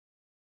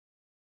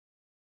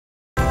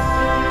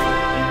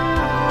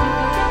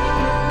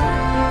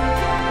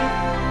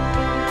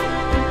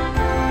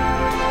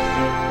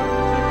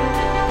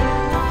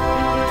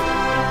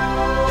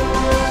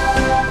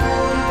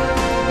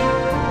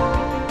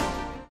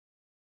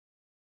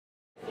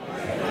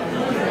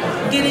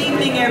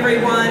evening,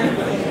 everyone.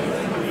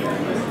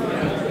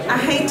 I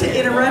hate to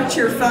interrupt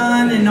your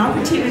fun and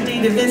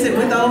opportunity to visit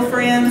with old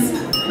friends,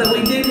 but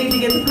we do need to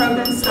get the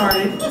program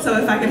started. So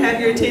if I could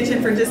have your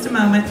attention for just a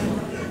moment.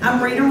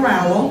 I'm Rita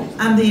Rowell.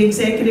 I'm the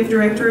Executive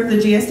Director of the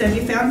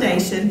GSW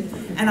Foundation,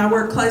 and I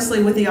work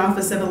closely with the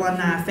Office of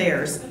Alumni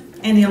Affairs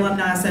and the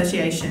Alumni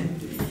Association.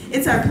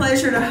 It's our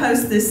pleasure to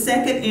host this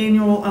second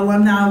annual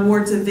Alumni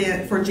Awards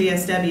event for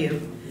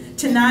GSW.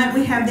 Tonight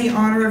we have the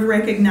honor of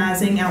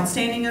recognizing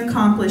outstanding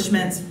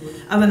accomplishments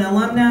of an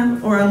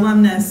alumna or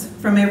alumnus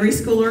from every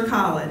school or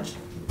college.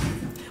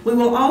 We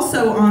will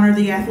also honor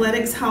the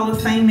Athletics Hall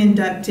of Fame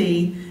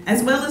inductee,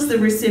 as well as the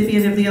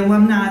recipient of the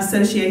Alumni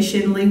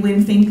Association Lee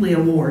Win Finkley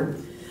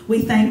Award.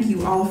 We thank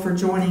you all for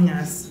joining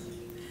us.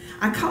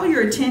 I call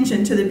your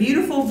attention to the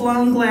beautiful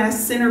blown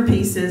glass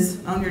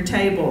centerpieces on your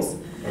tables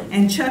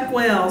and Chuck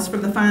Wells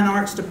from the Fine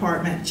Arts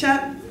Department.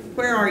 Chuck,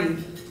 where are you?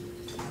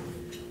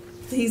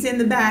 He's in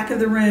the back of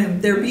the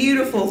room. They're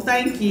beautiful,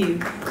 thank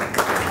you.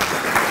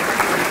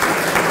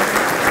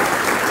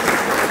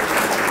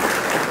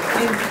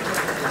 And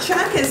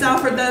Chuck has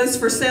offered those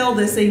for sale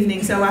this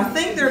evening, so I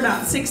think they're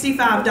about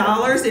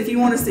 $65.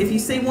 If you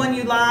see one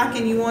you like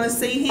and you want to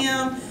see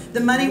him, the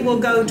money will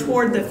go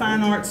toward the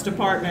Fine Arts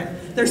Department.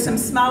 There's some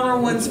smaller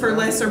ones for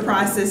lesser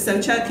prices, so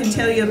Chuck can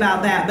tell you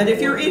about that. But if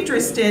you're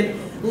interested,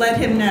 let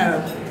him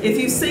know. If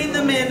you've seen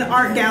them in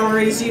art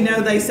galleries, you know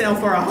they sell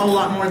for a whole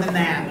lot more than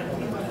that.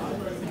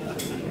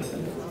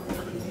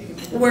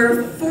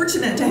 We're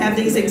fortunate to have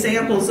these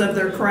examples of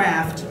their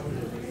craft.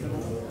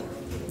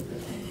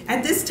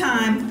 At this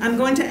time, I'm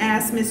going to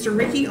ask Mr.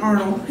 Ricky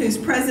Arnold, who's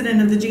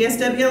president of the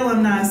GSW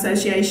Alumni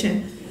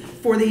Association,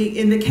 for the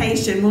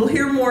invocation. We'll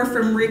hear more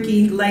from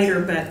Ricky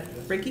later, but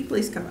Ricky,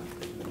 please come up.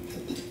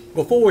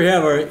 Before we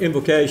have our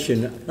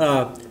invocation,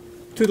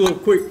 two little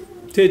quick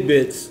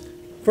tidbits.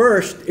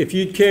 First, if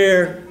you'd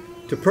care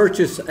to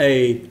purchase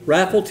a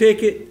raffle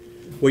ticket,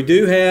 we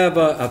do have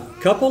a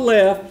couple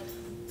left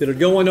that are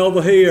going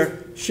over here.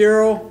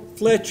 Cheryl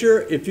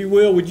Fletcher, if you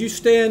will, would you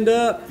stand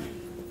up?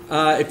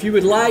 If you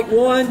would like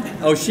one,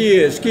 oh, she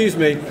is, excuse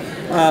me.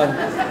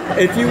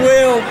 If you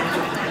will,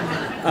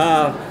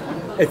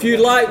 if you'd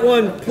like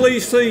one,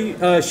 please see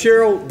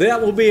Cheryl.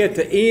 That will be at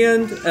the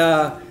end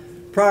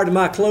prior to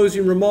my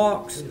closing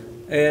remarks,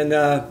 and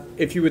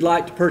if you would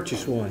like to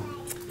purchase one.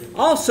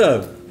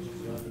 Also,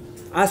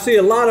 I see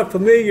a lot of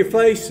familiar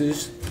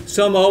faces,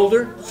 some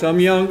older, some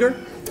younger,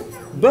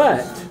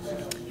 but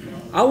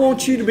I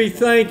want you to be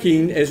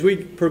thinking as we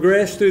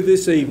progress through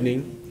this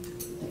evening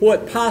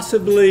what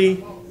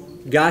possibly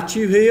got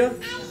you here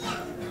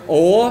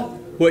or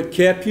what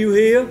kept you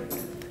here.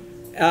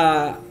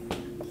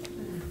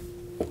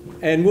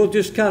 And we'll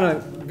just kind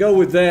of go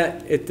with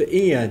that at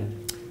the end.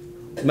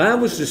 Mine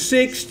was the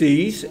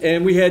 60s,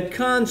 and we had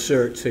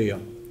concerts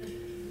here.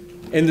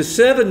 In the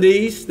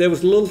 70s, there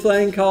was a little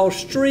thing called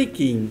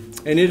streaking,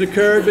 and it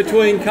occurred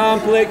between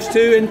Complex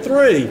 2 and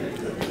 3.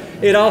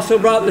 It also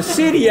brought the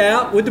city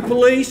out with the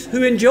police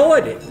who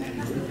enjoyed it.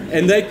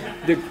 And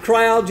the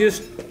crowd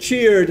just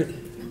cheered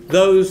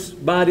those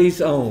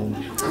bodies on.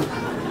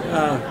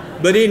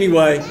 But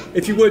anyway,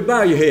 if you would,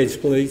 bow your heads,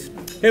 please.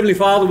 Heavenly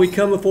Father, we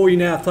come before you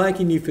now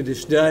thanking you for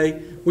this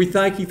day. We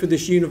thank you for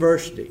this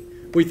university.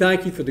 We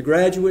thank you for the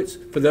graduates,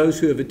 for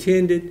those who have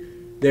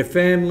attended, their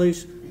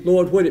families.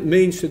 Lord, what it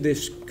means to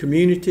this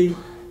community,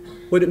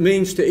 what it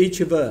means to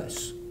each of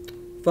us.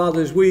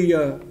 Father, as we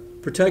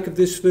partake of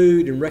this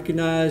food and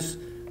recognize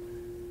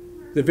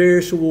the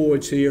various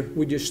awards here,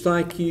 we just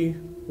thank you.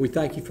 We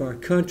thank you for our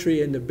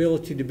country and the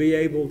ability to be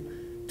able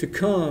to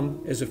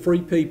come as a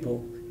free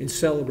people and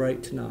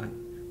celebrate tonight.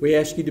 We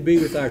ask you to be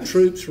with our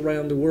troops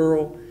around the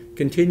world,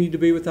 continue to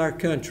be with our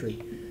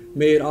country.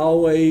 May it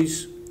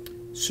always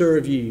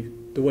serve you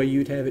the way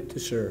you'd have it to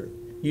serve.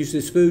 Use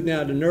this food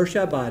now to nourish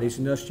our bodies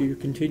and us to your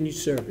continued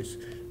service.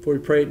 For we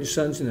pray it in your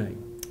Son's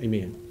name.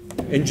 Amen.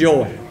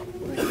 Enjoy.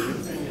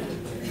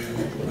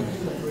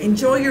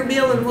 Enjoy your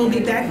meal, and we'll be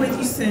back with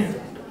you soon.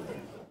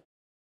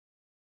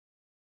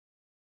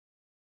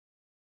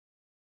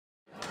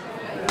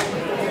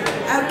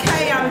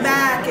 Okay, I'm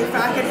back. If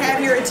I could have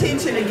your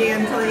attention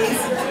again, please.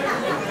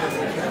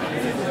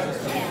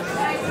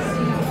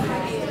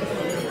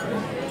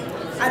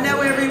 I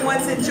know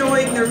everyone's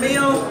enjoying their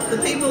meal.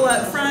 The people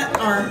up front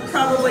are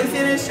probably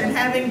finished and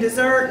having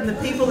dessert, and the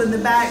people in the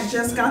back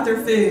just got their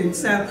food.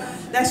 So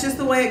that's just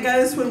the way it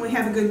goes when we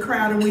have a good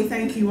crowd, and we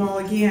thank you all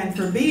again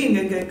for being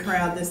a good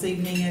crowd this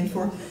evening and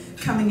for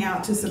coming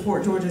out to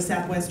support Georgia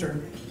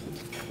Southwestern.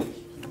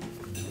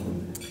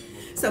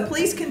 So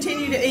please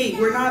continue to eat.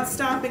 We're not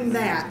stopping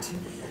that.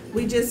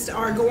 We just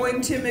are going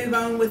to move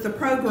on with the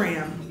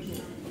program.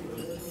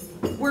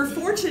 We're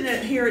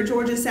fortunate here at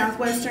Georgia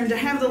Southwestern to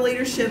have the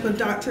leadership of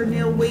Dr.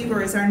 Neil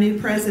Weaver as our new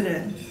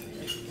president.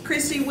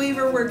 Christy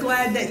Weaver, we're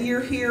glad that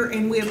you're here,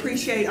 and we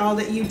appreciate all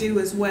that you do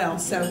as well.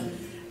 So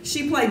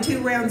she played 2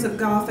 rounds of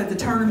golf at the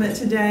tournament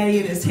today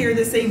and is here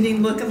this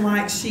evening looking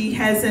like she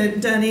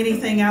hasn't done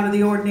anything out of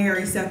the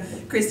ordinary. So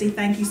Christy,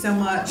 thank you so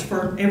much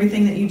for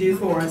everything that you do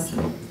for us.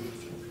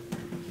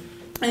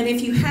 And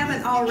if you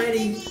haven't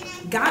already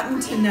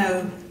gotten to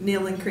know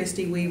Neil and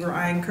Christy Weaver,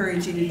 I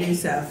encourage you to do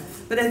so.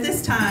 But at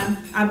this time,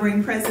 I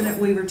bring President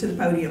Weaver to the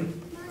podium.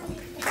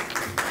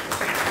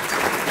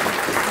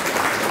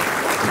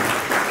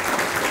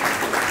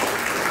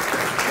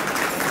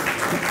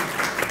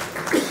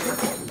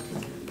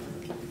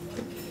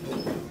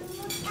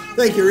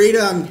 Thank you,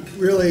 Rita. I'm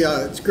really,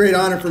 it's a great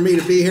honor for me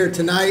to be here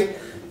tonight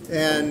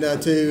and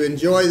to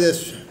enjoy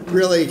this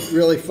really,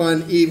 really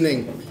fun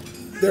evening.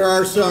 There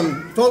are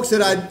some folks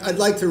that I'd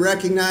like to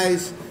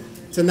recognize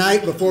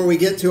tonight before we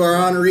get to our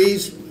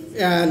honorees.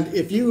 And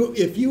if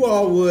you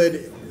all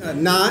would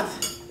not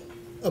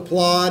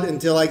applaud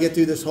until I get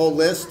through this whole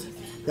list,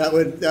 that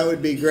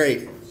would be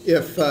great.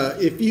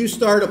 If you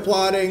start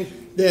applauding,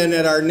 then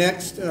at our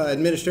next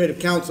administrative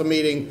council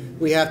meeting,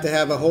 we have to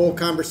have a whole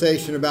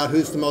conversation about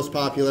who's the most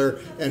popular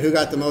and who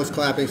got the most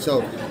clapping.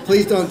 So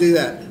please don't do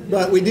that.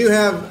 But we do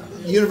have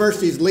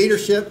university's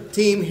leadership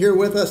team here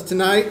with us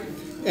tonight.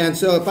 And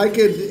so if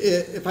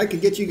I could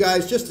get you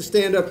guys just to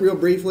stand up real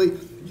briefly.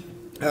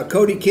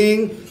 Cody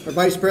King, our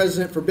Vice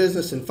President for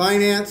Business and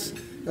Finance.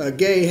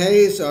 Gay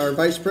Hayes, our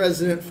Vice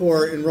President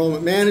for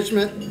Enrollment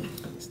Management.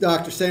 It's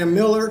Dr. Sam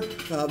Miller,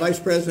 Vice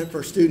President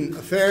for Student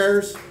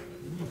Affairs.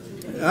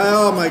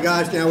 Oh my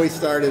gosh, now we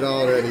started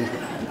already.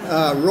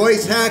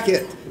 Royce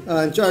Hackett,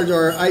 in charge of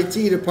our IT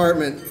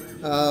department.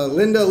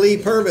 Linda Lee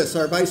Purvis,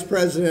 our Vice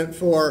President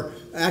for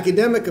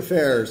Academic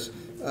Affairs.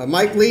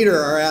 Mike Leader,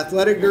 our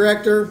Athletic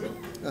Director.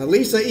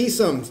 Lisa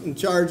Esom, in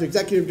charge,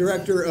 Executive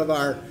Director of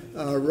our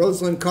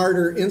Rosalind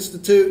Carter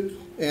Institute.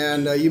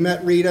 And you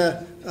met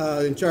Rita,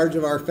 in charge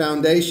of our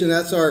foundation.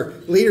 That's our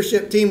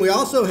leadership team. We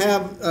also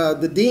have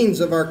the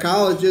deans of our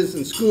colleges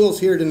and schools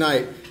here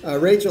tonight.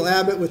 Rachel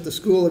Abbott with the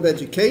School of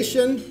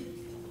Education,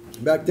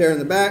 back there in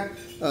the back.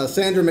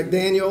 Sandra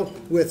McDaniel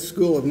with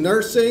School of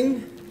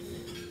Nursing.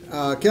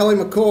 Kelly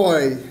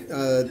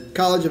McCoy,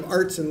 College of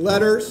Arts and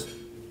Letters.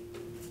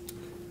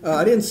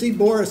 I didn't see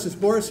Boris. Is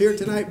Boris here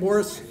tonight?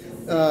 Boris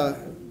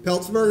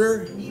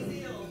Peltzberger?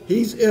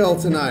 He's ill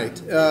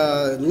tonight.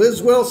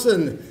 Liz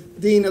Wilson,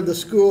 Dean of the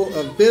School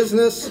of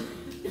Business.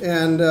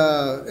 And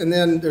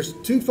then there's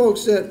two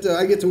folks that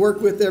I get to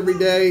work with every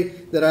day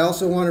that I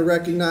also want to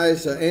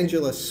recognize.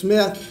 Angela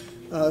Smith,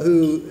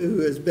 who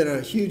has been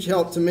a huge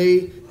help to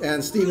me,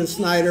 and Stephen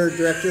Snyder,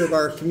 Director of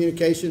our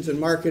Communications and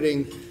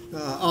Marketing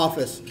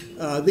Office.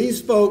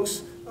 These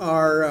folks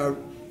are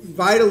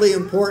vitally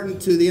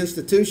important to the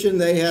institution.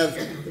 They have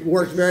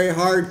worked very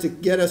hard to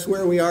get us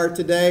where we are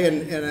today,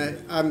 and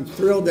I'm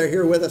thrilled they're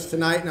here with us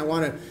tonight, and I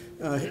want to,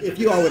 if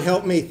you all would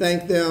help me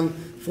thank them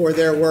for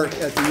their work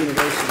at the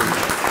university.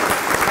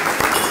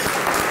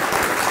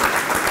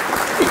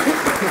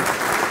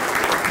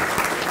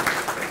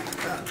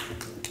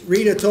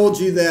 Rita told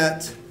you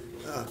that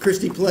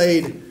Christy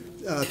played,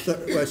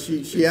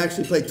 she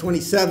actually played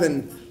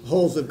 27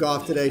 holes of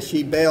golf today.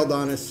 She bailed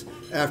on us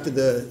after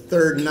the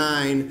third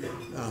 9.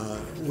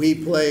 We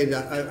played,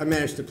 I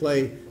managed to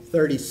play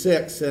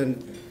 36,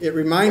 and it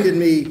reminded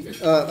me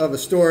of a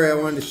story I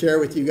wanted to share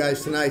with you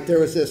guys tonight. There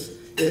was this,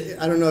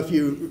 I don't know if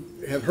you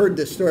have heard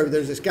this story, but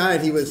there's this guy,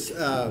 and he was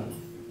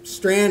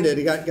stranded.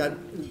 He got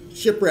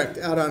shipwrecked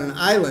out on an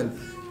island,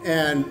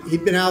 and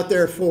he'd been out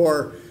there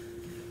for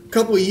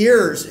couple of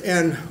years,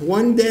 and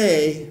one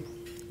day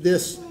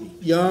this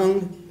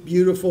young,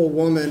 beautiful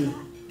woman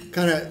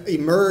kind of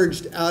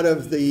emerged out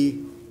of the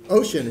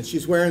ocean, and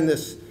she's wearing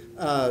this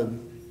a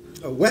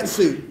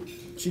wetsuit.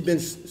 She'd been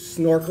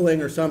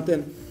snorkeling or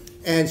something,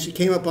 and she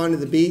came up onto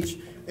the beach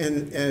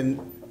and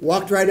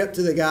walked right up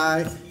to the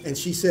guy, and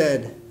she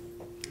said,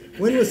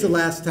 "When was the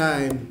last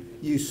time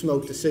you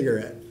smoked a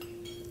cigarette?"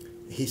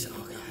 He said,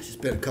 "Oh gosh, it's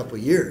been a couple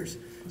of years."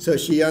 So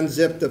she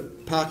unzipped the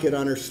pocket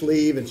on her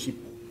sleeve, and she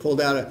pulled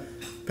out a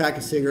pack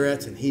of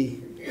cigarettes, and he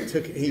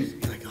took it. He's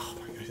like, "Oh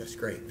my gosh, that's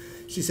great."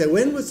 She said,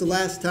 "When was the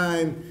last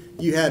time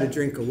you had a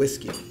drink of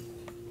whiskey?"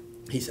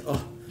 He said,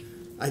 "Oh,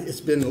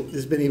 it's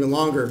been even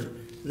longer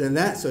than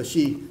that." So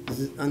she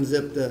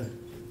unzipped the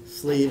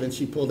sleeve, and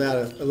she pulled out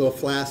a little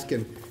flask,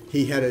 and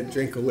he had a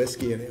drink of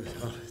whiskey, and it was,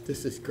 "Oh,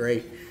 this is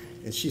great."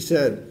 And she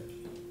said,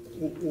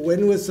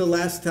 "When was the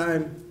last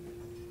time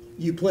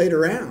you played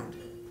around?"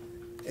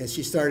 And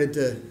she started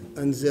to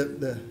unzip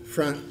the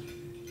front.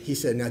 He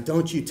said, "Now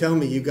don't you tell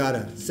me you got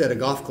a set of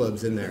golf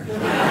clubs in there."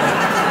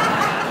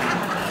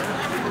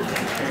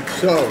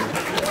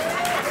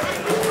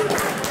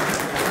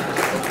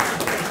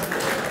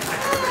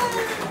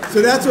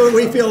 So that's what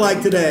we feel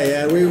like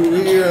today.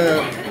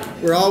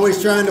 We're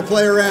always trying to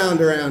play around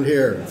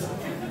here.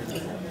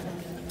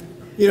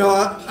 You know,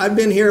 I've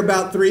been here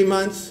about 3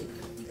 months,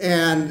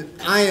 and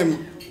I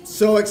am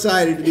so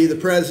excited to be the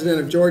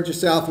president of Georgia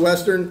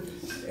Southwestern,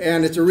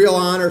 and it's a real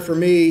honor for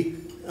me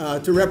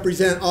to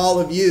represent all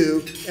of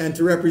you and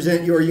to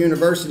represent your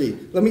university.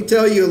 Let me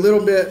tell you a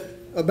little bit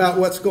about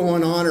what's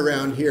going on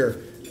around here.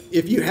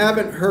 If you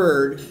haven't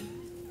heard,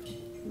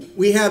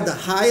 we have the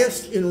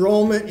highest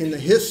enrollment in the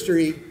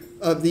history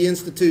of the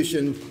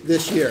institution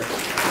this year.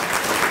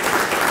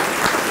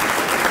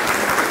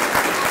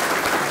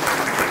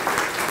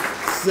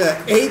 It's the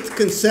 8th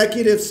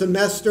consecutive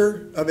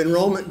semester of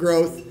enrollment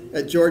growth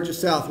at Georgia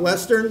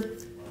Southwestern.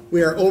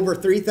 We are over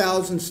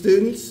 3,000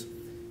 students.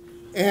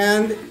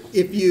 And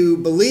if you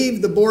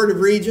believe the Board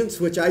of Regents,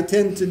 which I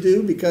tend to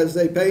do because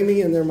they pay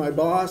me and they're my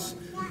boss,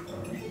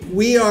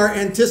 we are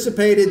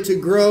anticipated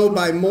to grow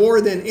by more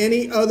than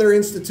any other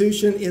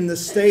institution in the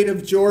state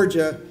of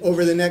Georgia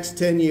over the next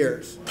 10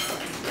 years.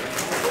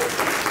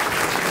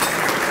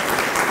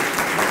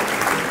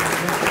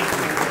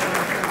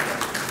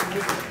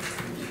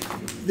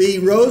 The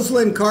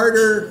Rosalind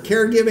Carter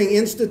Caregiving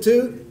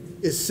Institute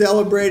is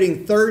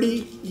celebrating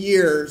 30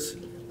 years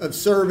of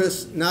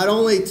service not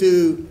only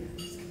to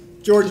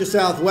Georgia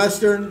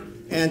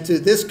Southwestern and to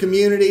this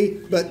community,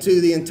 but to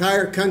the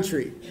entire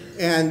country.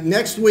 And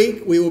next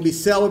week, we will be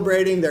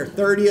celebrating their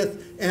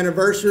 30th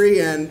anniversary,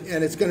 and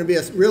it's going to be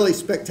a really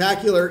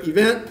spectacular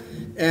event.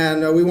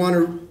 And we want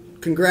to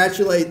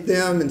congratulate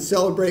them and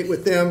celebrate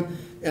with them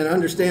and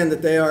understand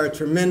that they are a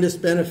tremendous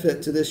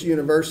benefit to this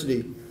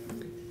university.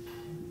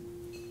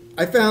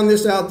 I found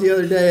this out the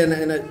other day,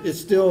 and it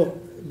still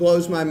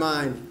blows my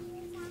mind.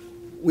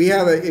 We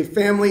have a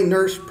family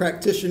nurse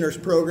practitioners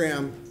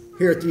program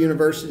here at the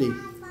university,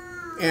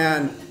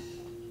 and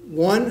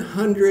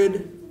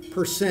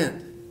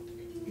 100%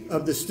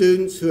 of the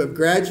students who have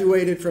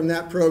graduated from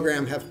that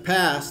program have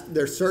passed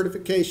their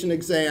certification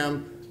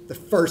exam the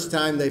first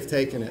time they've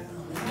taken it.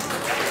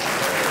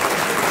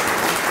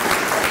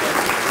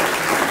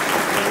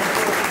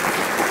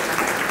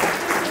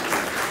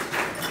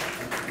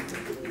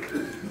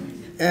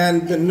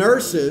 And the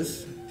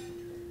nurses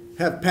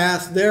have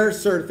passed their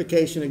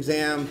certification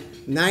exam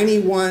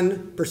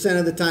 91%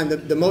 of the time,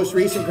 the most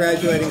recent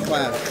graduating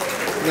class,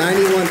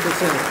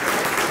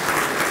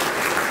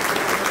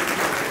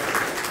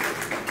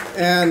 91%.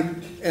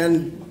 And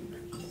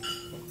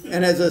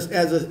as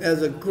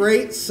a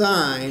great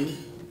sign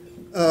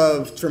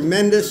of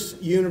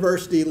tremendous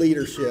university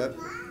leadership,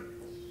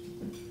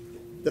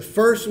 the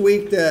first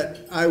week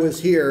that I was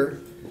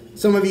here,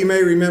 some of you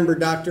may remember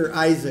Dr.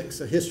 Isaacs,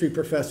 a history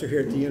professor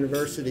here at the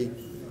university.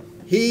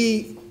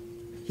 He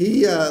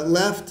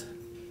left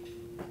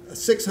a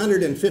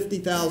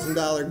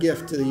 $650,000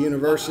 gift to the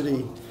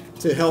university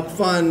to help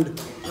fund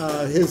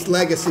his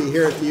legacy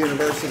here at the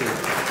university.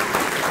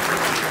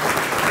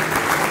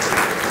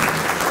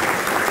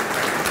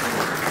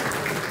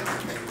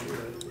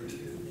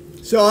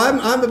 So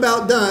I'm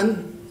about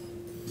done.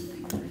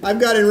 I've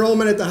got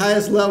enrollment at the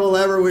highest level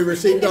ever. We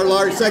received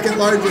our second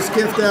largest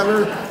gift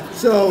ever.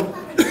 So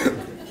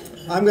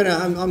I'm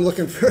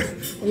looking for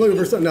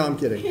something. No, I'm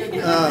kidding.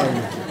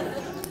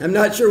 I'm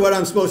not sure what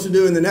I'm supposed to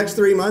do in the next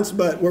 3 months,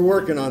 but we're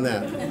working on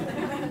that.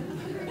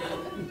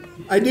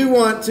 I do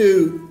want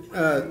to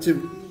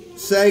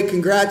say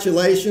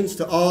congratulations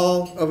to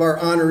all of our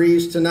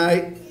honorees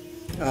tonight.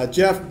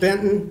 Jeff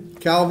Benton,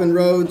 Calvin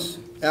Rhodes,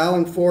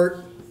 Alan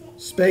Fort,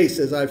 Space,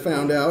 as I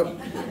found out.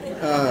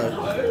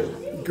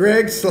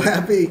 Greg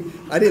Slappy,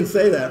 I didn't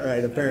say that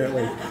right,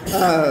 apparently.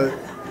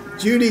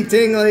 Judy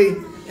Tingley,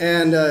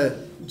 and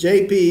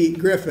J.P.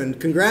 Griffin.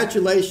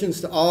 Congratulations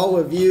to all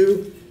of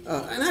you.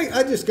 And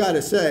I just got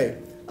to say,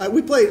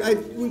 we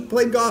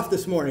played golf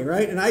this morning,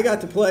 right? And I got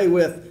to play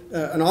with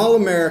an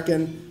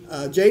All-American.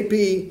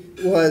 J.P.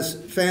 was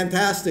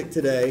fantastic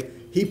today.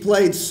 He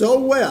played so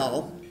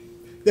well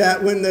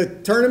that when the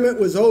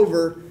tournament was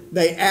over,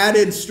 they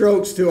added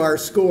strokes to our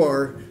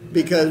score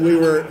because we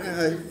were,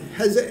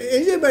 has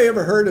anybody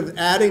ever heard of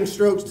adding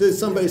strokes to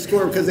somebody's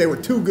score because they were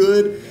too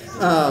good?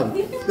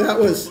 That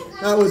was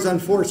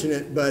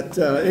unfortunate, but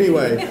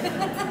anyway.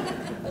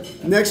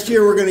 Next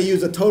year we're going to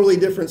use a totally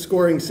different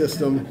scoring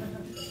system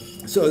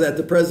so that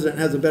the president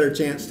has a better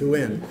chance to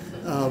win.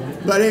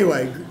 But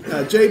anyway,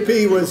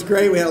 JP was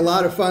great. We had a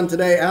lot of fun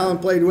today. Alan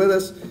played with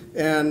us,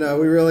 and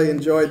we really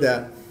enjoyed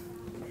that.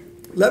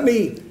 Let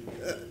me,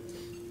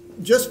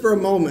 just for a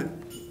moment,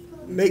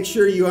 make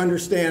sure you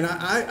understand.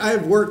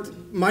 I've worked,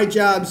 my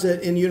jobs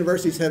in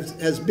universities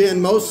has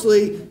been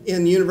mostly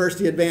in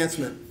university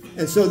advancement.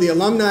 And so the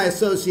Alumni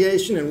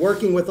Association and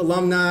working with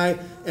alumni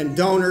and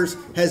donors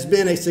has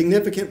been a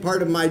significant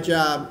part of my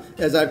job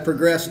as I've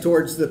progressed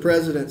towards the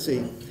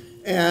presidency.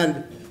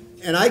 And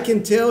I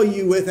can tell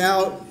you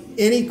without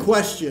any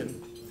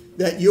question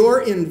that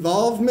your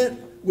involvement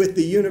with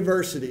the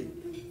university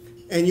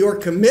and your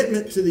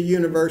commitment to the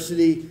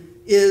university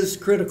is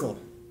critical.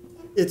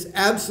 It's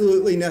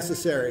absolutely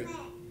necessary.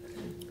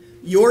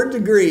 Your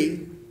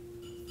degree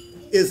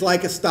is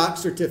like a stock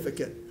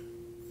certificate.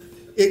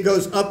 It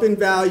goes up in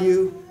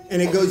value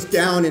and it goes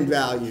down in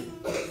value.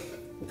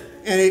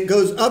 And it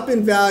goes up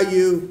in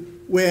value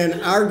when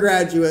our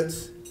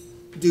graduates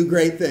do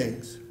great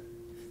things.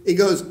 It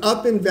goes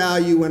up in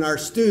value when our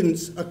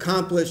students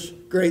accomplish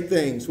great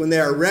things, when they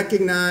are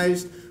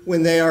recognized,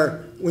 when they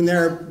are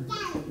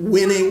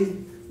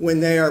winning, when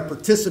they are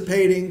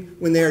participating,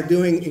 when they are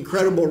doing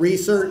incredible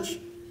research.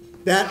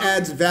 That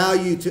adds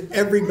value to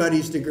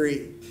everybody's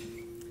degree.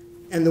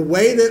 And the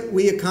way that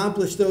we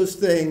accomplish those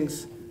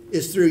things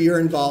is through your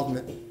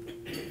involvement.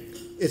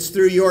 It's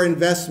through your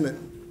investment.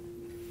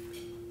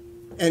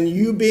 And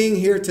you being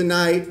here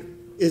tonight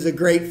is a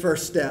great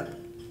first step.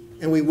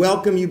 And we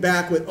welcome you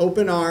back with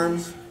open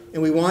arms,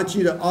 and we want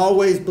you to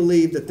always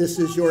believe that this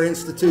is your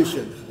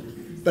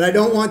institution. But I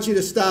don't want you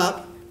to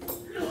stop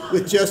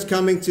with just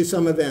coming to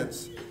some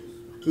events.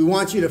 We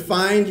want you to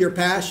find your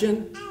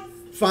passion,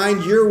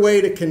 find your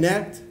way to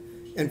connect,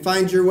 and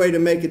find your way to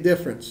make a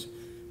difference.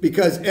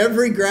 Because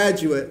every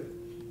graduate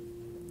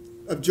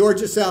of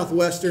Georgia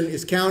Southwestern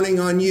is counting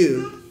on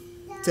you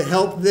to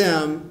help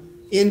them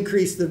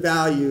increase the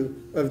value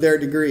of their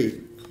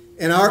degree.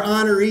 And our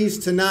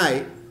honorees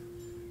tonight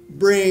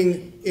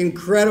bring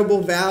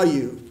incredible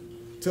value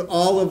to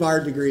all of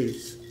our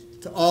degrees,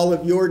 to all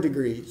of your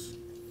degrees,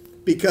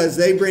 because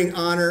they bring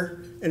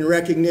honor and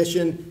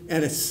recognition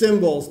and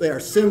they are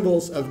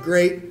symbols of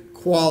great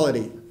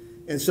quality.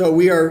 And so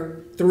we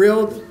are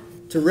thrilled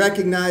to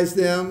recognize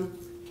them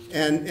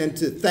and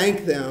to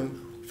thank them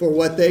for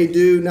what they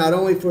do, not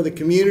only for the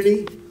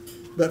community,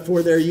 but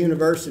for their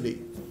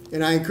university.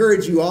 And I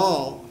encourage you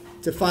all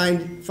to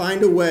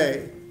find a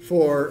way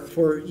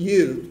for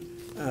you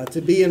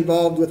to be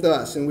involved with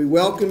us, and we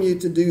welcome you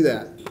to do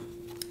that.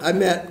 I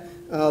met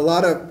a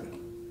lot of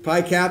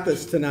Pi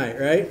Kappas tonight,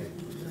 right?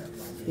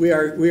 We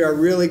are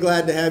really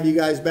glad to have you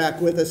guys back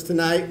with us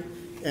tonight,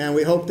 and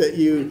we hope that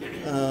you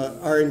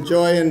are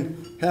enjoying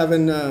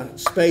having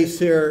space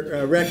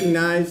here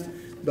recognized.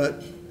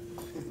 But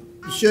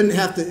you shouldn't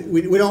have to.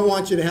 We don't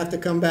want you to have to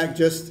come back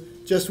just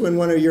when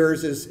one of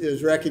yours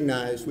is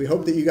recognized. We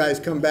hope that you guys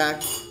come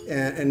back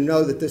and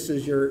know that this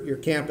is your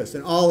campus,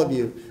 and all of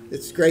you.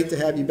 It's great to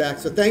have you back.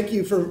 So thank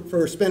you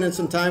for spending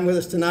some time with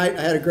us tonight.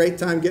 I had a great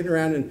time getting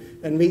around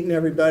and meeting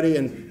everybody,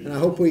 and I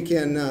hope we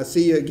can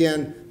see you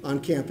again on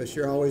campus.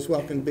 You're always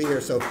welcome to be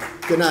here. So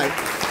good night.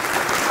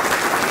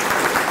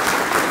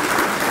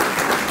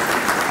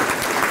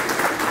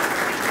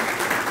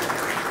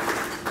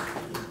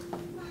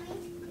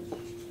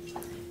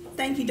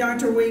 Thank you,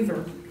 Dr.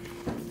 Weaver.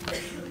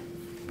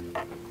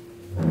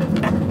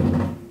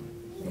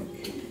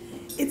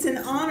 It's an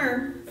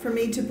honor for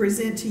me to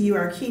present to you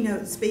our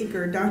keynote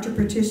speaker, Dr.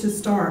 Patricia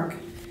Starck,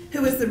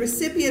 who is the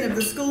recipient of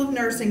the School of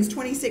Nursing's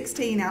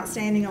 2016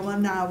 Outstanding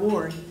Alumni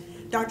Award.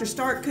 Dr.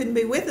 Starck couldn't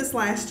be with us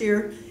last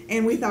year,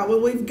 and we thought, well,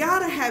 we've got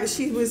to have,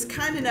 she was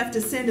kind enough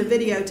to send a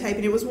videotape,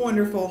 and it was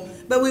wonderful,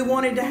 but we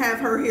wanted to have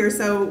her here,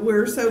 so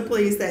we're so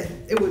pleased that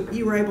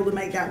you were able to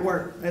make that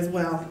work as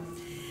well.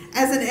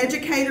 As an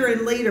educator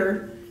and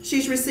leader,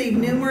 she's received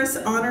numerous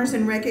honors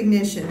and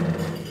recognition,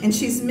 and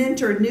she's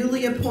mentored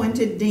newly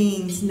appointed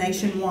deans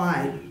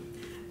nationwide.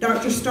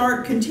 Dr.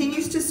 Starck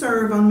continues to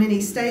serve on many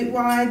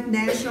statewide,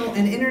 national,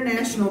 and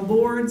international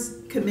boards,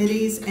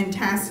 committees, and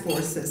task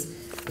forces.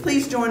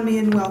 Please join me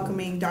in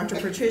welcoming Dr.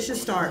 Patricia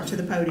Starck to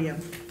the podium.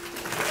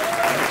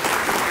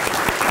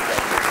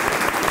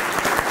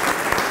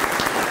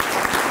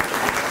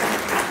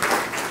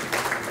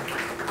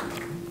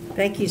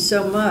 Thank you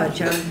so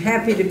much. I'm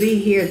happy to be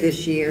here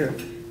this year.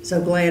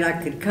 So glad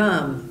I could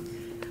come.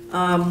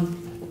 I'm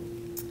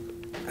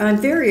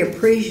very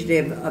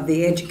appreciative of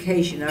the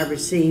education I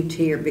received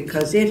here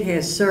because it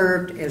has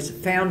served as a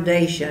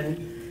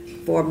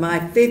foundation for my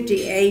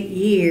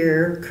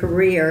 58-year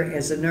career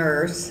as a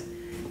nurse,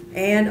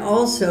 and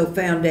also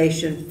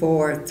foundation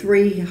for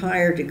 3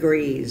 higher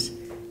degrees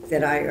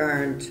that I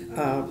earned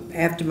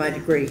after my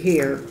degree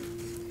here.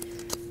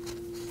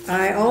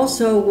 I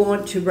also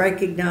want to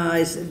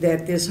recognize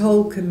that this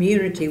whole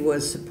community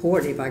was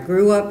supportive. I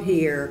grew up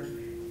here,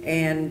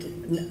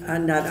 and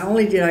not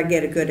only did I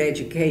get a good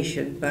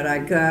education, but I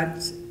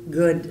got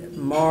good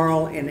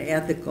moral and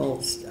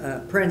ethical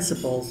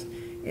principles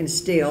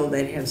instilled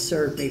that have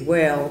served me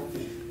well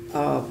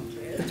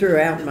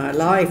throughout my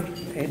life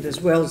and as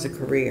well as a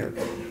career.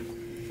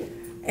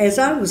 As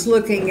I was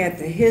looking at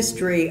the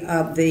history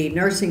of the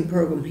nursing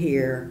program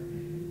here,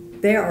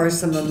 there are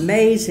some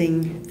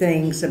amazing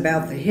things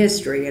about the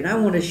history, and I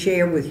want to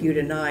share with you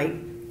tonight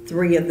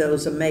 3 of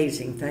those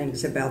amazing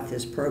things about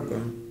this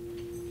program.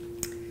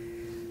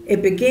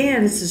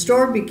 The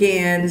story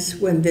begins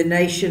when the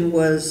nation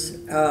was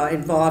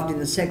involved in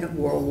the Second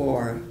World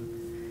War,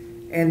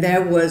 and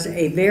there was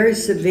a very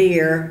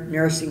severe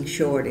nursing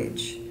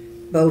shortage,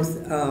 both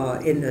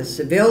in the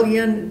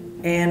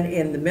civilian and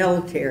in the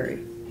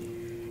military.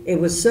 It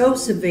was so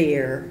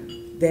severe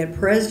that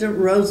President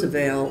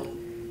Roosevelt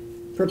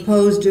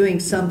proposed doing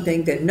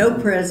something that no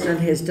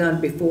president has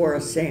done before or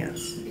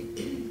since.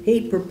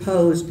 He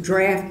proposed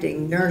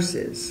drafting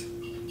nurses.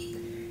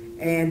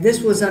 And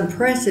this was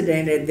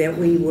unprecedented that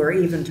we were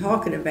even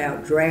talking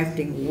about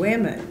drafting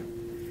women.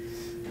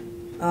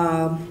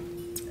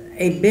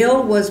 A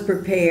bill was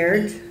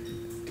prepared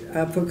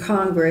for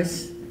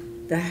Congress.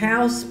 The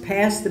House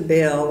passed the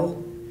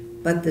bill,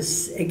 but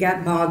it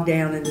got bogged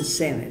down in the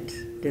Senate.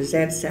 Does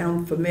that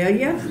sound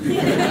familiar?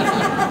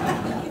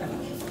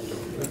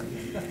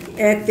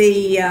 At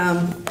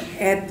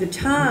the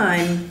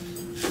time,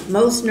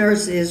 most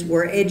nurses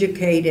were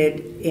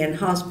educated in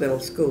hospital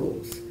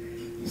schools.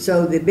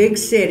 So the big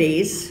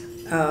cities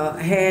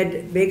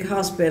had big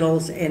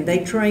hospitals, and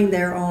they trained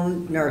their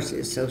own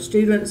nurses. So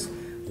students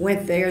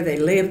went there, they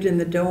lived in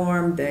the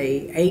dorm,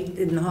 they ate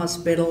in the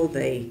hospital,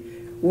 they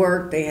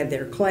work, they had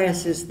their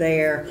classes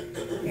there,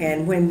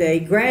 and when they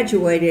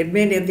graduated,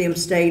 many of them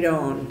stayed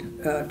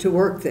on to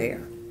work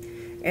there.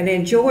 And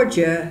in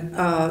Georgia,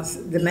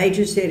 the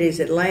major cities,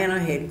 Atlanta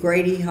had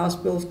Grady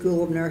Hospital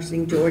School of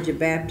Nursing, Georgia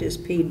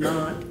Baptist,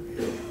 Piedmont,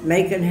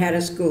 Macon had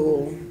a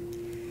school.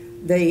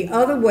 The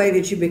other way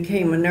that you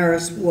became a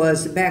nurse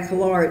was a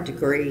baccalaureate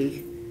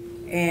degree.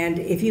 And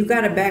if you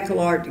got a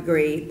baccalaureate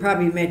degree, it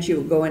probably meant you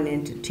were going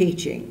into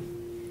teaching.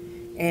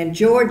 And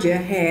Georgia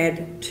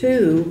had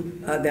two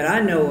that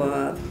I know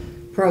of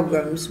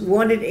programs,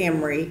 one at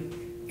Emory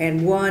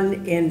and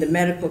one in the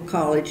Medical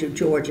College of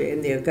Georgia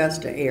in the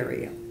Augusta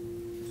area.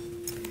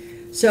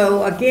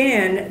 So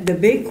again, the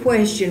big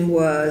question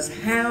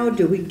was, how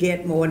do we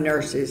get more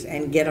nurses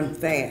and get them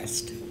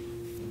fast?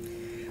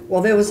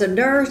 Well, there was a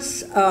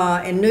nurse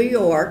in New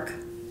York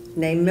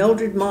named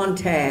Mildred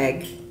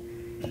Montag,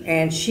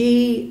 and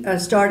she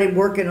started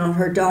working on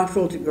her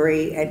doctoral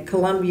degree at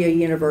Columbia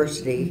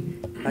University,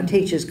 a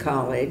teacher's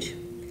college.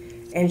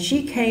 And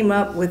she came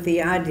up with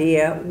the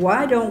idea,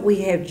 why don't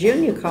we have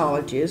junior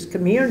colleges,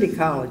 community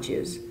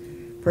colleges,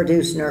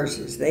 produce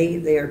nurses?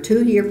 They are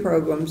 2-year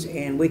programs,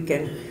 and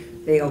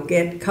they'll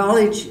get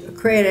college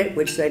credit,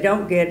 which they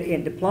don't get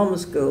in diploma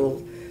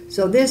school.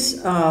 So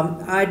this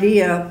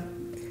idea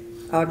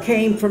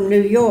came from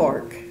New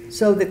York.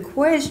 So the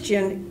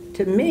question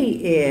to me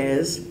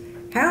is,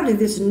 how did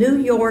this New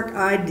York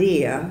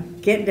idea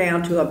get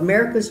down to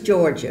America's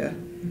Georgia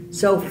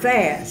so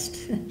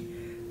fast?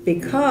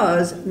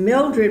 Because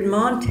Mildred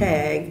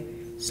Montag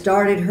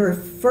started her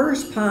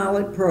first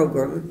pilot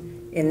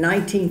program in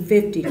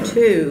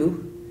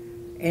 1952,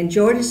 and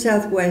Georgia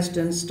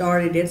Southwestern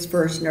started its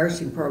first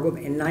nursing program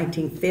in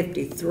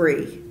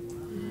 1953.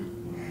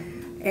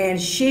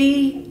 And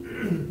she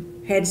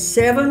had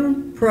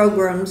 7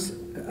 programs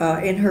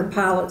in her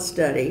pilot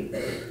study.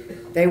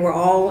 They were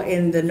all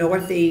in the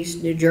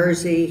Northeast, New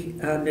Jersey,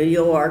 New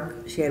York.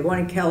 She had one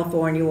in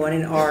California, one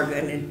in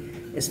Oregon,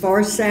 and as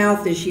far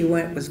south as she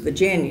went was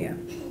Virginia.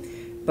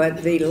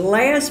 But the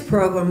last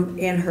program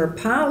in her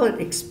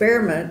pilot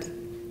experiment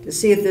to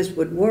see if this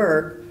would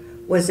work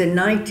was in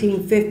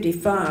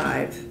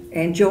 1955,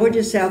 and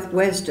Georgia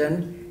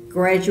Southwestern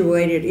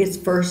graduated its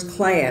first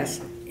class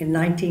in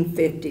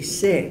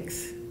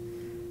 1956.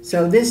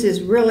 So this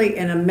is really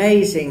an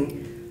amazing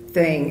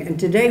thing, and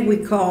today we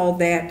call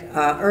that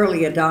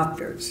early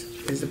adopters.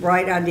 As a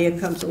bright idea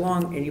comes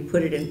along and you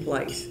put it in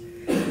place.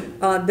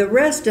 The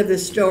rest of the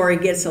story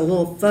gets a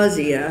little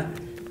fuzzier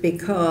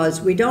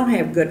because we don't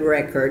have good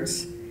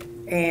records,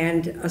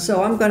 and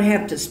so I'm going to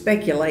have to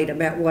speculate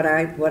about what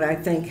I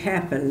think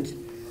happened.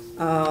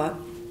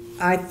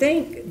 I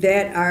think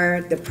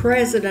that the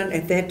president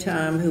at that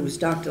time, who was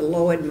Dr.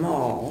 Lloyd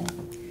Mall,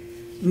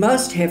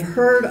 must have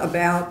heard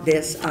about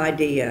this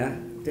idea,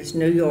 this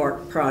New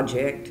York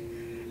project,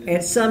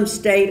 at some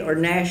state or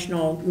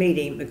national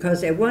meeting,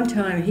 because at one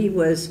time he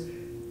was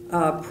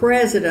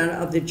president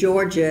of the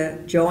Georgia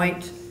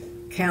Joint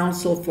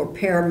Council for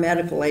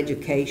Paramedical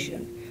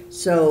Education.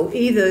 So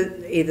either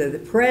the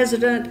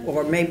president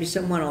or maybe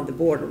someone on the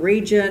Board of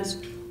Regents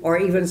or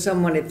even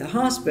someone at the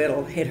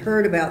hospital had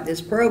heard about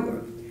this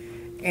program.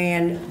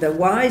 And the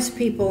wise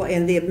people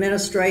in the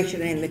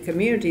administration and the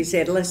community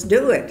said, let's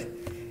do it.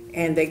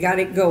 And they got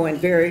it going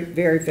very,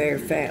 very, very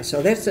fast.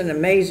 So that's an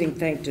amazing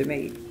thing to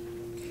me.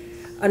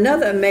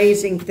 Another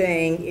amazing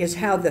thing is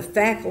how the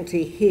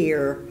faculty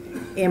here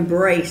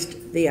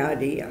embraced the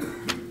idea.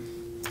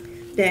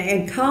 Now,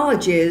 in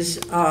colleges,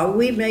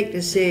 we make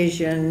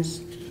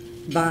decisions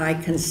by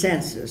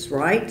consensus,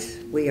 right?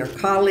 We are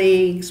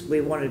colleagues,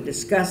 we want to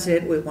discuss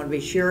it, we want to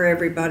be sure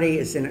everybody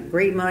is in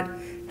agreement.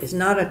 It's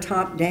not a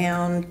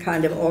top-down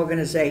kind of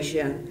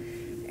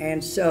organization,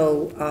 and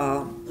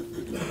so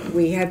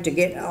we have to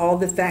get all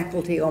the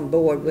faculty on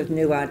board with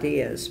new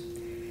ideas.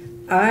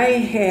 I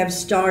have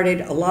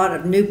started a lot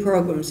of new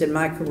programs in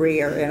my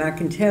career, and I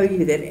can tell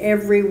you that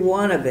every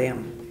one of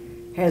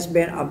them has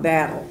been a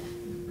battle.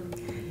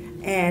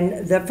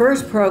 And the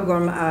first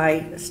program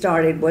I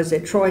started was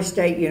at Troy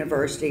State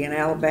University in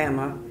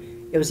Alabama.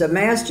 It was a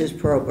master's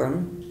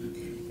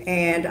program,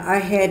 and I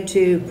had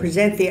to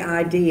present the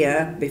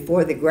idea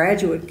before the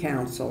Graduate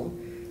Council,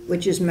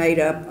 which is made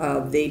up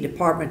of the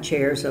department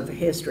chairs of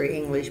history,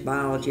 English,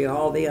 biology,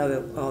 all the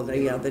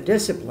other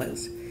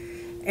disciplines.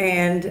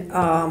 And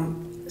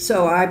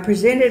so I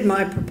presented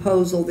my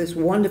proposal, this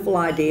wonderful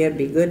idea,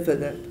 be good for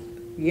the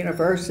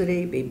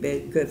university, be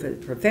good for the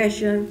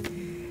profession,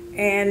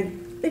 and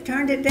they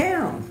turned it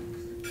down.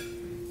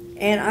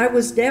 And I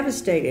was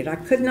devastated. I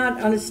could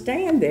not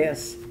understand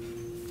this.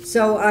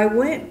 So I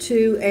went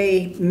to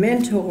a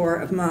mentor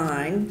of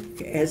mine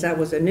as I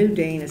was a new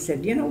dean and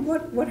said, you know,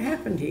 what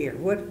happened here?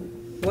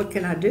 What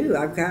can I do?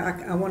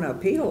 I want to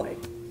appeal it.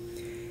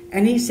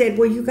 And he said,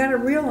 well, you got to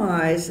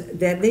realize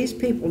that these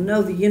people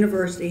know the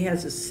university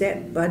has a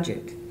set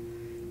budget.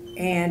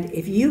 And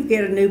if you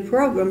get a new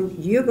program,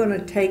 you're going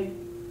to take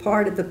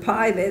part of the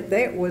pie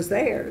that was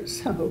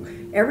theirs. So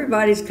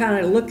everybody's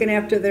kind of looking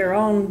after their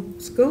own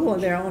school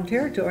and their own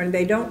territory, and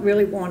they don't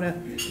really want to,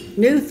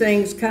 new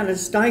things kind of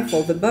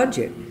stifle the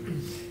budget.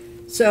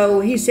 So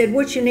he said,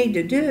 what you need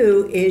to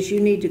do is you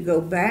need to go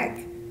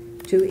back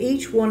to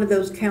each one of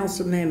those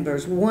council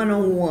members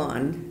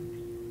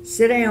one-on-one,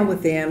 sit down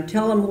with them,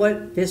 tell them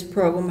what this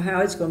program,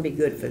 how it's going to be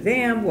good for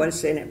them,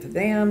 what's in it for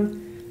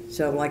them.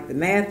 So like the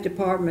math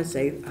department,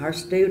 say our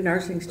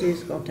nursing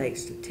students are going to take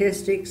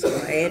statistics,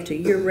 going to add to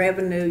your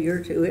revenue, your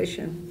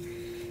tuition.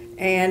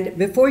 And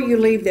before you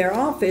leave their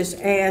office,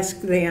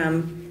 ask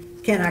them,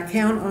 can I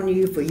count on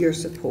you for your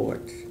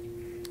support?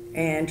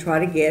 And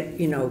try to get,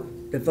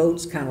 the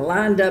votes kind of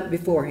lined up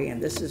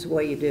beforehand. This is the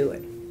way you do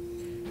it.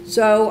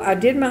 So I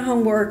did my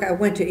homework. I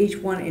went to each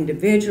one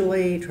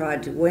individually,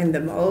 tried to win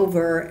them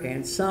over,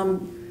 and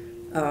some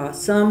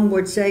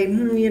would say,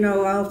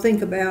 I'll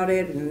think about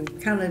it, and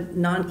kind of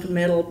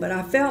non-committal, but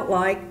I felt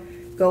like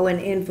going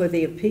in for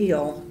the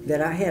appeal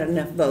that I had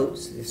enough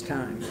votes this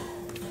time.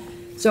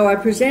 So I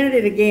presented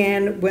it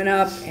again, went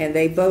up, and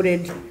they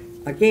voted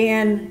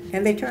again,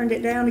 and they turned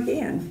it down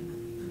again.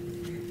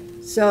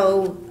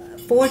 So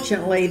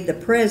fortunately, the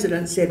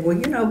president said, well,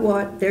 you know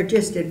what, they're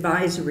just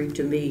advisory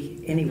to me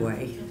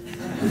anyway.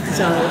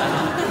 So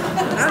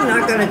I'm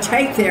not going to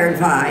take their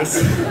advice.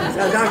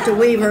 So Dr.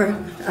 Weaver,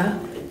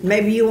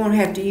 maybe you won't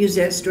have to use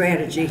that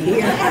strategy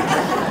here.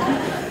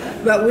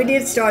 But we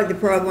did start the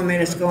program,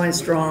 and it's going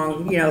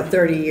strong,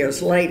 30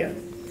 years later.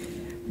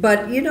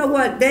 But you know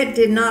what? That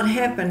did not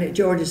happen at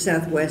Georgia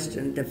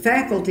Southwestern. The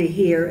faculty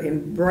here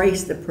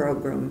embraced the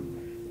program.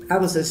 I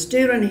was a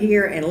student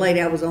here, and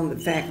later I was on the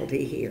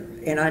faculty here.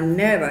 And I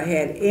never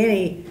had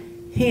any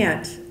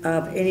hint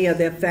of any of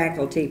their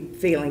faculty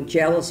feeling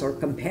jealous or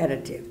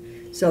competitive.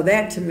 So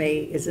that to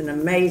me is an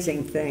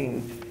amazing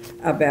thing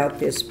about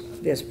this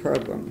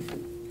program.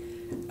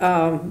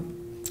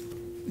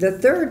 The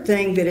third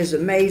thing that is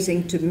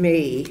amazing to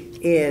me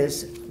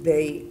is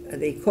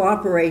the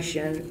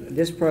cooperation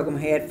this program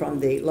had from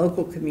the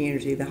local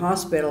community, the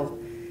hospital,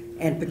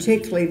 and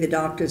particularly the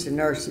doctors and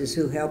nurses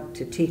who helped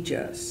to teach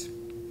us.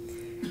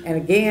 And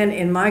again,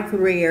 in my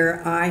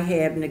career, I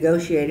have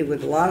negotiated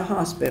with a lot of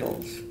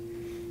hospitals,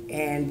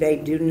 and they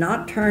do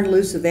not turn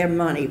loose of their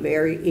money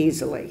very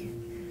easily.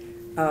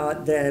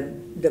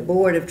 The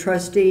board of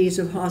trustees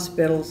of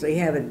hospitals, they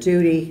have a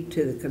duty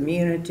to the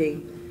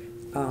community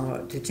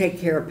to take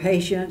care of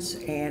patients,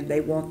 and they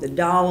want the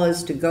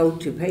dollars to go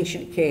to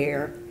patient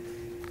care.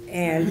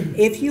 And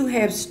if you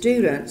have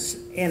students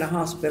in a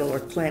hospital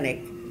or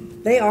clinic,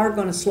 they are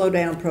going to slow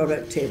down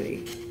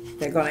productivity.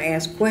 They're going to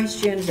ask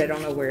questions. They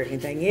don't know where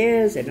anything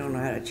is. They don't know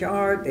how to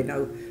chart. They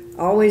know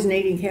always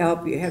needing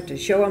help. You have to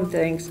show them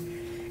things.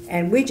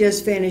 And we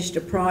just finished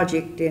a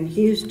project in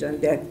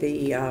Houston that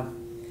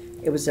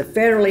it was a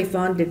federally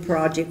funded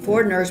project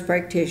for nurse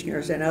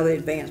practitioners and other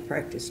advanced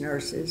practice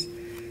nurses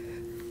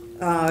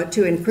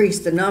to increase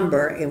the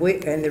number.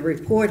 And the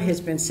report has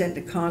been sent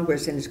to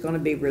Congress, and it's going to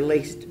be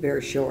released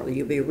very shortly.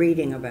 You'll be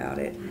reading about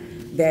it,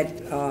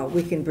 that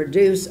we can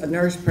produce a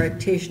nurse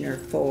practitioner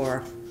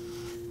for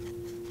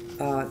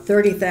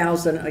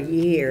 $30,000 a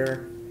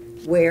year,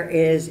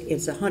 whereas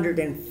it's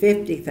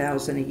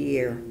 $150,000 a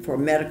year for a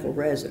medical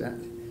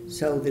resident.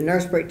 So the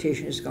nurse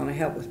practitioner is going to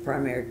help with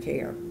primary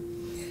care.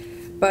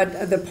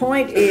 But the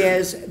point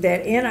is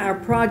that in our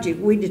project,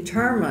 we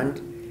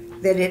determined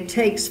that it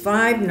takes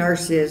 5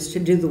 nurses to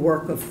do the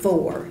work of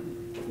 4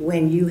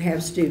 when you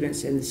have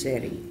students in the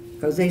setting,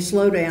 because they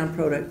slow down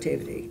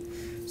productivity.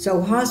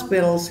 So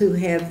hospitals who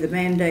have the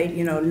mandate,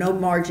 no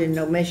margin,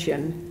 no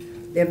mission,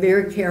 they're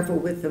very careful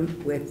with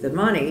the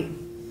money.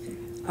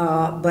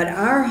 But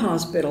our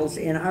hospitals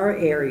in our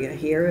area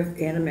here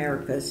in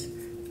Americas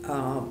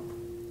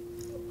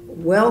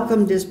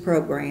welcomed this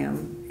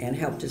program and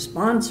helped to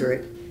sponsor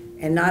it,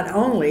 and not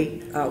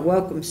only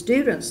welcome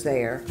students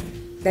there,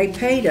 they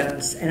paid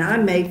us, and I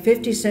made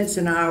 50 cents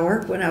an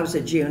hour when I was a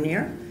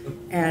junior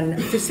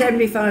and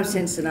 75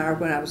 cents an hour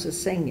when I was a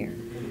senior.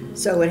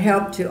 So it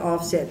helped to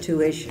offset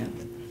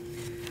tuition.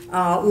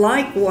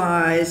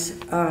 Likewise,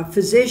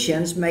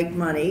 physicians make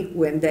money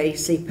when they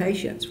see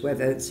patients,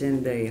 whether it's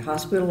in the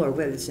hospital or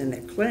whether it's in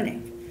the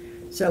clinic.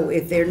 So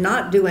if they're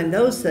not doing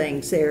those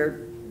things, they're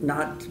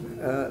not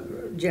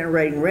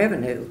generating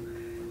revenue.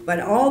 But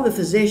all the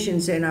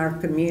physicians in our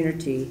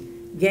community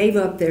gave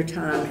up their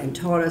time and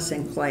taught us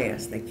in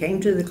class. They came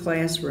to the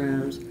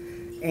classrooms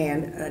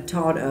and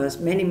taught us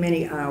many,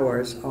 many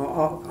hours,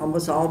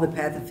 almost all the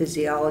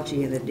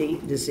pathophysiology and the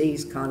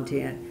disease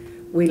content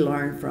we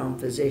learned from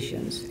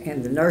physicians.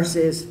 And the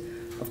nurses,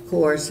 of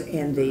course,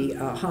 in the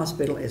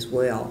hospital as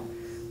well,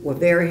 were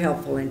very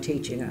helpful in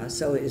teaching us.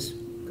 So it is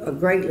a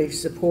greatly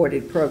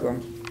supported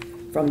program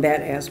from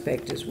that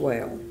aspect as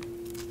well.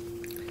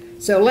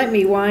 So let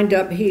me wind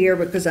up here,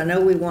 because I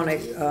know we want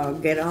to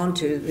get on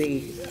to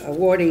the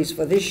awardees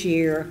for this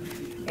year,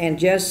 and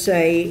just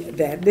say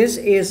that this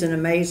is an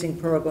amazing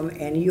program,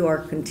 and you are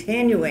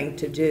continuing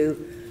to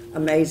do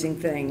amazing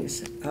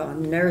things.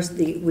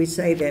 We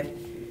say that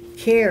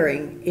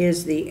caring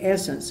is the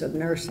essence of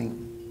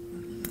nursing.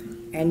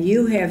 And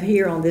you have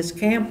here on this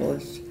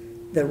campus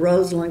the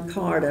Rosalind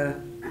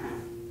Carter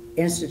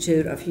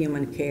Institute of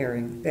Human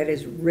Caring. That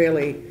is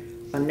really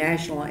a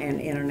national and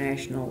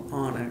international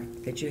honor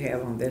that you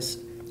have on this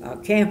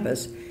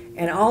campus,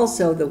 and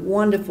also the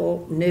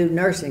wonderful new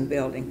nursing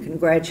building.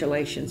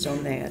 Congratulations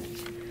on that.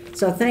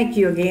 So thank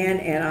you again,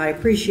 and I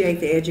appreciate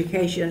the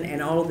education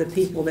and all of the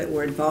people that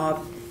were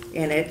involved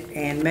in it,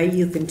 and may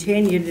you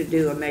continue to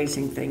do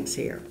amazing things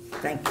here.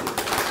 Thank you.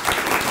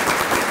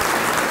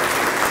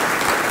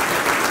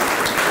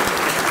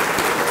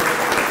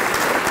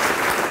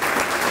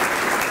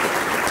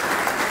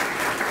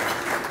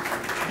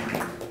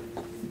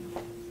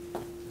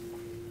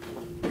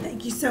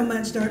 Thank you so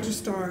much, Dr.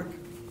 Starck.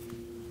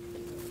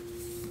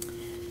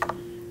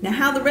 Now,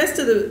 how the rest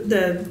of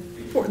the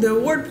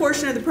award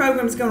portion of the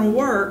program is going to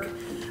work,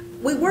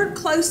 we work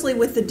closely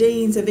with the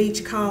deans of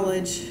each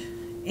college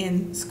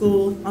and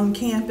school on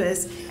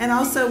campus, and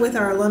also with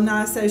our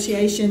Alumni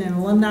Association and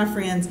alumni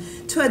friends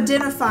to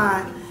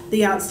identify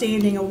the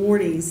outstanding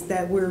awardees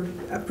that we're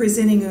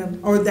presenting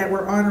or that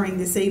we're honoring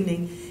this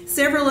evening.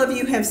 Several of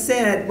you have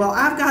said, well,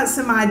 I've got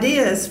some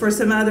ideas for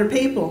some other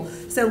people,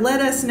 so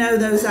let us know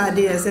those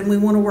ideas, and we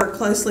want to work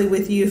closely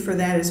with you for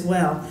that as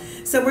well.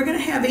 So we're going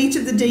to have each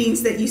of the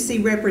deans that you see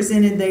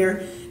represented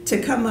there to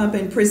come up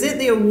and present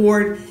the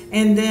award,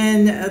 and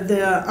then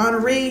the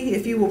honoree,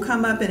 if you will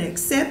come up and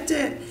accept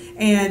it,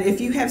 and if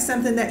you have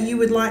something that you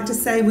would like to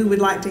say, we would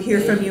like to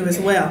hear from you as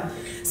well.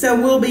 So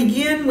we'll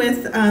begin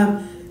with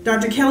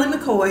Dr. Kelly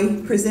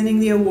McCoy presenting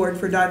the award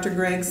for Dr.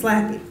 Greg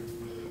Slappy.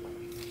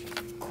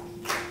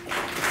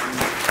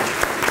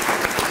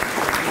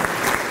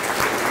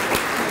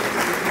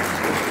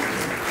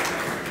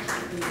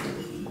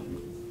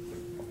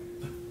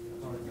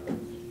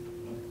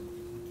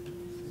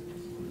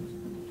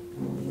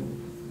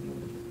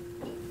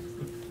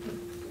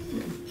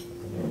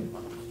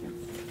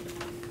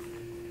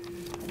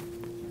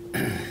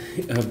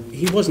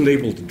 He wasn't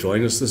able to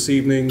join us this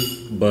evening,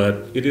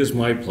 but it is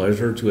my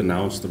pleasure to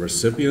announce the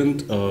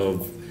recipient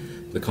of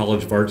the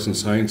College of Arts and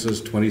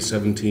Sciences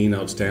 2017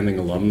 Outstanding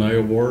Alumni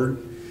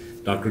Award,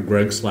 Dr.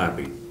 Greg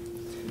Slappy.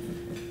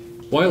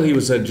 While he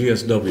was at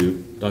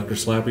GSW, Dr.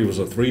 Slappy was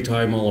a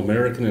 3-time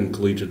All-American in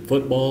collegiate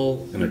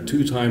football and a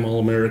 2-time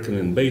All-American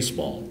in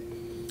baseball.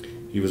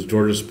 He was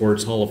Georgia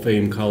Sports Hall of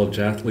Fame College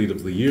Athlete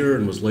of the Year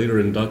and was later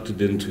inducted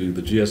into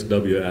the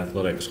GSW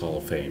Athletics Hall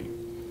of Fame.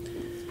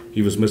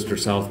 He was Mr.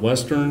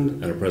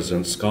 Southwestern and a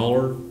President's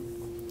Scholar.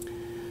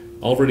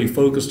 Already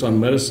focused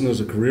on medicine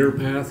as a career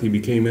path, he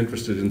became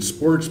interested in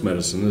sports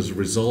medicine as a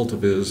result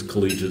of his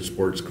collegiate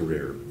sports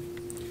career.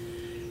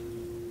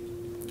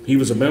 He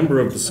was a member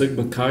of the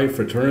Sigma Chi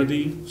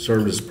fraternity,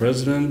 served as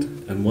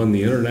president, and won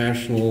the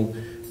International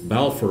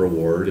Balfour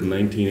Award in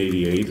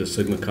 1988 as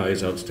Sigma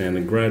Chi's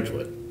outstanding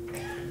graduate.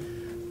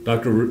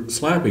 Dr.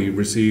 Slappy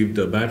received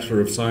a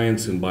Bachelor of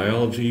Science in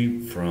Biology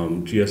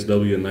from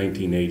GSW in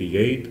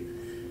 1988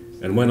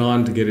 and went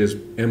on to get his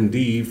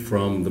MD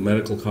from the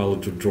Medical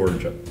College of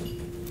Georgia.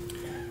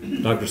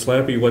 Dr.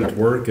 Slappy went to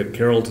work at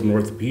Carrollton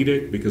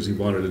Orthopedic because he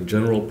wanted a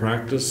general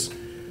practice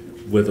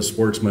with a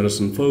sports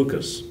medicine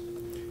focus.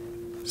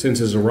 Since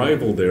his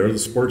arrival there, the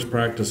sports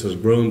practice has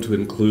grown to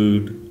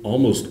include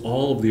almost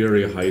all of the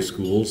area high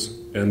schools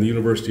and the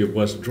University of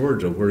West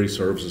Georgia, where he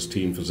serves as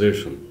team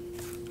physician.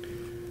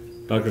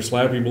 Dr.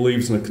 Slappy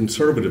believes in a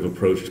conservative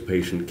approach to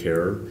patient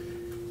care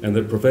and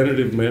that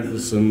preventative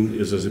medicine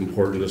is as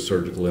important as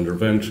surgical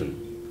intervention.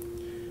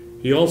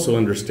 He also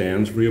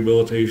understands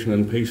rehabilitation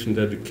and patient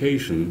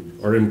education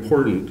are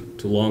important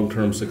to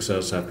long-term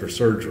success after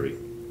surgery.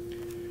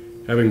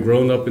 Having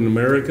grown up in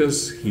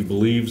Americas, he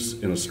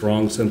believes in a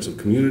strong sense of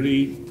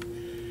community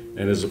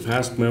and is a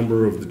past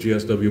member of the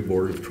GSW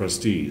Board of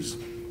Trustees.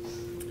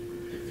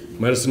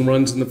 Medicine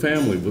runs in the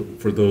family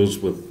for those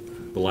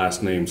with the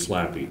last name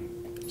Slappy.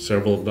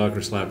 Several of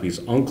Dr. Slappy's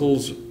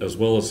uncles, as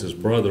well as his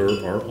brother,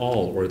 are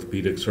all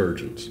orthopedic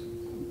surgeons.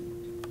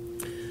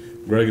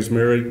 Greg is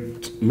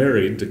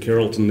married to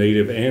Carrollton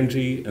native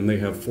Angie, and they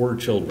have 4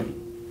 children.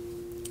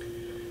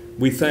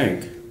 We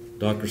thank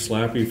Dr.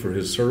 Slappy for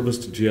his service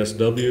to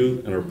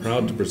GSW and are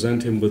proud to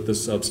present him with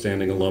this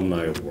Outstanding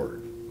Alumni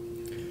Award.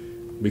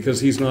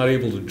 Because he's not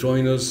able to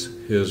join us,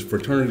 his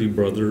fraternity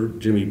brother,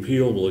 Jimmy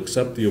Peel, will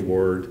accept the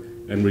award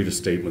and read a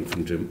statement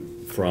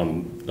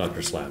from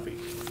Dr. Slappy.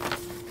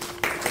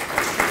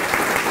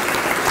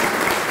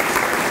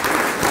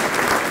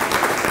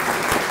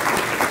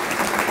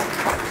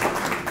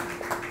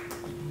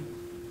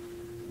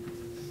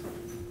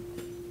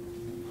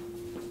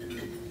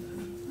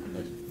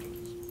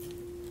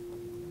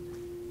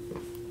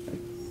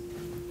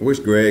 I wish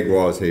Greg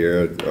was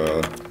here.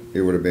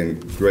 It would have been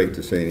great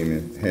to see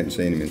him. Hadn't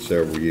seen him in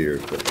several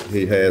years, but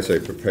he has a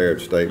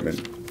prepared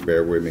statement.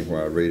 Bear with me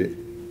while I read it.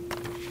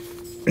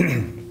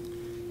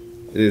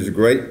 It is a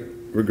great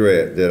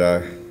regret that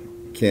I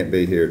can't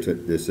be here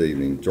this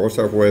evening. Georgia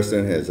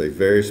Southwestern has a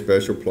very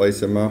special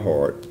place in my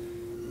heart,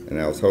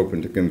 and I was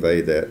hoping to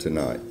convey that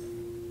tonight.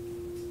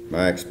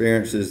 My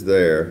experiences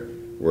there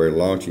were a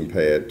launching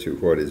pad to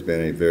what has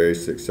been a very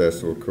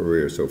successful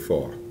career so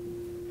far.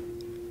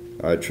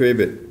 I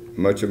attribute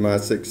much of my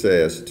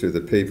success to the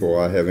people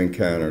I have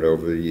encountered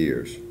over the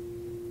years.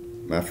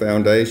 My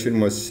foundation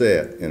was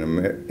set in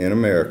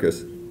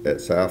Americas at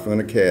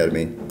Southland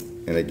Academy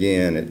and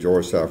again at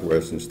Georgia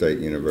Southwestern State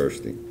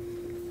University.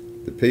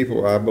 The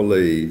people, I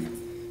believe,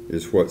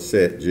 is what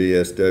set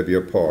GSW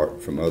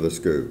apart from other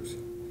schools.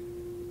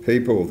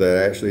 People that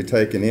actually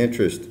take an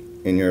interest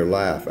in your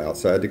life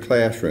outside the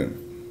classroom.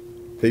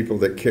 People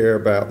that care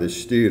about the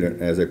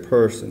student as a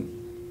person.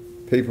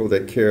 People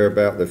that care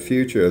about the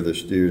future of the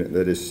student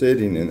that is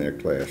sitting in their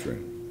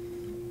classroom.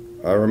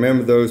 I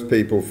remember those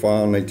people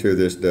fondly to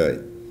this day.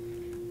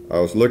 I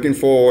was looking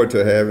forward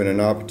to having an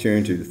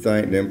opportunity to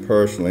thank them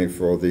personally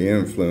for the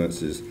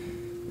influences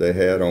they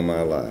had on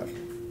my life.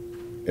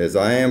 As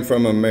I am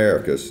from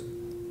Americus,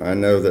 I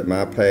know that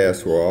my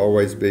past will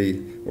always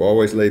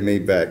lead me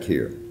back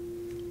here.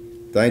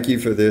 Thank you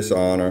for this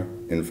honor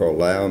and for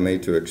allowing me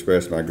to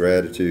express my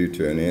gratitude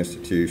to an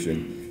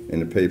institution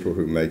and the people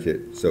who make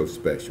it so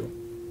special.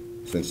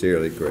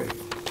 Sincerely, Greg.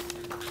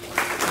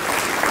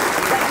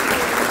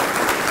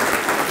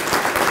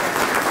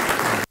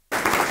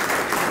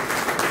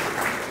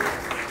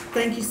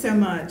 Thank you so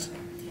much.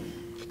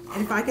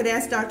 And if I could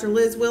ask Dr.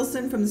 Liz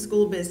Wilson from the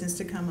School of Business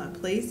to come up,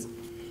 please.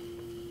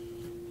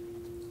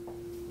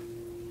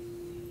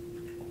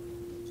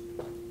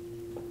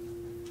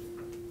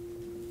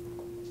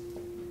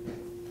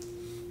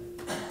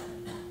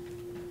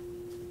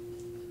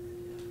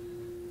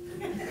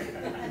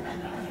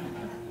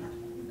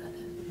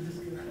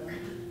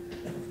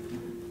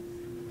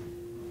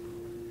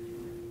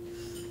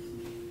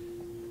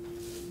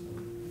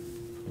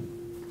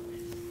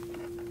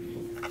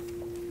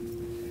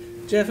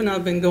 Jeff and I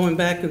have been going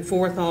back and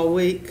forth all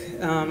week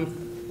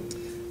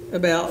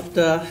about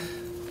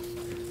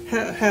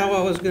how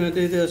I was going to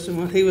do this and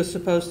what he was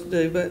supposed to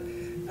do. But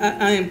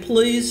I am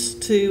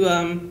pleased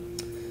to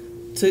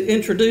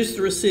introduce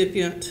the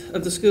recipient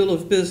of the School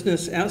of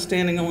Business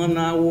Outstanding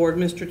Alumni Award,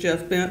 Mr.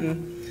 Jeff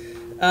Benton.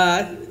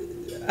 I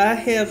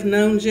have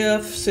known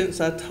Jeff since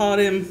I taught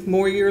him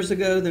more years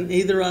ago than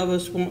either of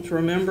us want to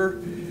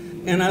remember.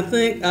 And I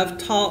think I've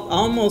taught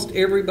almost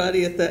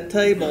everybody at that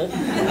table.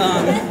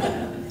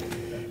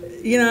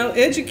 You know,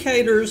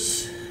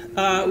 educators,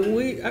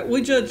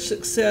 we judge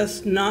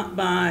success not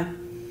by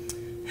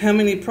how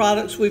many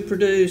products we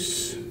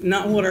produce,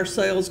 not what our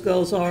sales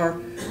goals are,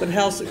 but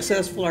how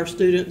successful our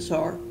students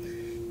are.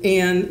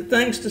 And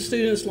thanks to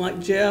students like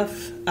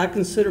Jeff, I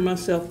consider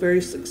myself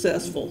very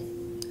successful.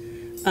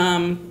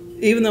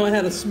 Even though I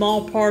had a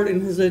small part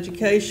in his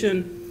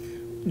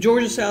education,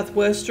 Georgia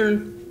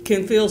Southwestern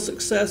can feel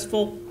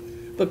successful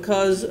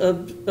because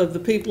of the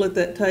people at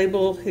that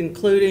table,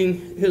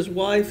 including his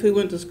wife who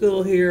went to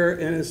school here,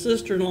 and his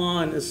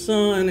sister-in-law, and his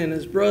son, and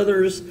his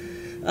brothers.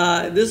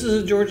 This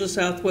is a Georgia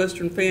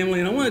Southwestern family,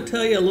 and I want to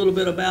tell you a little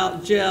bit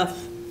about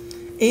Jeff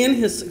and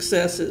his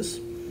successes.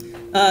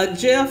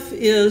 Jeff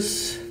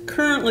is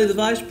currently the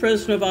Vice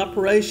President of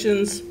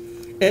Operations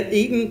at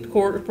Eaton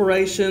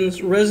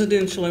Corporation's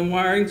Residential and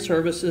Wiring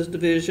Services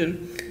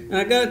Division. And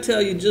I got to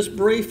tell you just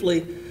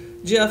briefly,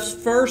 Jeff's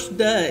first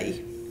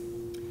day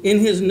in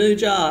his new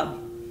job,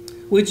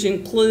 which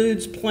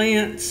includes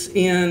plants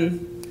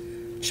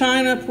in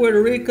China,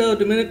 Puerto Rico,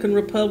 Dominican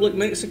Republic,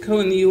 Mexico,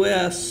 and the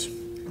U.S.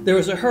 There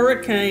was a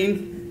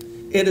hurricane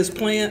at his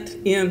plant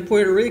in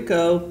Puerto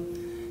Rico,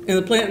 and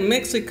the plant in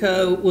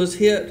Mexico was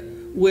hit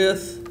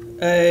with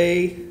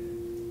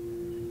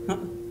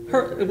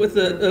with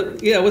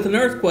an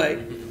earthquake.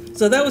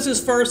 So that was his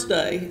first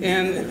day,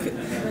 and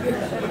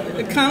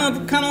kind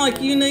of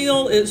like you,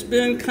 Neil, it's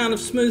been kind of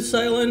smooth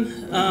sailing.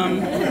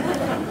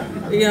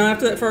 You know,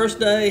 after that first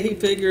day, he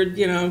figured,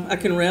 you know, I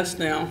can rest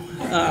now.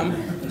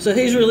 So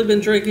he's really been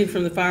drinking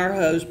from the fire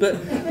hose. But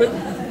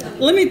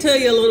let me tell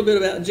you a little bit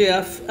about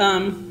Jeff.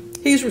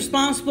 He's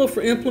responsible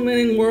for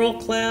implementing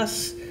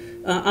world-class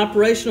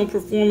operational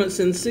performance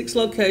in 6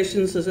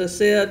 locations, as I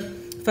said,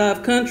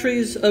 5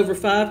 countries, over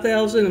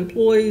 5,000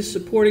 employees,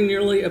 supporting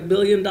nearly $1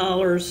 billion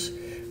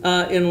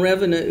in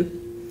revenue.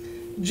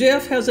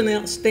 Jeff has an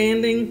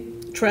outstanding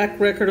track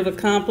record of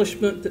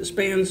accomplishment that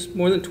spans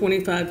more than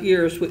 25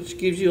 years, which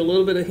gives you a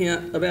little bit of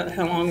hint about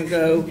how long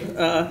ago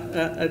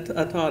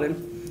I taught him.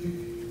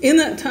 In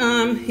that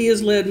time, he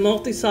has led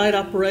multi-site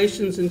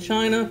operations in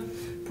China,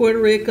 Puerto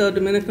Rico,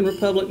 Dominican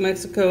Republic,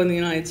 Mexico, and the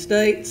United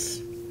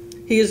States.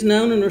 He is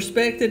known and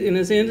respected in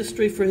his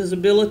industry for his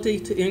ability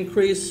to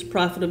increase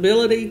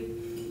profitability,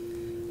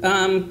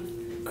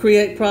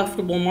 create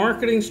profitable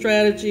marketing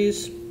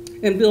strategies,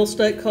 and build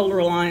stakeholder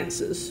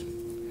alliances.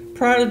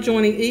 Prior to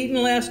joining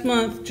Eaton last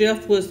month,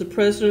 Jeff was the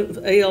president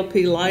of ALP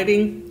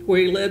Lighting, where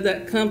he led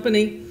that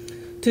company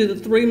to the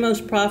 3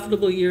 most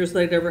profitable years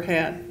they'd ever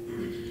had.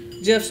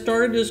 Jeff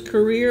started his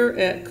career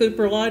at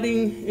Cooper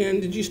Lighting,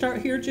 and did you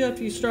start here,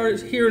 Jeff? You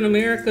started here in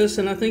Americus,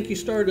 and I think you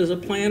started as a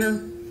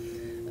planner.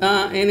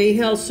 And he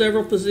held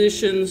several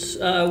positions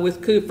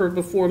with Cooper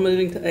before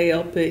moving to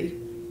ALP.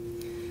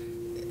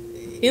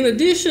 In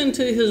addition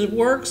to his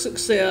work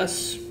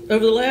success,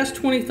 over the last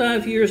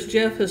 25 years,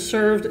 Jeff has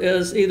served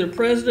as either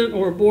president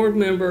or a board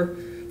member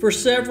for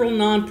several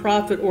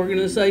nonprofit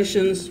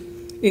organizations,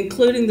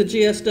 including the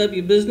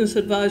GSW Business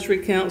Advisory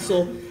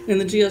Council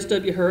and the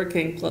GSW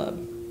Hurricane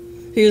Club.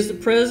 He is the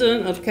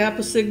president of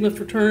Kappa Sigma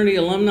Fraternity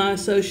Alumni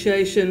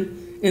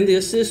Association and the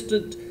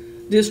Assistant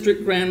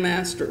District Grand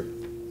Master.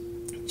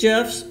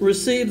 Jeff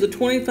received the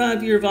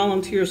 25-year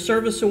Volunteer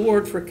Service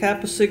Award for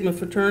Kappa Sigma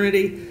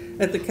Fraternity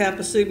at the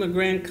Kappa Sigma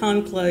Grand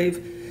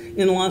Conclave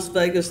in Las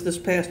Vegas this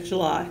past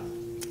July.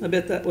 I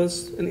bet that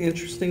was an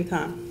interesting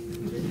time.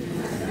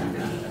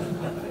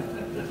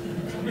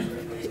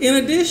 In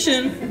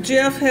addition,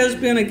 Jeff has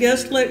been a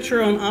guest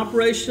lecturer on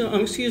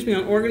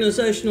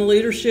organizational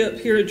leadership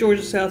here at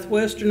Georgia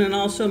Southwestern and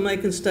also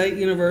Macon State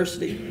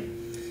University.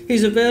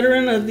 He's a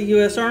veteran of the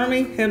U.S.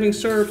 Army, having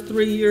served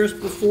 3 years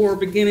before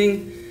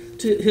beginning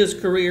his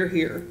career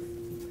here.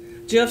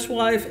 Jeff's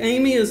wife,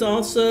 Amy, is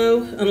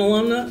also an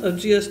alumna of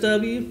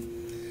GSW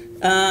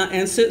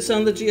and sits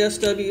on the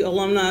GSW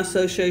Alumni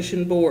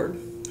Association Board.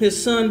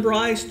 His son,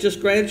 Bryce, just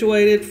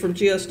graduated from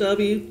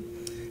GSW.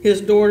 His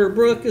daughter,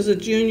 Brooke, is a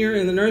junior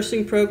in the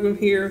nursing program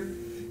here.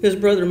 His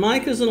brother,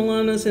 Mike, is an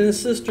alumnus, and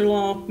his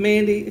sister-in-law,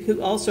 Mandy,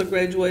 who also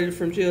graduated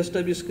from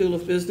GSW School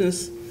of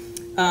Business,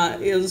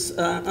 is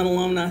an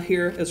alumna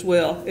here as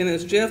well. And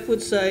as Jeff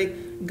would say,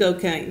 go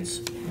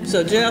Canes.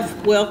 So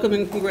Jeff, welcome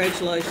and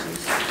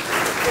congratulations.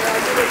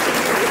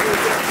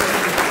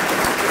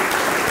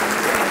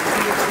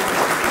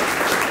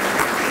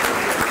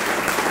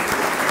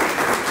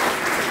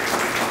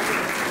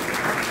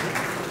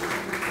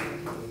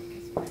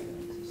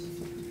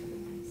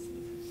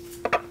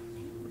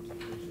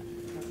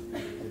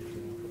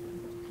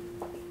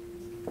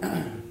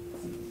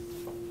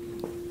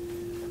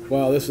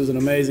 Wow, this is an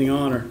amazing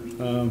honor,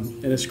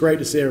 and it's great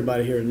to see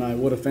everybody here tonight.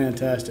 What a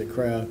fantastic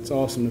crowd. It's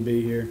awesome to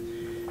be here.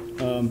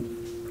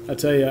 I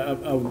tell you,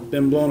 I've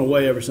been blown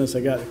away ever since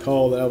I got the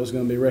call that I was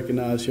going to be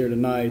recognized here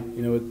tonight.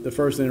 You know, the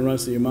first thing that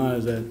runs through your mind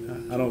is that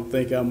I don't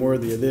think I'm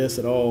worthy of this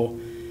at all,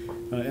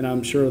 and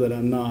I'm sure that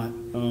I'm not.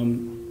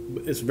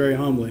 It's very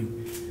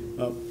humbling.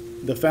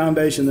 The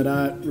foundation that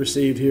I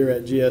received here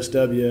at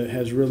GSW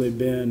has really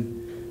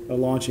been a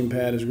launching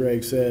pad, as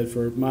Greg said,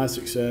 for my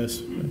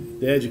success.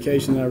 The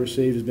education that I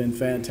received has been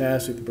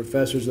fantastic. The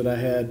professors that I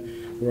had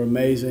were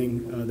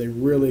amazing. They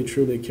really,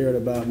 truly cared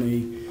about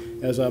me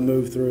as I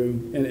moved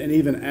through. And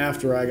even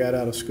after I got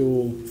out of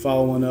school,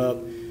 following up,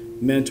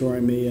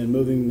 mentoring me and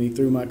moving me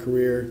through my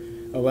career,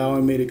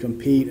 allowing me to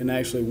compete and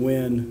actually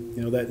win,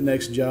 you know, that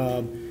next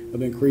job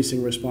of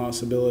increasing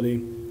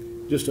responsibility.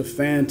 Just a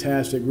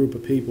fantastic group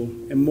of people.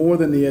 And more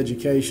than the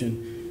education,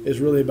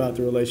 is really about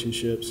the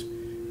relationships.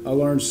 I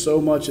learned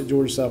so much at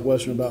Georgia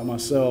Southwestern about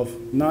myself,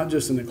 not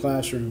just in the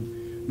classroom,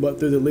 but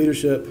through the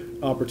leadership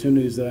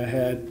opportunities that I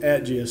had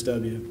at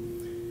GSW.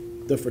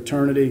 The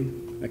fraternity,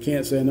 I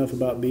can't say enough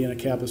about being a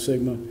Kappa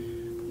Sigma,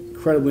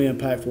 incredibly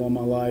impactful on my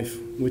life.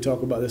 We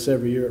talk about this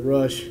every year at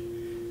Rush.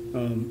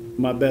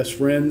 My best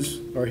friends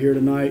are here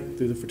tonight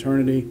through the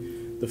fraternity.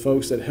 The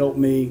folks that helped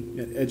me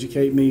and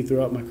educate me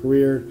throughout my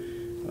career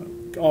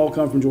all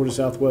come from Georgia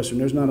Southwestern.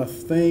 There's not a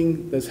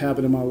thing that's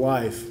happened in my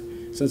life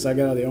since I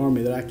got out of the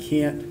Army that I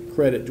can't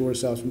credit Georgia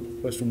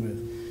Southwestern with.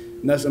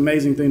 And that's an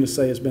amazing thing to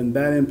say. It's been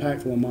that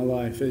impactful in my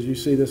life. As you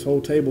see this whole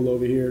table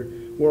over here,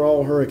 we're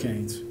all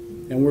Hurricanes,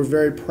 and we're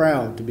very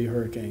proud to be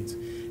Hurricanes.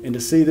 And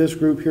to see this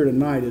group here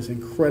tonight is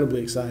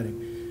incredibly exciting.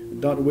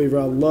 Dr. Weaver,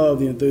 I love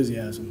the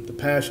enthusiasm. The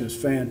passion is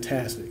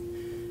fantastic.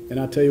 And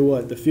I tell you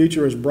what, the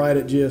future is bright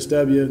at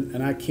GSW,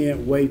 and I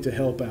can't wait to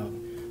help out.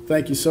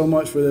 Thank you so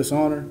much for this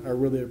honor. I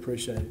really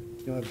appreciate it.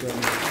 You'll have a great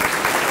night.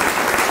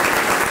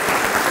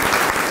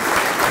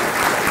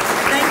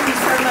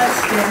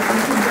 Jeff,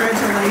 and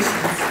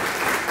congratulations.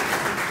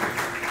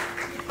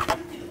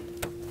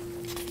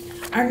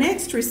 Our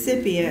next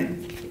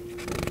recipient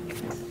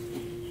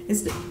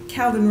is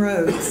Calvin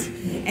Rhodes,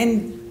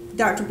 and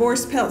Dr.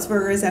 Boris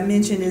Peltzberger, as I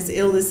mentioned, is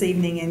ill this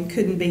evening and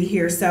couldn't be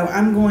here, so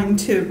I'm going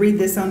to read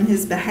this on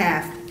his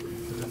behalf.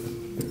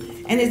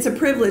 And it's a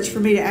privilege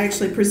for me to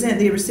actually present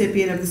the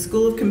recipient of the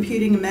School of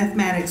Computing and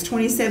Mathematics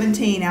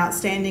 2017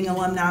 Outstanding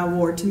Alumni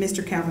Award to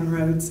Mr. Calvin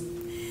Rhodes.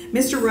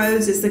 Mr.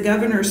 Rhodes is the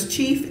Governor's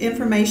Chief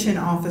Information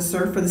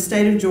Officer for the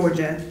state of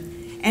Georgia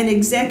and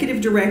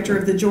Executive Director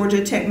of the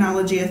Georgia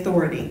Technology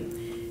Authority.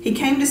 He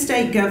came to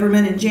state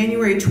government in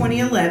January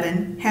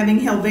 2011, having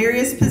held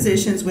various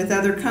positions with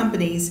other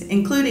companies,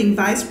 including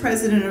Vice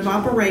President of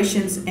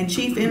Operations and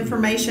Chief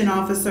Information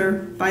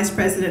Officer, Vice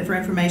President for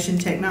Information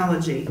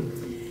Technology.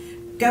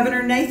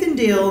 Governor Nathan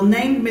Deal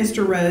named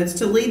Mr. Rhodes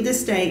to lead the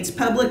state's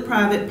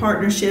public-private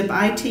partnership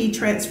IT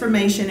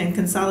transformation and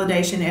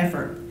consolidation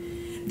effort.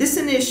 This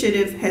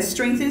initiative has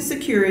strengthened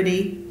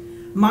security,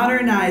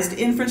 modernized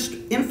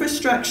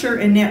infrastructure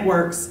and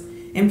networks,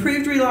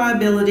 improved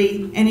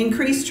reliability, and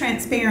increased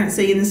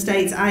transparency in the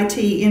state's IT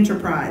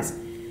enterprise.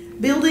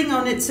 Building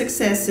on its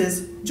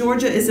successes,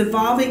 Georgia is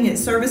evolving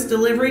its service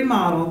delivery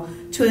model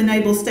to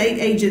enable state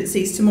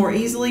agencies to more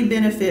easily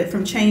benefit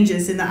from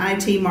changes in the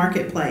IT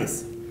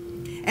marketplace.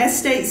 As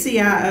state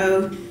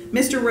CIO,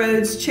 Mr.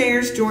 Rhodes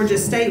chairs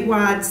Georgia's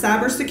statewide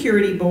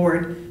cybersecurity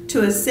board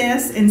to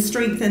assess and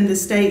strengthen the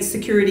state's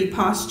security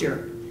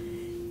posture.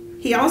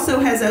 He also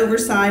has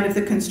oversight of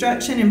the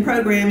construction and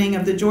programming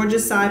of the Georgia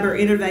Cyber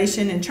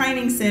Innovation and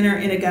Training Center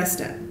in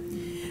Augusta.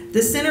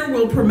 The center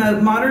will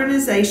promote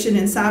modernization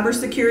in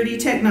cybersecurity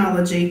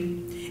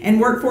technology and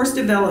workforce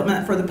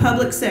development for the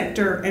public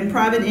sector and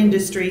private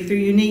industry through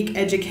unique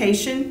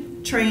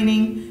education,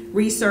 training,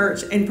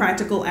 research, and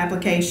practical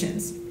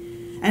applications.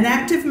 An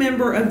active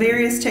member of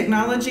various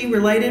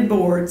technology-related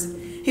boards,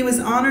 he was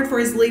honored for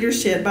his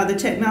leadership by the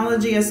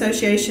Technology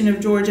Association of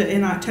Georgia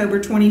in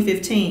October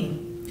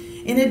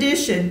 2015. In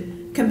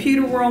addition,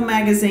 Computer World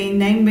magazine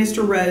named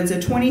Mr. Rhodes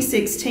a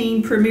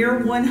 2016 Premier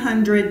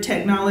 100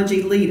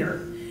 Technology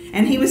Leader,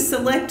 and he was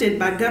selected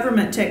by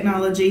Government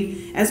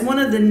Technology as one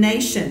of the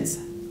nation's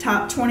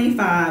top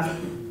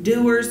 25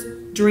 doers,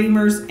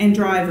 dreamers, and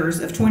drivers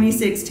of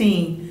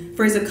 2016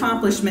 for his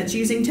accomplishments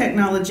using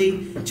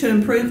technology to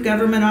improve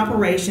government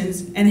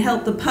operations and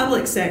help the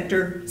public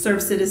sector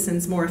serve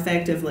citizens more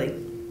effectively.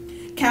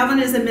 Calvin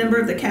is a member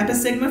of the Kappa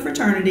Sigma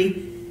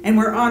fraternity, and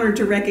we're honored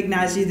to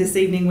recognize you this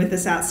evening with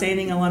this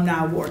Outstanding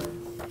Alumni Award.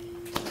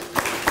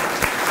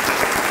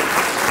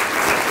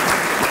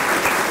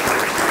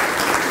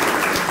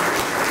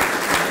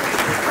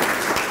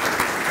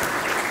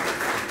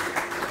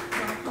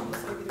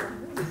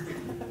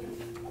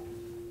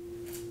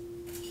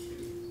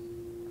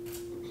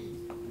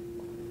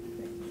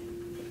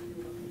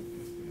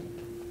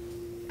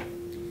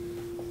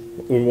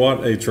 Well,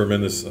 what a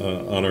tremendous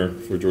honor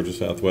for Georgia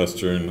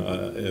Southwestern.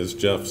 As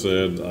Jeff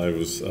said, I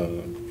was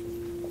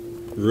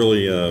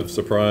really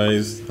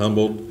surprised,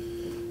 humbled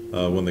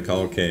when the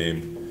call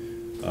came.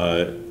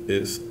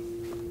 It's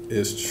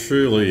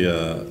truly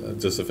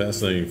just a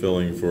fascinating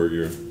feeling for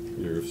your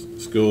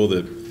school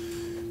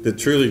that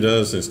truly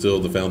does instill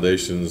the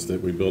foundations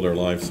that we build our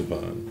lives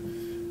upon.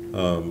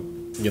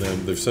 You know,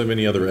 there's so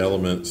many other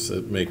elements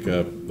that make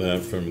up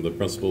that, from the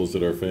principles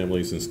that our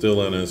families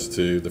instill in us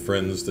to the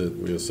friends that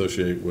we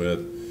associate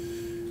with.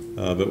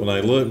 But when I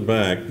look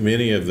back,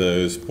 many of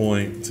those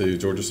point to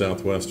Georgia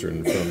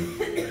Southwestern, from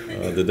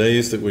the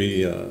days that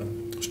we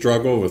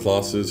struggle with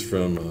losses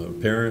from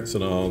parents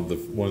and all, the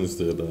ones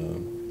that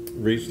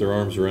reach their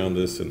arms around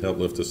us and help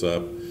lift us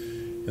up,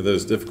 and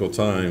those difficult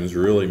times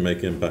really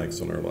make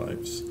impacts on our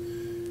lives.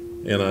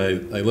 And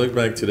I look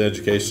back to the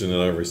education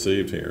that I've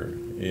received here,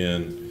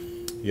 and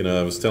you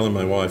know, I was telling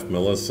my wife,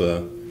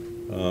 Melissa,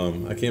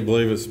 I can't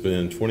believe it's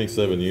been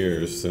 27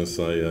 years since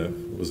I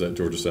was at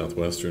Georgia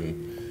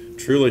Southwestern.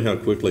 Truly how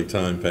quickly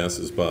time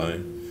passes by.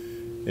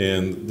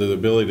 And the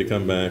ability to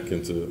come back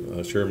and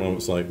to share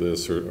moments like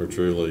this are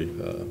truly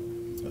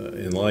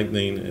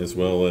enlightening, as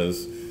well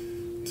as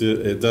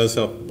it does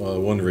help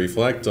one to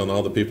reflect on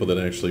all the people that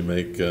actually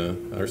make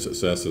our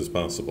successes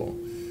possible.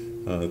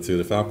 To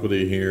the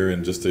faculty here,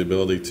 and just the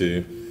ability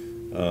to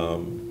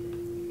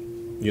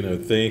you know,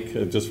 think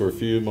just for a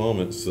few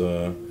moments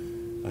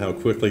how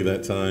quickly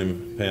that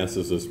time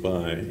passes us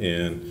by.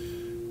 And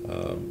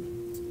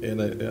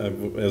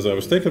as I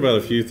was thinking about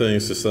a few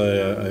things to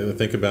say, I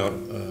think about,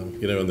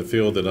 you know, in the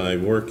field that I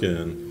work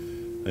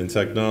in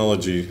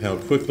technology, how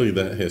quickly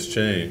that has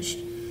changed.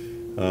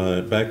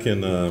 Back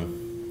in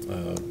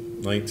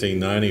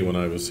 1990 when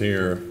I was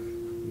here,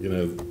 you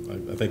know,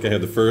 I think I had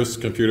the first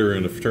computer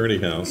in a fraternity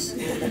house,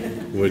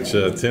 which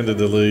tended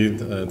to lead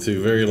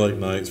to very late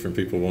nights from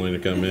people wanting to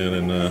come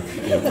in and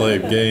play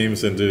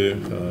games and do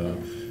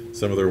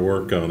some of their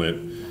work on it.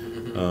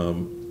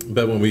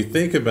 But when we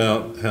think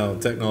about how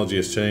technology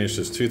has changed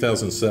since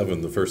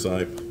 2007, the first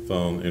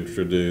iPhone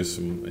introduced,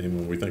 and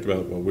when we think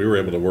about what we were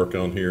able to work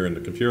on here in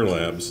the computer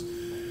labs,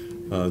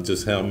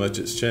 just how much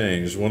it's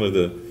changed. One of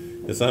the,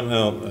 as I'm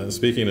out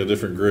speaking to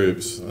different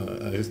groups,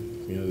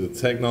 you know, the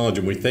technology,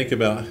 when we think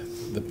about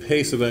the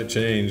pace of that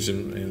change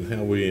and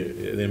how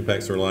it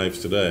impacts our lives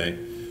today,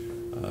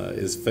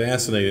 it's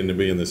fascinating to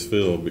be in this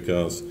field,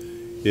 because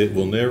it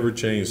will never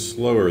change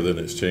slower than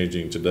it's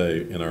changing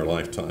today in our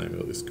lifetime.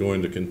 It's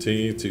going to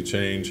continue to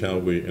change how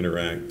we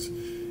interact.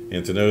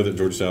 And to know that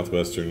Georgia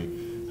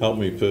Southwestern helped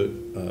me put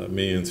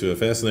me into a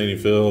fascinating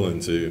field,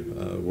 and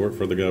to work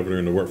for the governor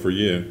and to work for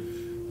you,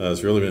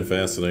 it's really been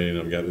fascinating.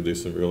 I've got to do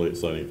some really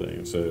exciting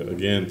things. So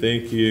again,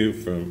 thank you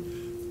from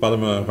the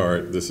bottom of my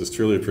heart. This is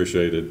truly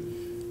appreciated,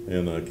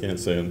 and I can't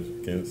say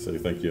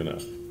thank you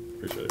enough.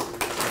 Appreciate it.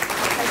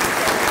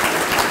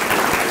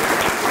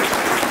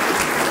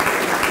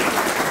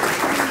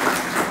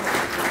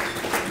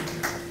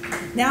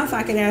 Now if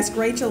I could ask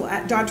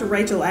Dr.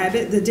 Rachel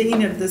Abbott, the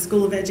Dean of the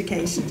School of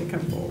Education, to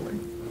come forward.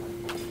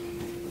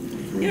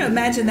 You know,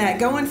 imagine that,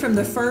 going from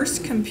the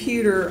first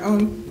computer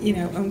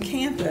on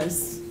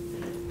campus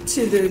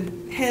to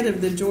the head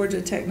of the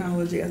Georgia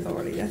Technology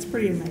Authority. That's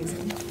pretty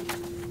amazing.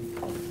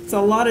 It's a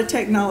lot of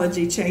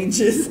technology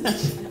changes.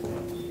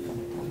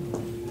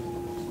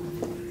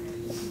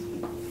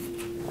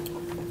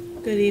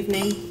 Good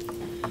evening.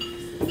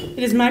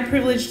 It is my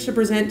privilege to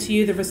present to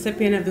you the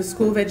recipient of the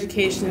School of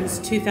Education's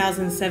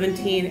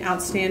 2017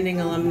 Outstanding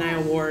Alumni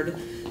Award,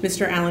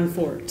 Mr. Alan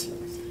Fort.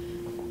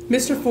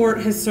 Mr.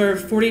 Fort has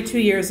served 42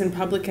 years in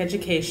public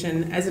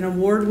education as an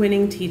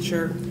award-winning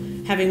teacher,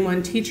 having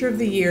won Teacher of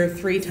the Year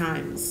 3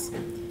 times.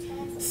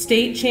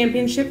 State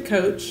championship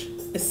coach,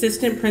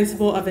 assistant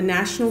principal of a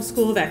national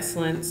school of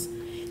excellence,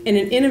 and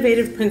an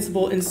innovative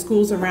principal in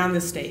schools around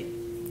the state.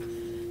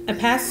 A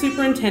past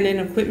superintendent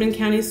of Quitman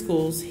County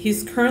Schools,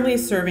 he's currently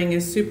serving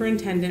as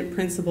superintendent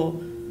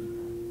principal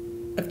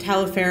of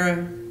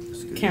Taliaferro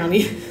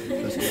County,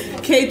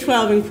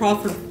 K-12 in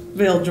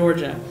Crawfordville,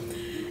 Georgia.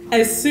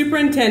 As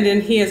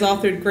superintendent, he has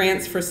authored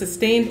grants for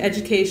sustained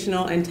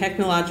educational and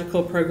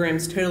technological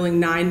programs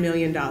totaling $9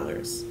 million.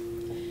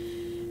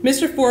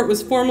 Mr. Fort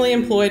was formerly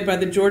employed by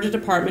the Georgia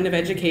Department of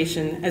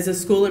Education as a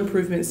school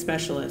improvement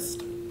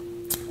specialist,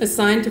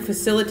 assigned to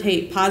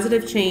facilitate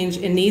positive change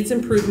in needs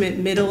improvement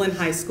middle and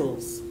high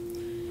schools.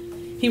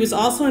 He was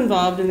also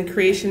involved in the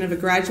creation of a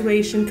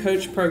graduation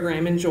coach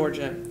program in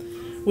Georgia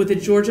with the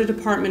Georgia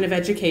Department of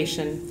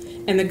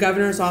Education and the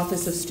Governor's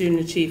Office of Student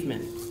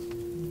Achievement.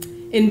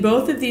 In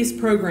both of these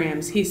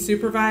programs, he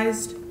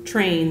supervised,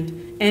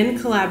 trained, and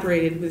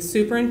collaborated with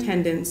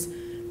superintendents,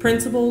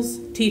 principals,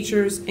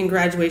 teachers, and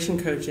graduation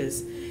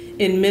coaches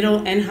in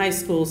middle and high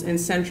schools in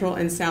Central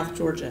and South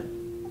Georgia.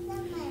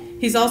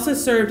 He's also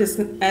served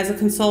as a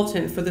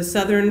consultant for the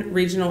Southern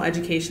Regional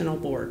Educational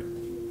Board.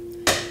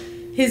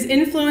 His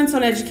influence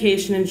on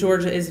education in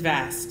Georgia is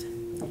vast.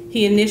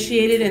 He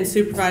initiated and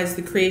supervised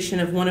the creation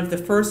of one of the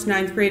first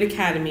 9th grade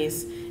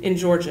academies in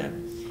Georgia.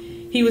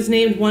 He was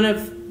named one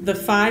of the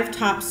 5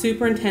 top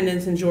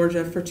superintendents in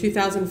Georgia for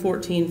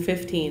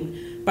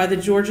 2014-15 by the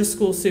Georgia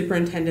School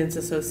Superintendents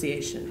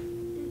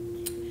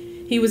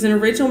Association. He was an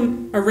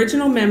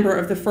original member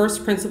of the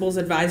first Principals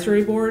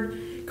Advisory Board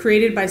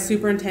created by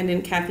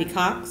Superintendent Kathy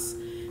Cox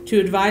to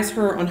advise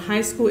her on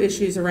high school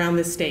issues around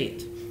the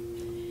state.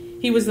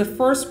 He was the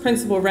first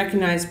principal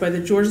recognized by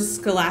the Georgia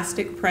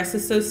Scholastic Press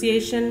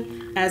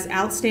Association as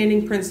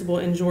Outstanding Principal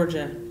in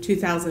Georgia,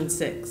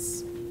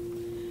 2006.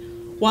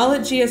 While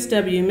at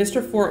GSW,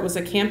 Mr. Fort was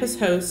a campus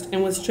host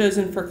and was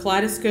chosen for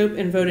Kaleidoscope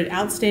and voted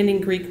Outstanding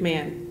Greek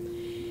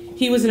Man.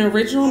 He was an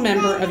original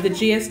member of the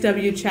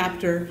GSW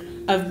chapter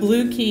of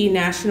Blue Key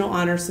National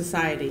Honor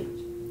Society.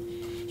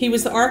 He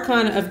was the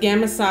Archon of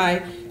Gamma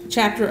Psi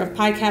chapter of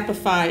Pi Kappa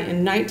Phi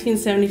in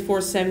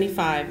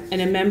 1974-75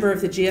 and a member of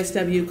the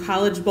GSW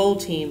College Bowl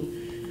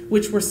team,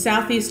 which were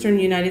Southeastern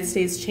United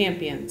States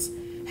champions,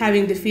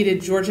 having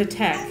defeated Georgia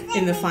Tech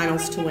in the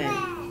finals to win.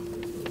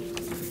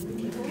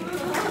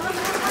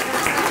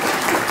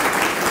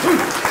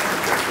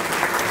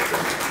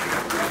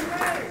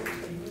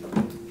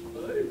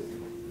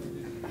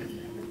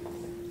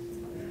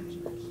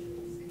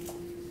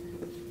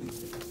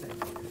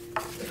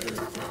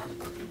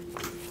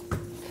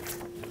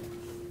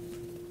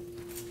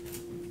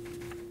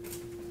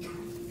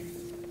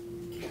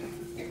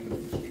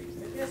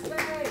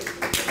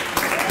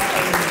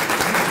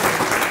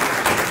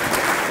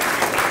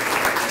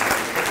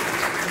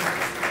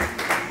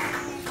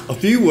 A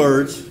few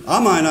words. I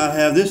might not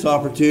have this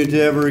opportunity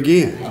ever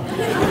again.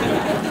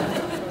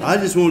 I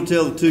just want to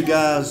tell the 2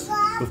 guys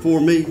before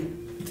me,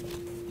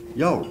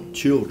 y'all are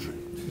children.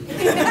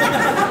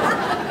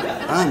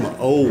 I'm an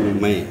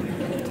old man.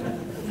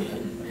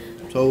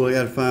 So I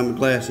got to find my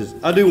glasses.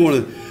 I do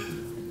want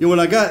to,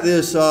 when I got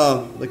this,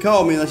 they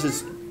called me and I said,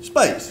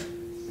 Space,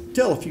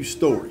 tell a few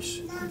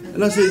stories.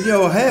 And I said,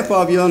 half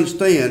of you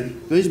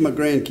understand. These are my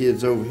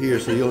grandkids over here,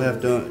 so you'll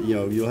have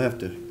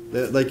to,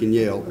 they can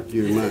yell if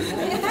you're mine.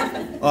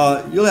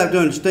 You'll have to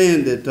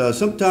understand that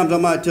sometimes I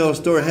might tell a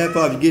story, half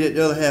of you get it,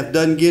 the other half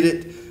doesn't get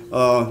it.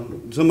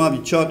 Some of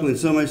you chuckling,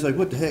 somebody say,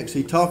 what the heck's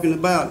he talking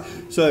about?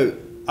 So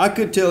I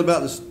could tell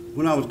about this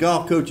when I was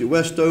golf coach at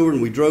Westover,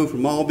 and we drove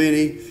from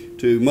Albany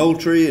to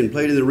Moultrie and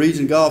played in the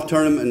region golf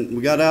tournament, and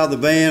we got out of the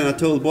van, and I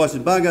told the boys, I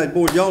said, by God,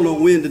 boys, y'all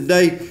don't win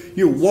today.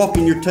 You're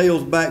walking your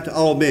tails back to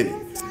Albany.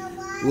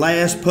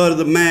 Last putt of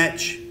the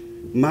match,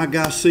 my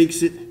guy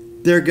sinks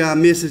it, their guy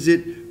misses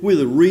it. We're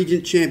the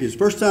region champions.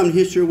 First time in the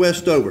history of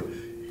Westover.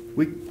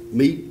 We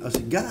meet. I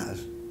said,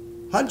 guys,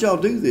 how'd y'all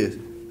do this?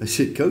 I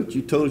said, Coach,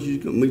 you told us we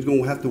was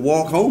going to have to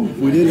walk home if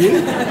we didn't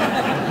win.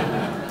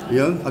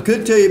 I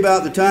could tell you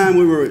about the time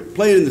we were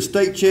playing in the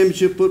state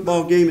championship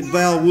football game at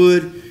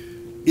Valwood.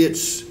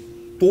 It's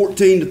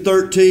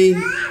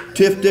 14-13.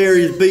 Tift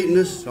Area's beating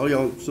us. Some of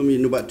you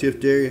know about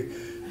Tift Area.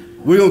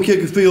 We're going to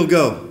kick a field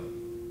goal.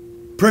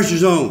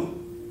 Pressure's on.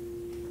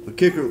 The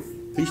kicker,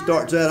 he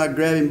starts out, I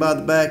grab him by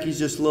the back. He's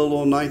just a little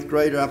old 9th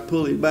grader. I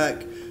pull him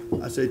back.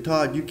 I say,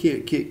 Todd, you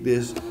can't kick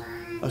this.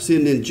 I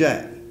send in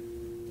Jack.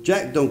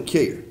 Jack don't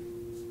care.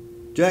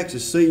 Jack's a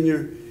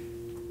senior.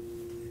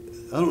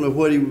 I don't know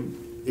what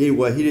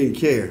anyway, he didn't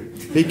care.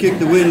 He kicked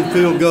the winning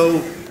field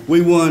goal.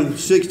 We won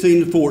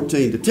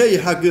 16-14. To tell you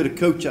how good a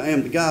coach I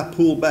am, the guy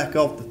pulled back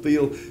off the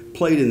field,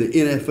 played in the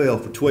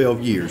NFL for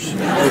 12 years.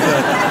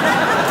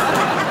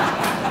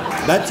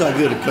 That's how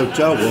good a coach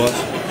I was.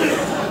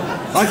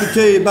 I can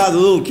tell you about the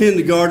little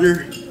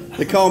kindergartner.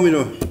 They called me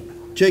to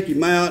check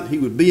him out. He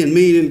was being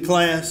mean in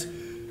class.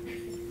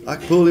 I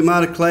pulled him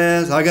out of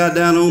class. I got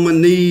down on my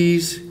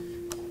knees.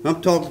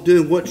 I'm talking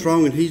to him, what's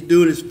wrong? And he's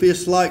doing his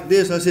fist like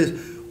this. I said,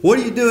 what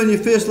are you doing your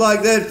fist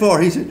like that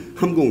for? He said,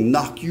 I'm going to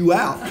knock you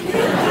out.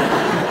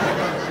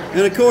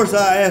 And of course,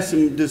 I asked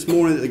him this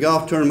morning at the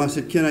golf tournament, I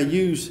said, can I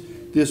use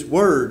this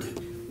word?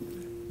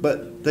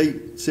 But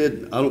they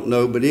said, I don't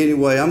know, but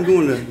anyway,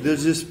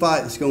 there's this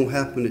fight that's going to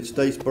happen at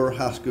Statesboro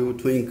High School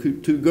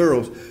between two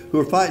girls who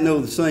are fighting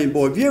over the same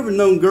boy. Have you ever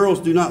known girls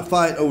do not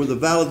fight over the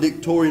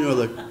valedictorian or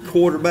the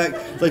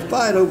quarterback? They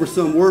fight over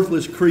some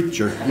worthless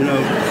creature, you know.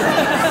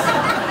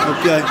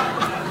 Okay.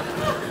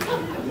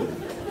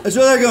 And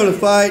so they're going to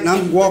fight, and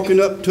I'm walking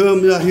up to them,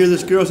 and I hear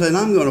this girl saying,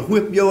 I'm going to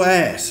whip your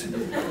ass.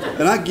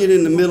 And I get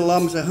in the middle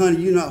of them and say,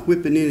 honey, you're not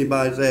whipping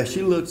anybody's ass.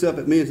 She looks up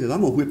at me and says,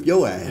 I'm going to whip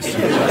your ass.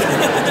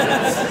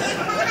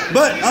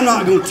 But I'm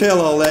not going to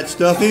tell all that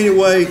stuff.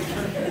 Anyway,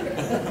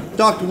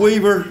 Dr.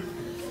 Weaver,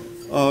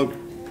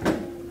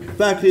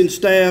 faculty and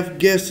staff,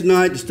 guests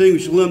tonight,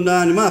 distinguished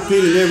alumni, and in my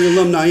opinion, every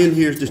alumni in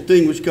here is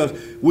distinguished because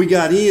we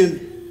got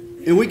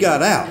in and we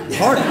got out. The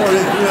hard part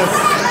is,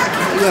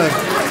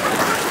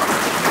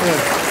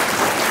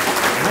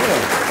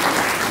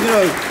 you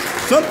know,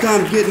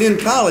 sometimes getting in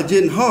college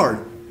isn't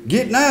hard.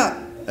 Getting out,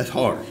 that's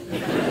hard.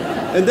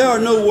 And there are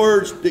no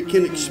words that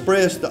can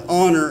express the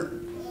honor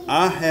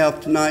I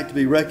have tonight to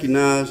be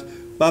recognized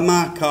by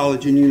my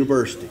college and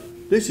university.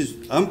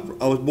 I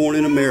was born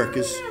in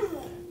Americus,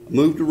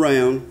 moved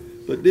around,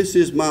 but this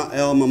is my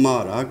alma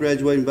mater. I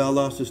graduated in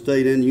Valdosta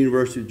State and the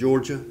University of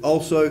Georgia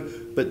also,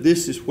 but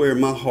this is where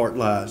my heart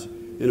lies,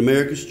 in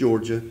Americus,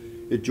 Georgia,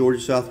 at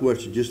Georgia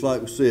Southwestern, just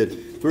like we said.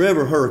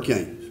 Forever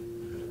hurricanes.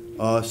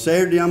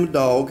 Saturday I'm a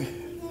dog.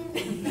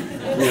 You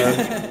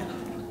know,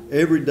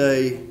 every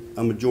day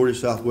I'm a Georgia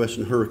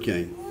Southwestern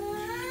Hurricane.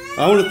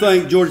 I want to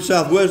thank Georgia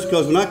Southwestern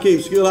because when I came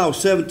to school I was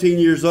 17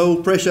 years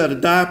old, fresh out of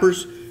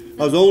diapers.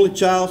 I was the only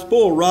child,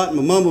 spoiled rotten.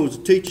 My mama was a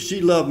teacher.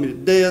 She loved me to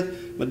death.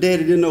 My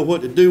daddy didn't know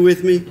what to do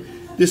with me.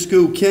 This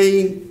school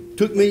came,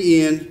 took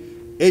me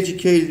in,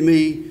 educated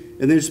me,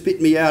 and then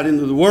spit me out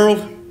into the world.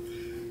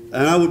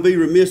 And I would be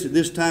remiss at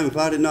this time if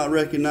I did not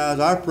recognize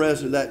our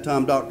president at that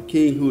time, Dr.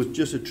 King, who was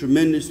just a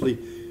tremendously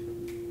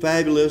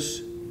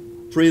fabulous,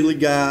 friendly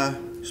guy.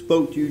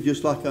 Spoke to you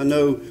just like I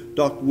know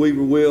Dr.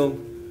 Weaver will.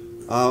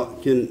 I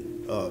can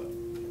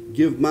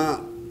give my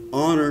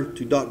honor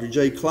to Dr.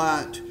 J.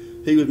 Clyde.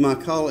 He was my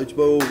college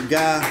bowl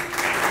guy.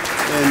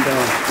 And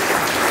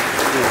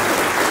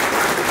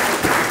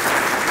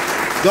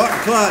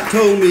Dr. Clyde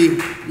told me,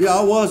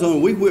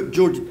 we whipped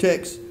Georgia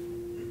Tech.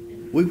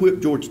 We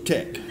whipped Georgia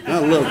Tech. I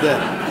love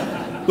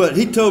that. But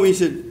he told me,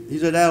 he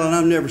said, Alan,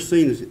 I've never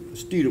seen a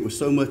student with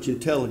so much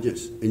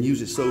intelligence and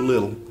use it so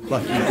little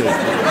like you do.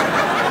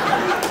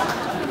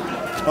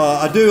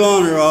 I do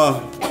honor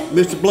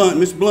Mr. Blunt.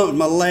 Mr. Blunt was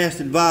my last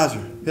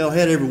advisor. Hell, I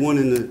had everyone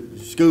in the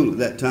school at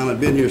that time. I'd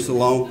been here so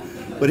long.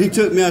 But he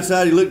took me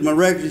outside. He looked at my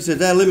records. He said,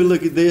 Dad, let me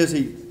look at this.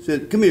 He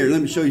said, come here,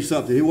 let me show you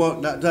something. He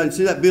walked outside and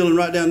see that building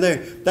right down there?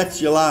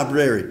 That's your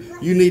library.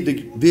 You need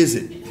to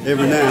visit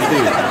every now and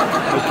then.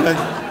 Okay?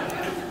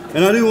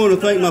 And I do want to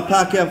thank my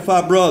Pi Kappa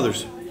Phi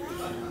brothers.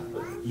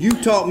 You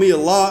taught me a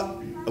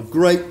lot of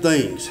great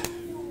things.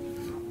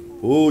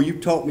 Oh, you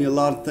taught me a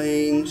lot of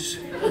things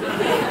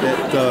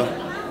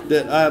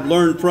that I've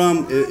learned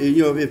from.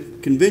 You know,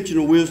 if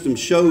conventional wisdom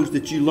shows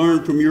that you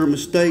learn from your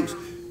mistakes,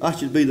 I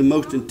should be the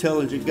most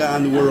intelligent guy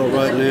in the world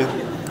right now.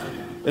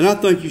 And I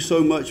thank you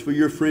so much for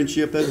your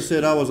friendship. As I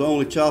said, I was the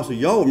only child, so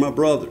y'all are my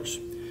brothers.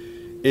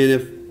 And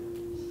if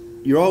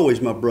you're always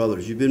my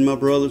brothers, you've been my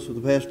brothers for the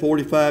past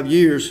 45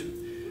 years.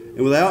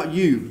 And without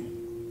you,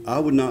 I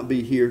would not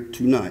be here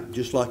tonight.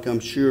 Just like I'm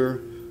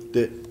sure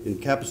that in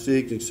Kappa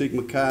Sig and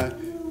Sigma Chi,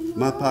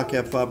 my Pi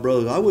Kappa Phi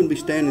brothers, I wouldn't be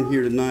standing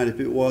here tonight if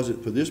it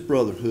wasn't for this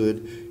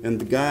brotherhood and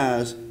the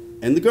guys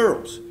and the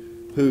girls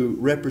who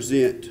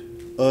represent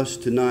us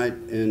tonight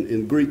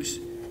and Greeks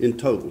in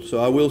total. So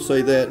I will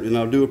say that, and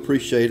I do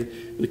appreciate it.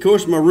 And of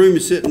course, my room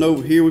is sitting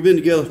over here. We've been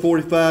together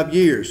 45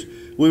 years.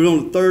 We were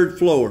on the 3rd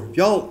floor.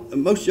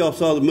 Most of y'all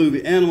saw the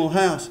movie Animal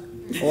House.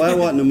 Oh, that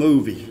wasn't a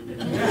movie.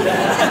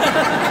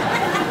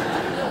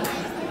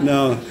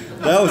 No,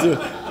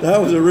 that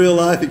was a real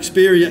life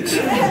experience.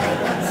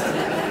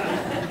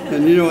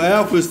 And you know,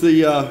 Alf was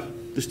the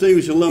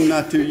distinguished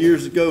alumni 2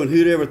 years ago, and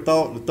who'd ever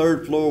thought the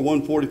 3rd floor,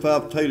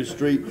 145 Taylor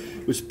Street,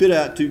 would spit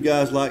out two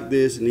guys like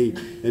this, and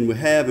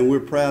we're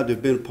proud to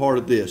have been a part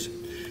of this.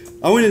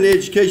 I went into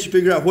education to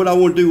figure out what I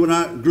want to do when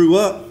I grew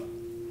up.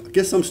 I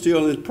guess I'm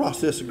still in the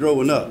process of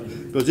growing up,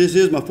 because this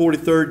is my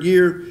 43rd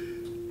year.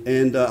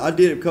 And I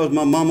did it because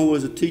my mama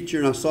was a teacher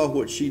and I saw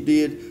what she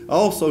did. I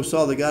also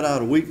saw they got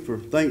out a week for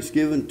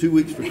Thanksgiving, 2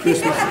 weeks for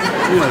Christmas.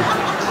 You know,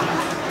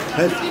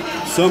 had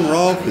summer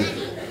off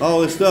and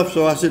all this stuff.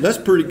 So I said, that's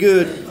pretty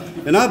good.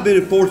 And I've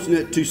been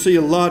fortunate to see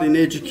a lot in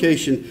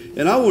education.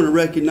 And I want to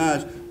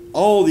recognize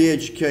all the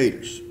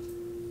educators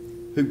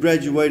who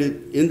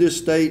graduated in this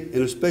state,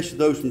 and especially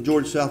those from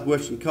Georgia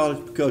Southwestern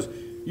College, because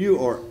you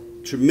are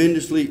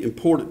tremendously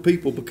important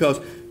people,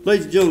 because,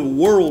 ladies and gentlemen,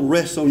 the world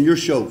rests on your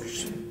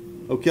shoulders.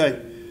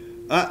 Okay,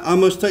 I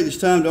must take this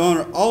time to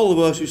honor all of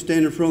us who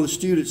stand in front of the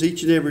students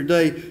each and every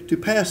day to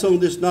pass on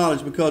this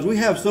knowledge, because we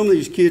have some of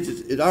these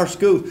kids at our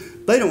school,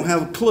 they don't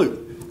have a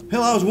clue.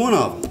 Hell, I was one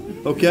of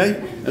them,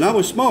 okay, and I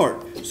was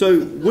smart.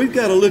 So we've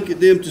got to look at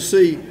them to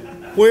see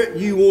where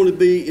you want to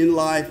be in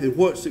life and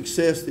what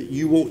success that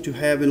you want to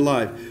have in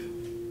life.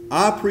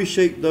 I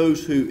appreciate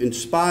those who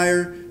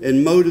inspire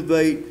and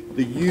motivate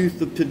the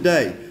youth of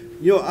today.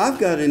 You know, I've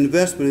got an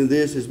investment in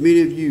this, as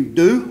many of you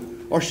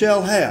do or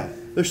shall have.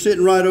 They're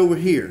sitting right over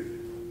here.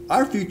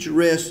 Our future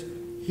rests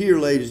here,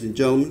 ladies and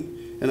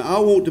gentlemen, and I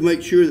want to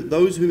make sure that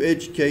those who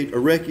educate are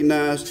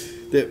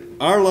recognized that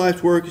our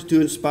life's work is to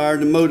inspire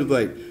and to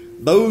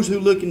motivate. Those who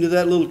look into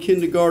that little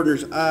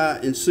kindergartner's eye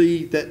and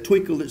see that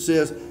twinkle that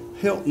says,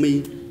 help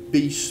me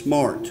be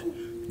smart.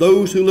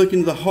 Those who look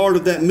into the heart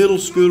of that middle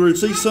schooler and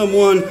see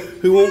someone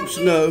who wants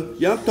to know,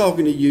 yeah, I'm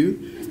talking to you,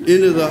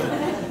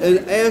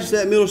 and ask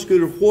that middle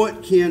schooler,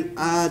 what can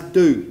I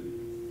do?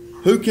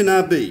 Who can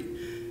I be?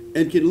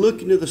 And can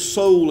look into the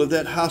soul of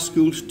that high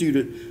school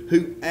student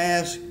who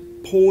asks,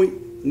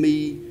 point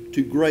me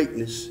to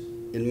greatness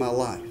in my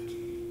life.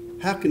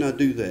 How can I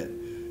do that?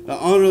 I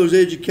honor those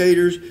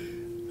educators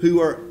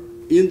who are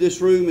in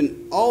this room,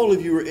 and all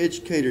of you are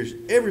educators.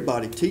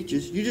 Everybody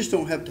teaches. You just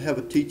don't have to have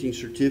a teaching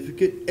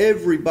certificate.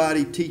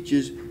 Everybody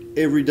teaches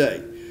every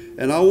day.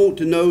 And I want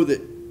to know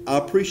that I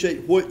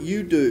appreciate what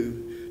you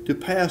do to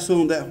pass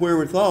on that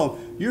wherewithal.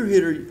 You're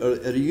here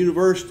at a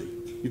university.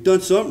 You've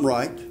done something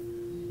right.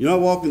 You're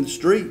not walking the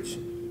streets.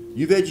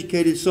 You've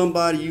educated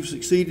somebody, you've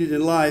succeeded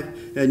in life,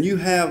 and you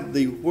have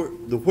the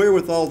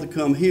wherewithal to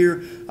come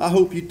here. I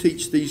hope you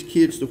teach these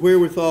kids the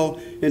wherewithal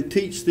and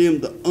teach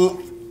them the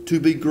umph to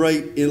be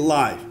great in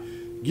life.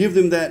 Give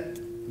them that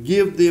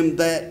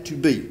to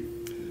be.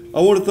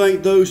 I want to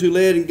thank those who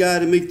led and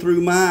guided me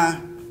through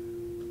my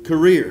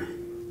career.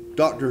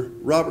 Dr.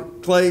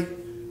 Robert Clay,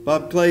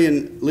 Bob Clay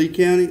in Lee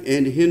County,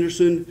 Andy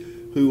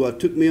Henderson, who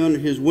took me under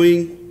his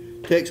wing,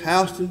 Tex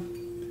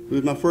Houston, who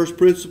was my first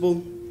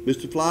principal,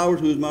 Mr.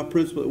 Flowers, who was my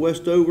principal at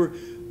Westover.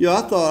 You know,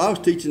 I thought I was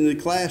teaching in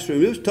the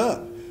classroom. It was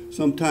tough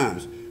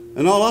sometimes.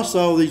 And all I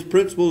saw were these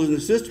principals and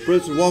assistant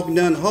principals walking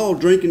down the hall,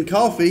 drinking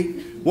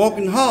coffee,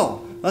 walking the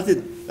hall. I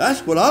said,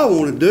 that's what I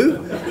want to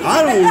do.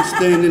 I don't want to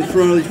stand in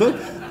front of these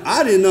folks.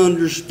 I didn't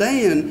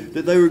understand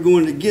that they were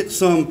going to get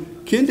some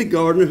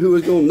kindergartner who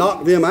was going to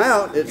knock them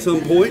out at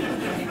some point.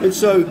 And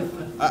so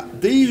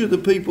these are the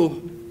people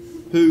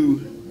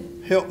who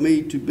helped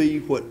me to be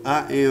what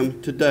I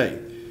am today.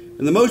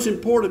 And the most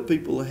important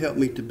people that helped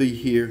me to be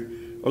here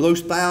are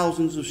those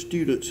thousands of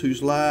students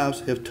whose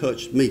lives have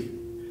touched me.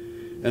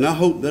 And I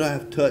hope that I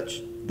have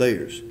touched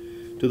theirs.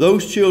 To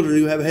those children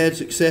who have had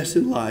success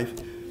in life,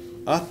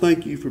 I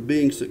thank you for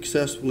being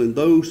successful. And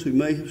those who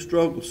may have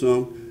struggled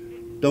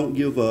some, don't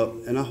give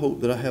up. And I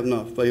hope that I have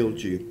not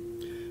failed you.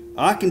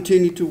 I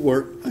continue to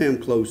work. I am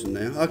closing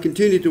now. I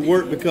continue to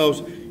work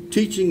because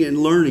teaching and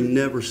learning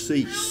never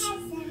cease.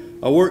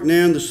 I work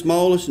now in the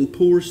smallest and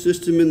poorest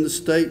system in the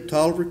state,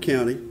 Tolliver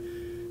County.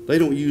 They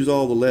don't use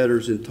all the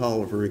letters in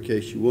Tolliver, in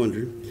case you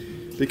wonder,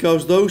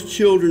 because those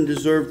children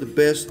deserve the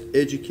best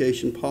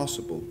education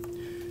possible.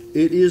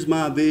 It is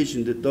my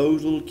vision that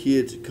those little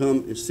kids that come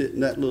and sit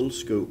in that little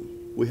school,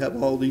 we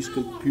have all these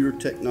computer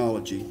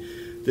technology,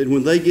 that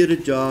when they get a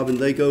job and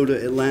they go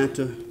to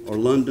Atlanta or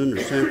London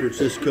or San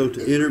Francisco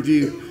to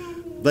interview,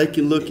 they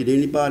can look at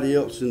anybody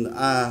else in the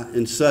eye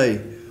and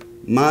say,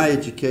 my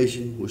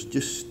education was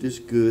just as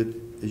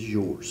good as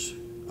yours.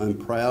 I'm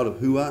proud of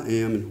who I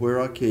am and where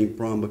I came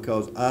from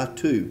because I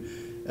too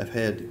have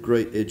had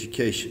great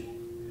education.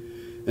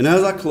 And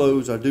as I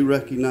close, I do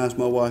recognize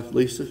my wife,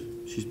 Lisa.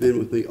 She's been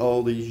with me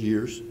all these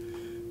years.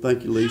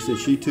 Thank you, Lisa. And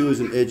she too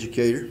is an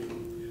educator.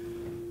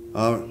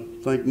 I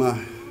thank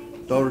my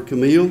daughter,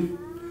 Camille,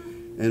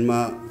 and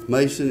my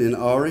Mason and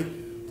Ari,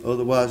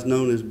 otherwise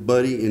known as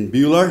Buddy and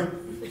Bueller.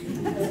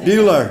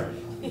 Bueller.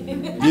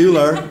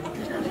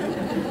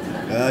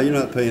 You're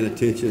not paying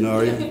attention,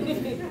 are you?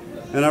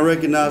 And I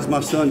recognize my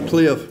son,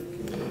 Cliff.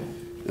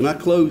 And I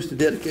close to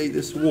dedicate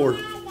this award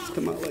to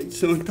my late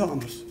son,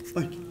 Thomas.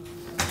 Thank you.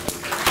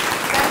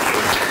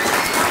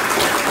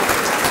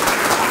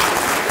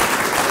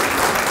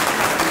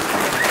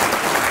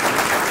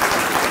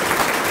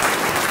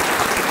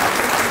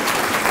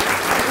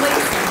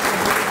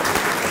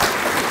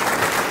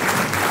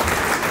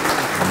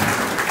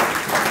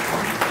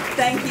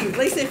 Thank you.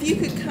 Lisa, if you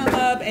could come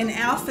up, and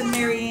Alf and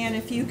Marianne,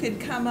 if you could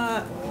come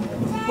up.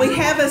 We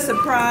have a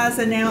surprise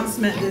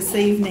announcement this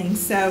evening,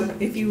 so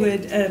if you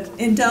would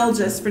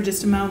indulge us for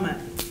just a moment.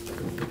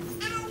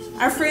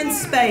 Our friend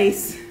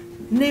Space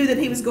knew that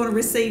he was going to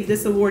receive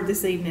this award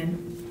this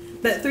evening,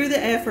 but through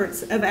the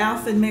efforts of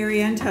Alf and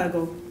Marianne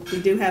Tuggle,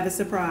 we do have a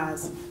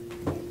surprise.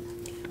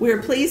 We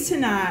are pleased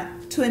tonight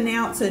to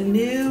announce a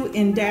new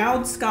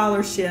endowed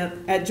scholarship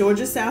at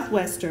Georgia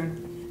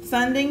Southwestern.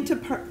 Funding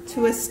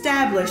to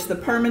establish the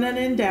permanent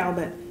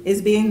endowment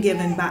is being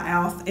given by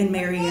Alf and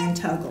Marianne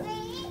Tuggle.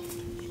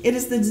 It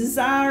is the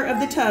desire of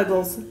the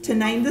Tuggles to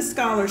name the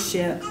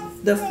scholarship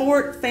the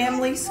Fort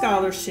Family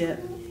Scholarship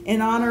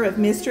in honor of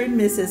Mr. and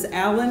Mrs.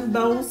 Allen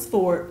Bowles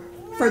Fort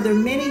for their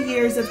many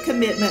years of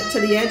commitment to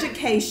the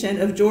education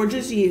of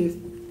Georgia's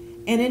youth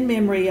and in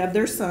memory of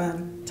their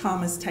son,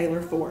 Thomas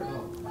Taylor Fort.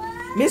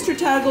 Mr.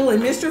 Tuggle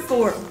and Mr.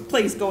 Fort,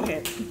 please go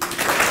ahead.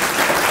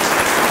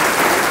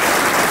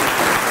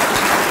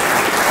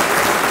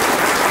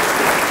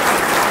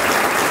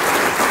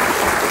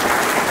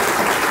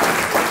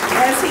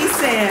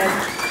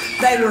 said,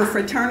 they were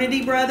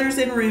fraternity brothers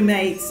and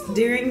roommates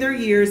during their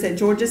years at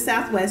Georgia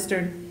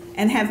Southwestern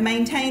and have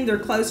maintained their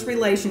close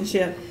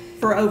relationship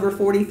for over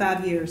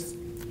 45 years.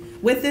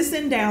 With this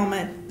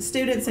endowment,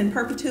 students in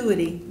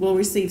perpetuity will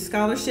receive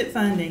scholarship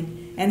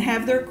funding and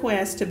have their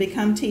quest to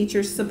become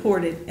teachers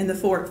supported in the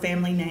Fort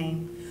family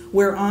name.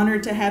 We're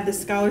honored to have the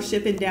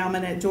scholarship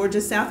endowment at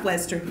Georgia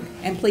Southwestern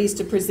and pleased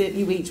to present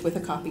you each with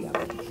a copy of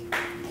it.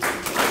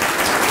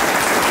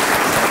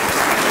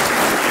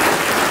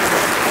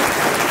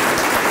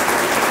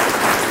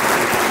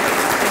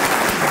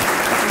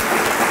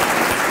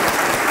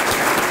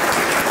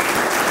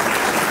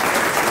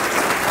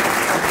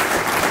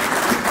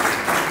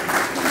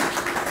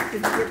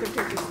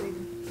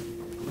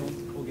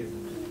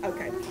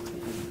 Okay.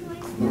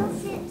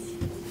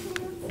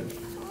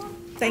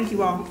 Thank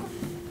you all.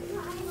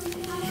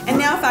 And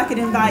now if I could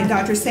invite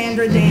Dr.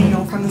 Sandra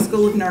Daniel from the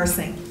School of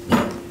Nursing.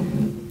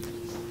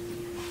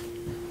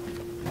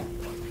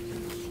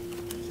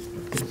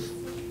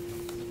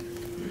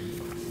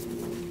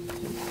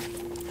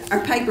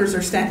 Our papers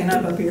are stacking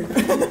up here.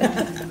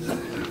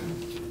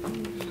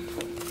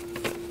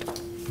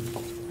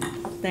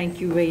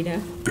 Thank you,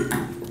 Rita.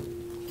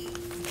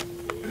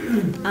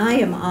 I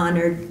am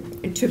honored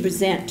to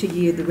present to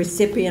you the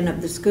recipient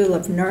of the School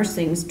of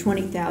Nursing's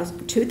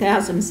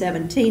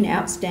 2017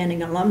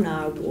 Outstanding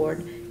Alumni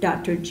Award,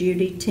 Dr.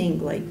 Judy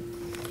Tingley.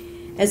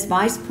 As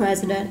Vice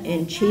President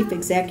and Chief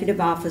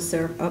Executive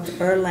Officer of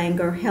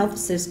Erlanger Health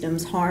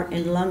System's Heart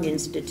and Lung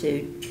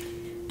Institute,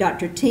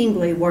 Dr.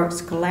 Tingley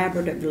works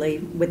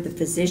collaboratively with the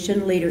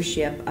physician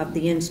leadership of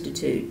the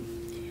Institute.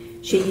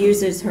 She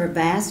uses her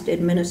vast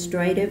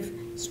administrative,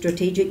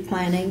 strategic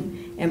planning,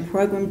 and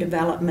program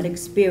development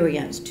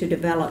experience to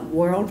develop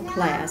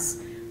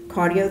world-class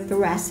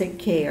cardiothoracic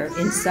care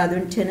in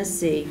southern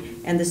Tennessee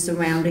and the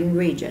surrounding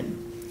region.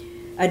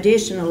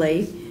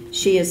 Additionally,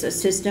 she is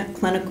Assistant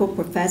Clinical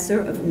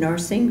Professor of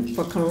Nursing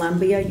for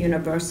Columbia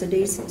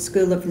University's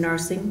School of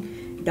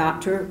Nursing,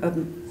 Doctor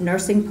of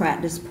Nursing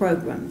Practice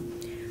program.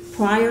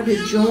 Prior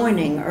to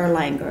joining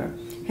Erlanger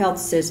Health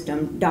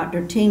System,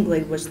 Dr.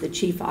 Tingley was the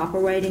Chief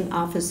Operating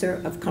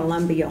Officer of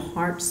Columbia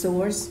Heart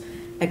Source,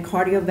 a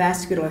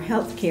cardiovascular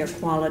healthcare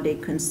quality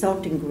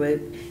consulting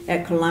group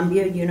at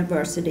Columbia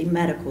University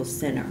Medical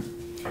Center.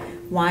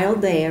 While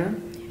there,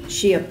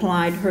 she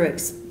applied her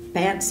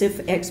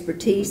expansive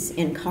expertise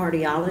in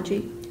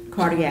cardiology,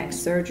 cardiac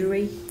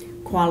surgery,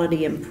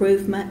 quality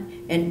improvement,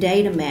 and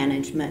data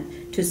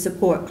management to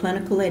support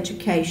clinical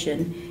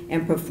education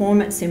and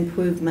performance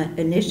improvement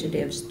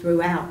initiatives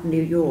throughout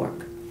New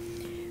York.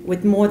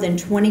 With more than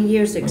 20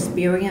 years'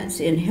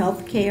 experience in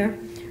healthcare,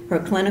 her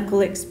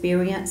clinical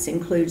experience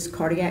includes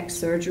cardiac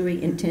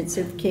surgery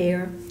intensive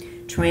care,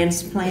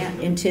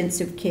 transplant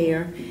intensive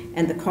care,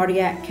 and the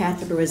cardiac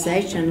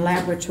catheterization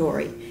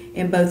laboratory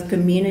in both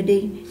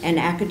community and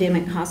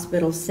academic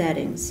hospital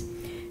settings.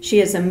 She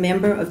is a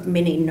member of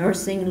many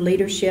nursing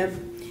leadership,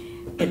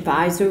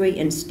 advisory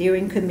and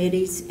steering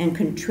committees, and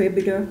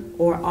contributor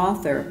or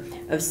author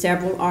of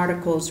several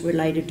articles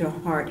related to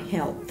heart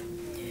health.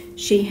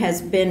 She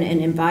has been an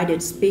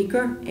invited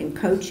speaker and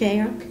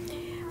co-chair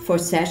for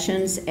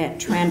sessions at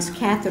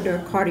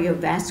Transcatheter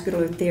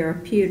Cardiovascular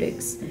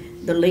Therapeutics,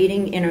 the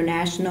leading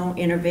international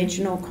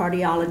interventional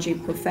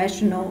cardiology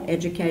professional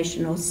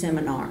educational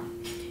seminar.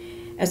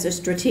 As a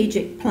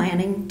strategic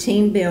planning,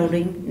 team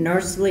building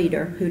nurse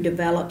leader who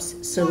develops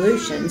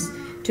solutions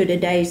to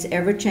today's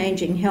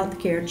ever-changing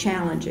healthcare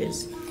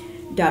challenges,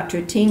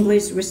 Dr.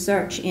 Tingley's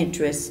research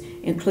interests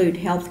include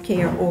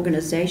healthcare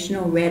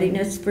organizational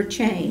readiness for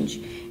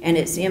change and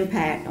its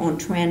impact on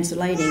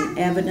translating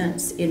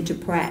evidence into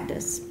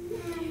practice.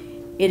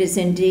 It is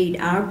indeed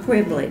our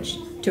privilege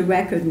to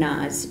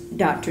recognize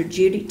Dr.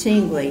 Judy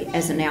Tingley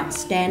as an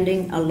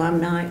Outstanding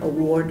Alumni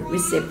Award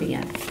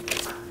recipient.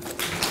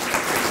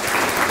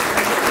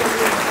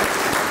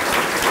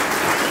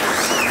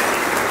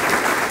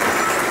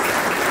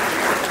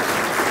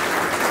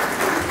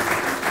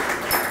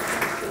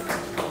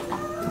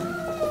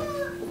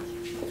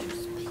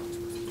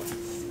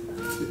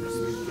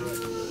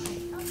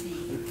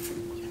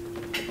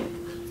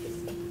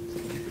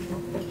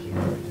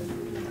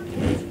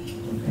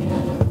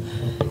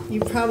 You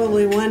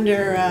probably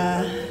wonder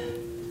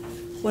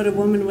what a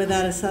woman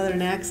without a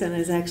southern accent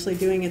is actually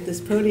doing at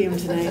this podium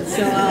tonight,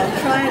 so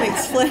I'll try and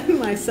explain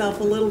myself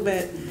a little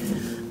bit.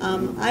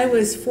 I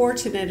was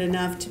fortunate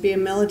enough to be a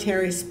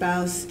military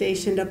spouse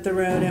stationed up the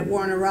road at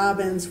Warner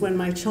Robins when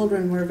my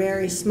children were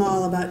very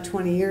small, about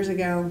 20 years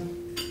ago.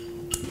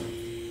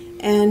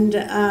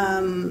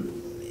 And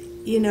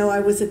you know, I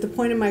was at the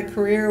point in my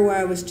career where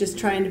I was just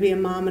trying to be a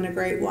mom and a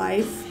great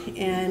wife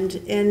and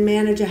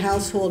manage a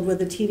household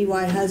with a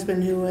TDY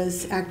husband who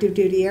was active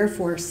duty Air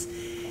Force.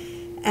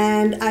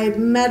 And I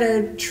met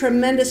a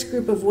tremendous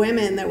group of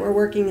women that were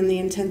working in the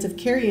intensive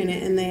care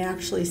unit, and they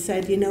actually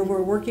said, you know,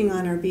 we're working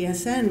on our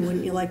BSN,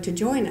 wouldn't you like to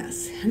join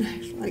us? And I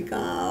was like,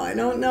 oh, I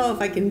don't know if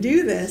I can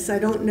do this. I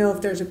don't know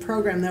if there's a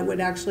program that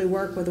would actually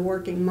work with a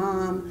working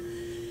mom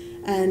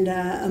and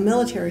a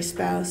military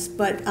spouse,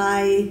 but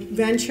I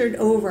ventured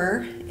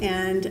over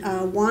and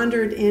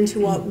wandered into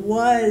what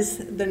was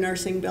the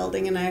nursing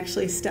building, and I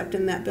actually stepped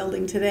in that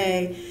building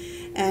today.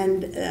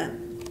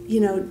 And you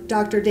know,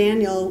 Dr.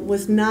 Daniel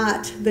was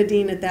not the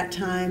dean at that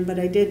time, but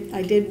I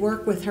did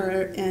work with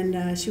her,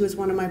 and she was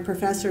one of my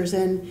professors.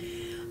 And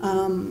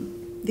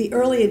the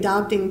early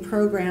adopting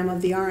program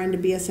of the RN to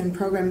BSN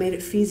program made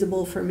it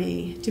feasible for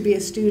me to be a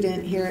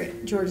student here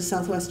at Georgia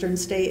Southwestern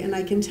State. And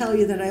I can tell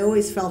you that I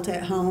always felt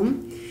at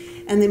home,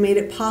 and they made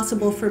it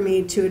possible for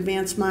me to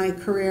advance my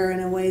career in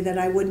a way that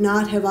I would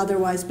not have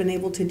otherwise been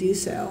able to do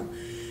so.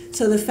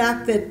 So the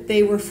fact that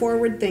they were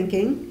forward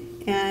thinking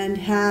and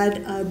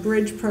had a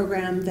bridge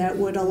program that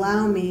would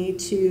allow me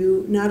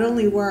to not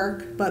only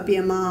work but be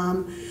a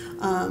mom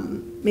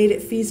made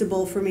it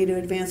feasible for me to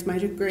advance my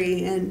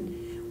degree. And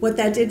what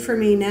that did for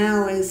me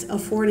now is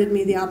afforded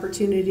me the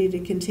opportunity to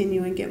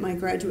continue and get my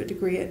graduate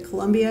degree at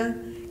Columbia,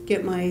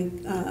 get my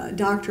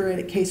doctorate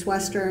at Case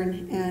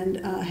Western,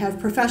 and have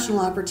professional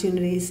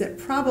opportunities that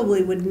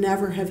probably would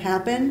never have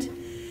happened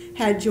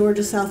had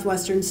Georgia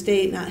Southwestern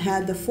State not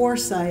had the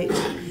foresight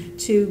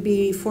to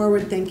be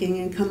forward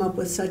thinking and come up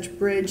with such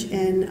bridge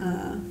and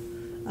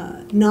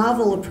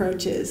novel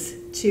approaches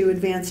to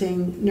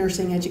advancing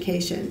nursing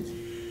education.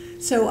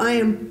 So I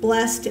am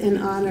blessed and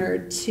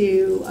honored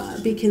to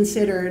be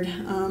considered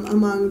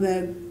among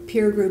the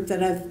peer group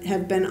that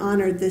have been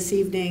honored this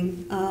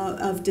evening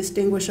of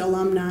distinguished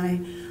alumni.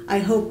 I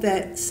hope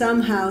that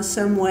somehow,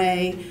 some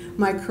way,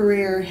 my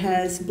career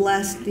has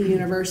blessed the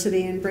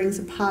university and brings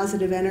a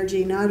positive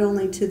energy not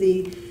only to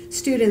the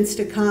students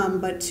to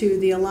come, but to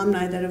the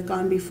alumni that have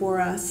gone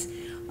before us.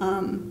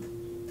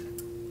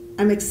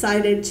 I'm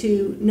excited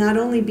to not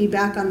only be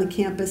back on the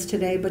campus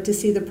today, but to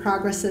see the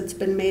progress that's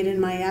been made in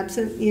my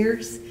absent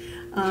years,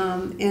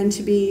 and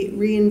to be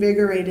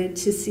reinvigorated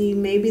to see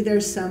maybe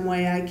there's some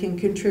way I can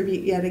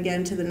contribute yet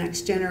again to the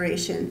next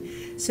generation.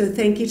 So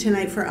thank you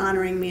tonight for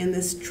honoring me in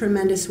this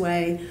tremendous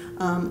way.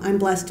 I'm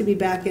blessed to be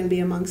back and be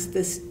amongst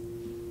this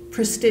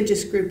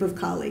prestigious group of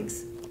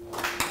colleagues.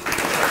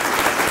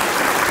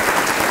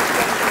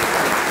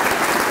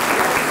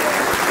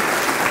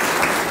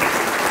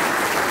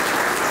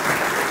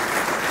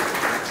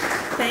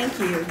 Thank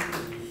you.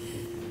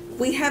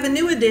 We have a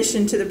new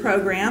addition to the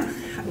program.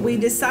 We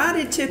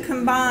decided to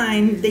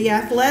combine the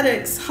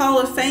Athletics Hall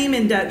of Fame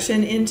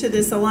induction into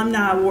this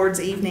Alumni Awards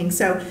evening.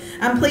 So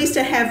I'm pleased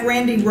to have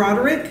Randy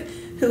Roderick,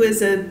 who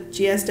is a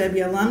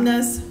GSW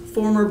alumnus,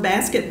 former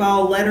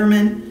basketball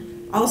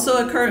letterman,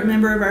 also a current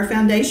member of our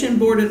Foundation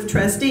Board of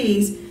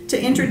Trustees,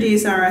 to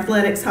introduce our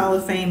Athletics Hall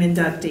of Fame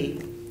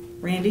inductee.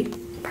 Randy?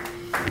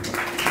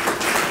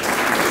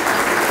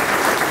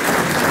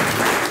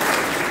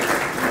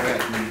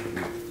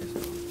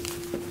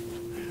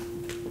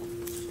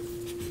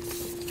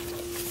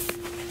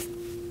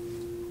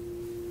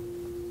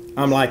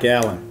 I'm like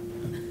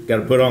Alan. Got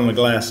to put on the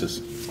glasses.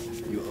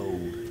 You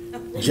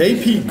old.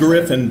 J.P.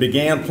 Griffin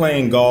began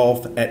playing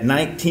golf at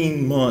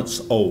 19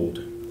 months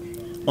old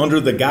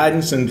under the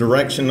guidance and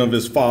direction of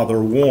his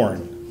father,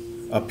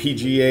 Warren, a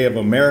PGA of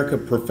America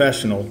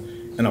professional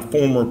and a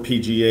former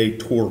PGA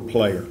Tour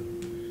player.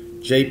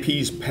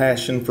 J.P.'s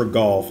passion for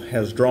golf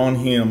has drawn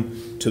him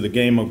to the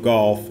game of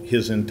golf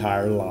his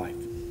entire life.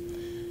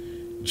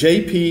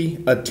 J.P.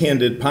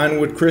 attended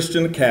Pinewood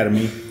Christian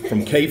Academy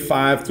from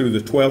K-5 through the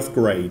 12th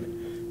grade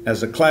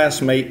as a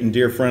classmate and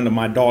dear friend of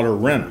my daughter,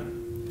 Renna.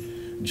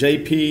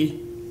 J.P.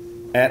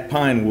 at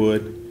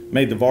Pinewood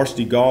made the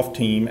varsity golf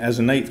team as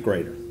an 8th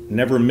grader,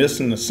 never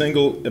missing a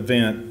single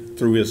event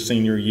through his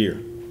senior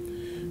year.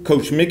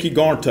 Coach Mickey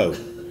Garto,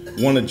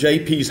 one of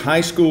J.P.'s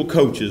high school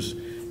coaches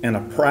and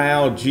a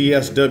proud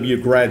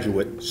GSW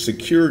graduate,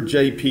 secured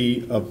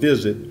J.P. a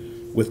visit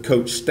with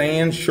Coach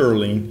Stan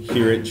Sherling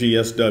here at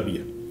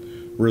GSW,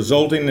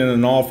 resulting in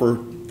an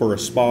offer for a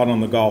spot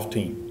on the golf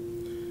team.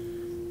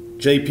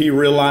 JP,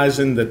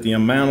 realizing that the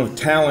amount of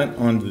talent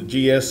on the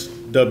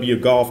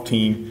GSW golf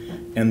team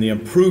and the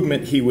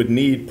improvement he would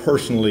need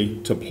personally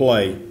to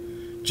play,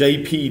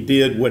 JP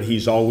did what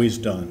he's always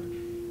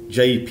done.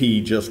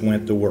 JP just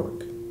went to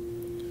work.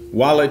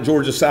 While at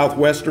Georgia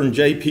Southwestern,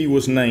 JP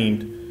was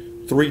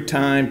named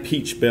 3-time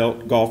Peach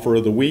Belt Golfer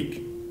of the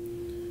Week,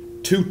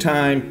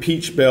 2-time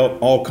Peach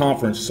Belt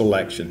All-Conference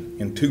selection.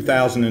 In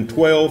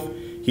 2012,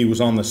 he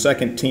was on the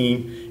second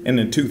team, and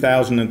in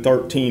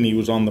 2013, he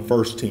was on the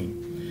first team.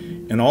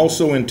 And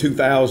also in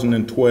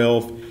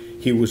 2012,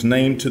 he was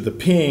named to the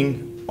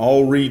Ping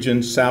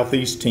All-Region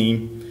Southeast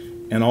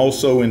team, and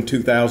also in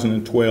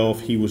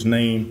 2012, he was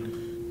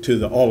named to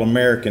the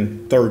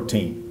All-American third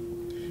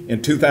team.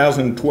 In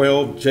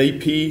 2012,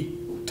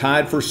 JP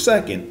tied for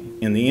second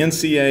in the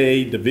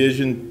NCAA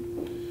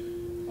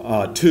Division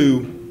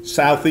II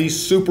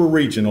Southeast Super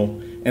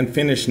Regional and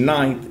finished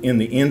 9th in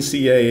the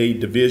NCAA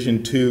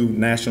Division II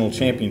National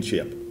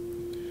Championship.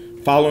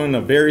 Following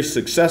a very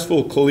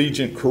successful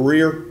collegiate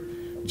career,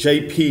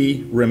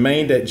 JP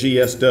remained at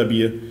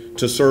GSW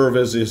to serve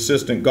as the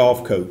assistant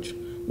golf coach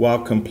while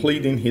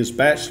completing his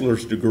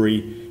bachelor's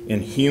degree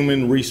in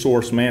human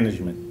resource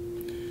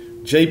management.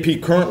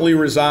 JP currently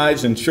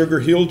resides in Sugar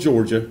Hill,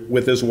 Georgia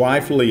with his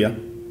wife Leah,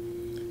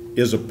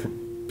 is a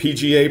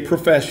PGA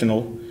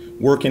professional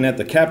working at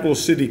the Capital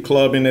City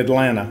Club in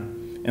Atlanta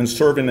and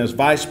serving as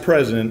Vice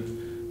President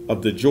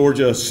of the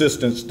Georgia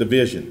Assistance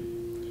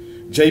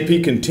Division.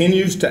 JP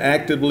continues to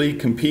actively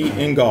compete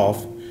in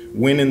golf,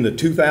 winning the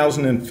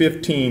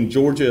 2015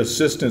 Georgia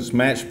Assistance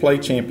Match Play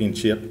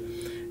Championship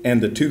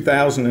and the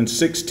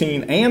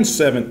 2016 and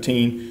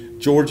 17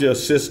 Georgia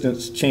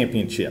Assistance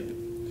Championship.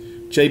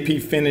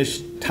 JP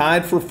finished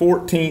tied for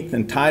 14th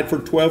and tied for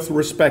 12th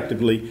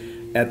respectively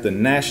at the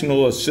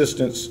National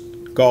Assistance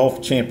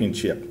Golf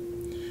Championship.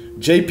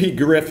 JP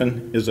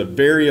Griffin is a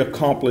very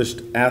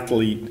accomplished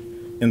athlete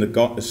in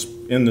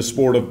the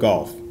sport of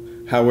golf.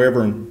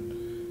 However,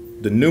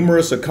 the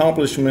numerous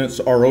accomplishments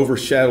are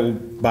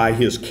overshadowed by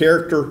his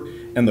character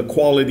and the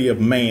quality of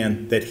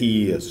man that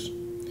he is.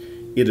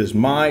 It is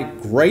my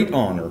great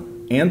honor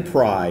and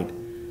pride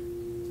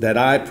that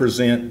I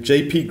present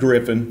JP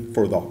Griffin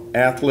for the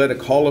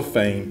Athletic Hall of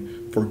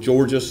Fame for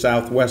Georgia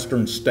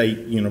Southwestern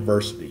State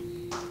University.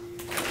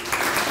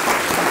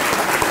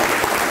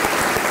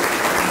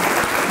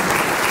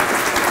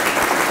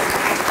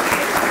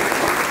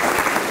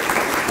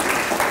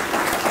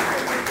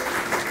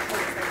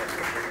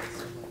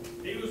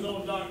 He was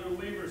on Dr.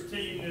 Weaver's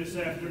team this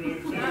afternoon.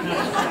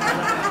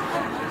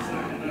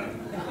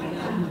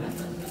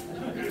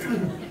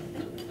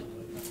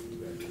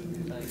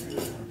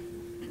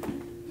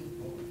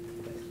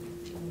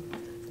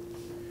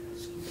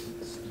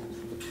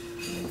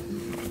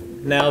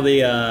 Now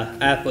the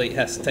athlete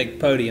has to take the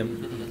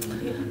podium.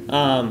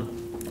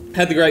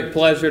 Had the great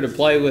pleasure to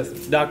play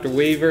with Dr.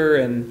 Weaver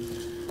and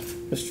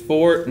Mr.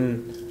 Fort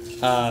and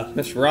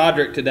Mr.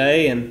 Roderick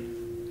today, and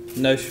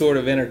no short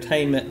of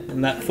entertainment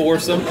in that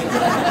foursome.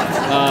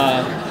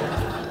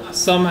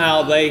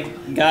 Somehow they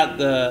got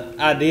the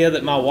idea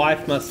that my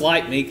wife must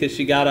like me because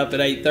she got up at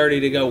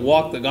 8:30 to go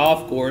walk the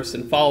golf course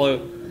and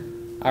follow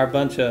our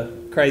bunch of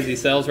crazy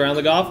selves around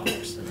the golf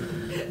course.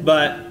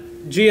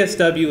 But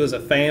GSW is a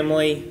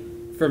family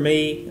for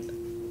me.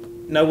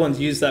 No one's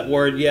used that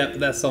word yet, but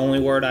that's the only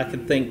word I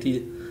could think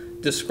to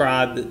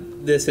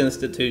describe this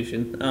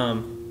institution.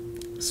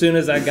 As soon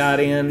as I got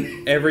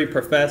in, every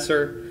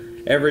professor,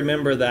 every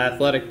member of the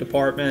athletic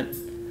department,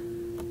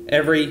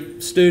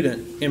 every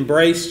student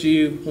embraced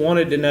you,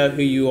 wanted to know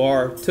who you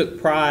are, took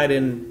pride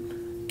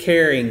in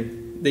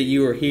caring that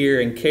you were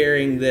here and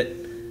caring that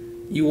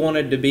you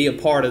wanted to be a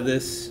part of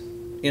this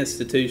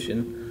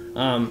institution.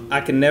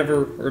 I can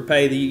never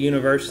repay the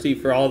university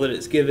for all that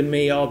it's given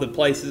me, all the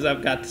places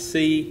I've got to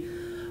see,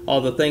 all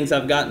the things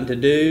I've gotten to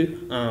do.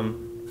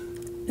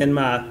 And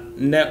my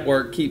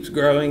network keeps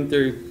growing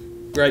through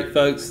great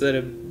folks that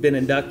have been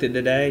inducted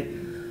today.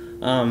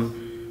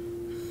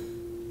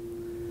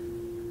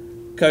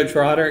 Coach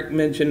Roderick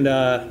mentioned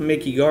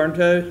Mickey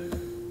Garnto.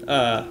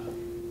 I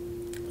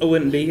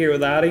wouldn't be here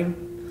without him.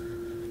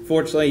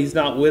 Fortunately, he's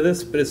not with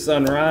us, but his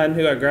son Ryan,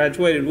 who I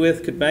graduated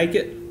with, could make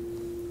it.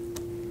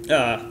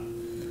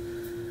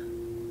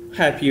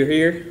 Happy you're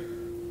here.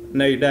 I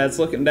know your dad's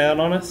looking down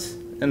on us,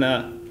 and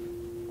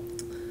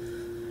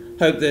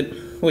hope that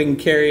we can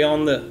carry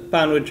on the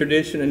Pinewood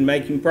tradition and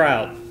make him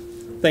proud.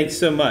 Thanks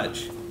so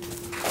much.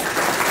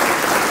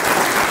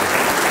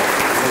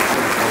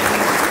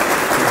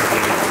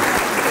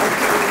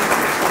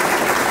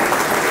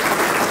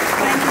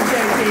 Thank you,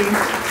 JP.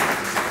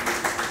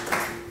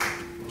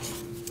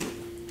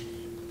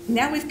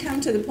 Now we've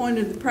come to the point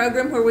of the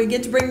program where we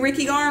get to bring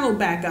Ricky Arnold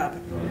back up.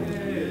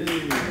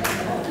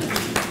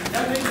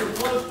 That means we're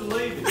close to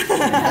leaving.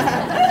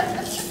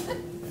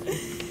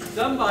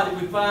 Somebody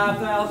with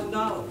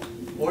 $5,000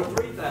 or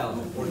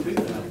 $3,000 or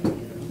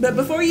 $2,000. But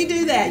before you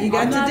do that, you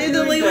got to do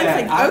the legal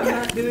thing. Okay. I'm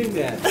not doing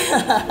that.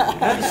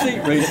 Have a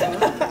seat,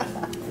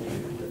 Rita.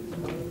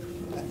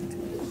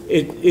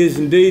 It is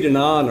indeed an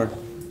honor.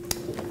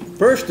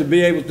 First, to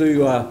be able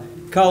to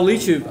call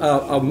each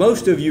of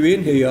most of you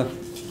in here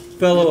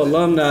fellow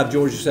alumni of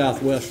Georgia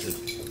Southwestern.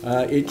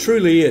 It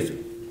truly is.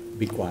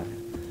 Be quiet.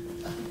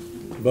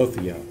 Both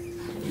of y'all.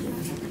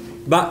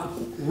 But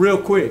real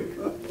quick,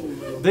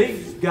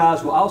 these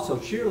guys were also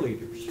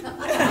cheerleaders.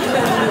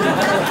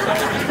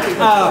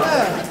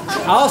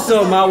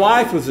 Also, my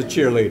wife was a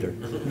cheerleader.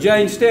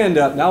 Jane, stand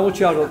up. Now I want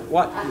y'all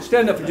to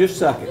stand up for just a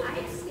second.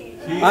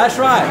 That's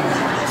right.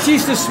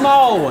 She's the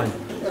small one.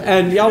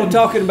 And y'all were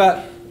talking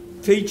about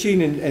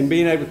teaching and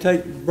being able to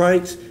take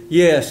breaks.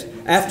 Yes.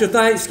 After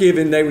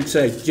Thanksgiving, they would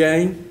say,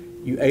 Jane,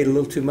 you ate a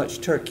little too much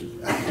turkey.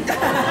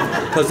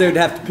 Because they would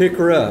have to pick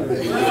her up.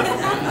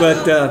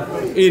 But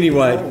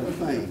anyway,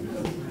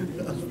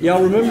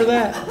 y'all remember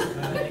that?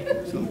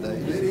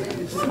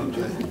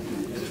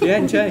 She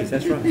hadn't changed,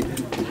 that's right.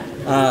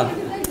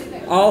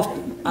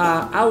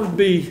 I would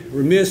be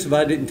remiss if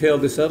I didn't tell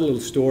this other little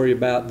story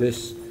about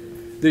this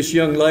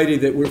young lady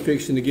that we're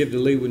fixing to give the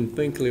Leeward and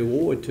Finkley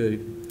Award to.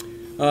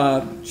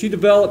 She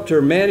developed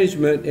her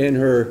management and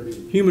her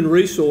human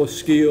resource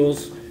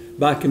skills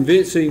by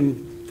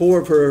convincing 4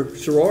 of her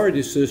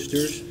sorority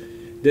sisters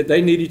that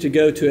they needed to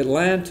go to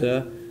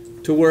Atlanta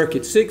to work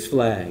at Six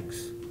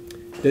Flags.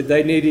 that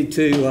they needed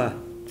to,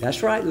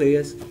 that's right,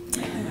 Liz,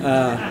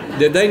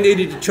 that they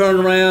needed to turn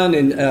around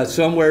and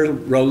somewhere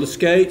roller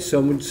skate,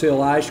 some would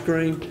sell ice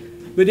cream.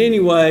 But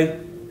anyway,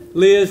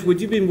 Liz,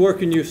 would you be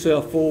working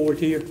yourself forward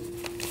here?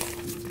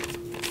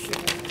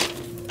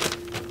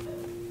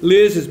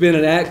 Liz has been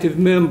an active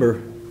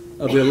member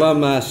of the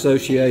Alumni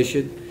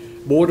Association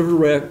Board of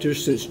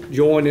Directors since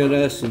joining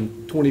us in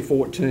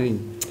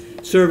 2014,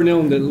 serving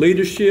on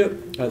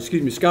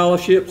the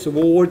Scholarships,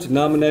 Awards, and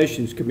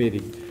Nominations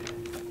Committee.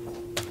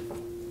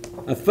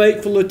 A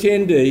faithful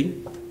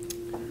attendee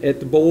at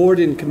the board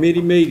and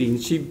committee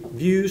meetings, she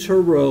views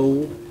her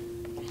role,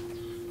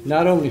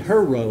 not only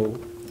her role,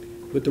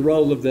 but the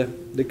role of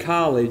the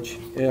college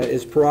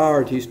as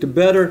priorities to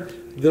better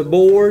the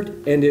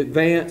board and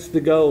advance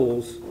the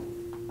goals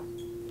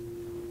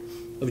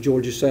of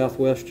Georgia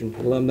Southwestern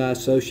Alumni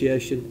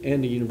Association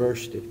and the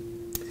university.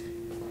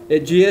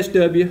 At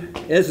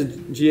GSW, as a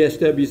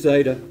GSW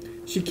Zeta,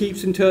 she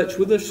keeps in touch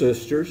with her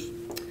sisters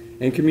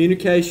and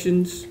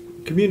communicates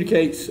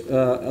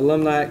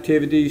alumni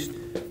activities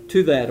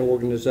to that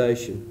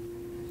organization.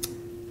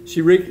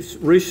 She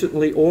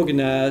recently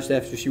organized,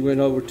 after she went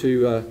over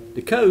to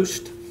the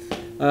coast,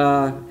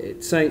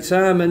 at St.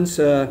 Simon's,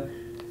 an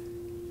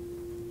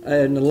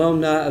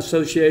Alumni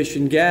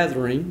Association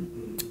gathering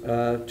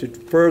to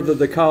further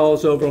the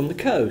cause over on the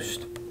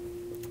coast.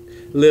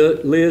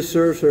 Liz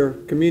serves her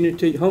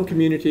home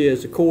community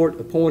as a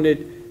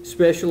court-appointed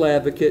special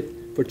advocate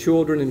for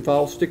children in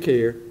foster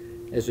care,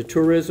 as a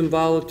tourism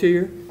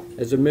volunteer,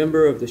 as a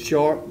member of the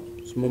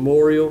Sharps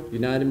Memorial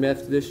United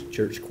Methodist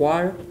Church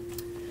Choir.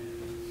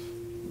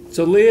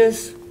 So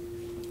Liz,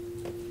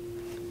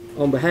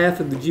 on behalf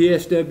of the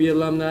GSW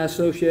Alumni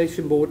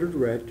Association Board of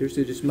Directors,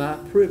 it is my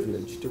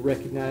privilege to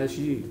recognize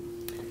you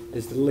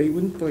as the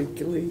Lewin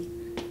Finkley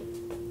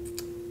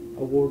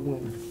Award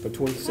winner for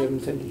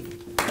 2017.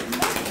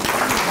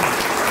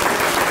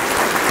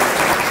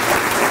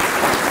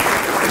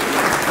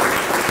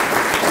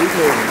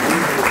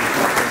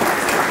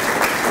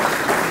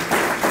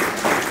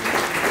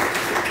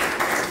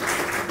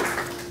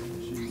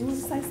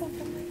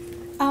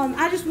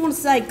 I just want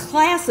to say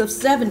class of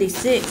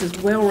 76 is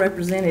well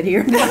represented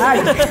here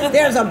tonight.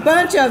 There's a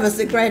bunch of us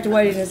that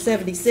graduated in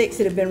 76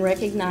 that have been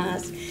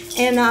recognized.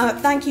 And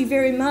thank you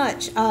very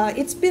much.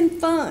 It's been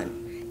fun.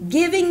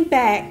 Giving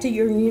back to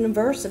your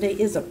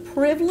university is a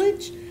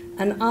privilege,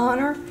 an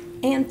honor,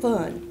 and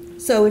fun.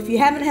 So if you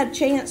haven't had a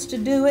chance to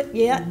do it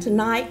yet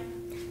tonight,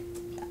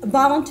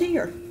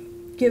 volunteer.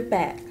 Give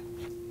back.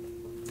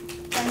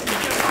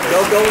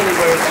 Don't go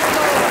anywhere.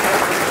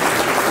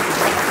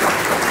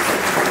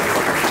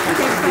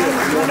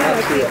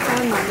 I can't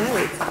find my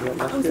notes.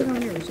 Oh, is it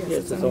on yours?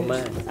 Yes, it's on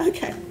mine.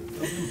 Okay.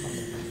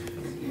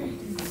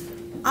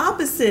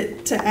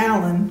 Opposite to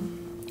Alan,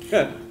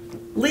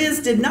 Liz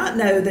did not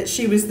know that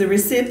she was the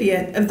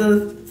recipient of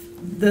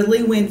the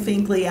Lee Wynn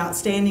Finkley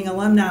Outstanding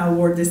Alumni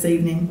Award this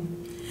evening.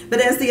 But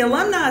as the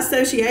Alumni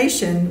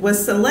Association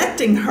was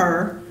selecting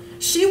her,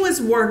 she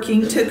was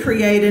working to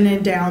create an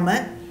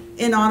endowment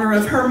in honor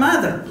of her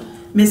mother,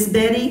 Miss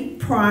Betty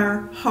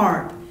Pryor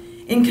Harp,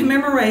 in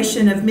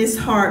commemoration of Miss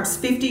Harp's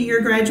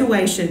 50-year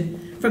graduation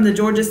from the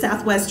Georgia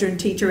Southwestern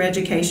Teacher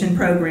Education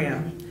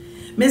Program.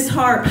 Miss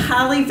Harp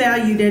highly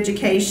valued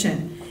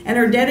education, and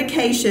her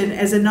dedication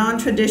as a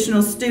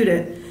non-traditional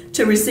student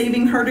to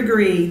receiving her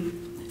degree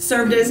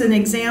served as an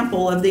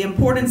example of the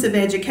importance of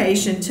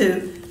education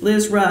to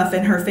Liz Ruff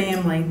and her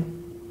family.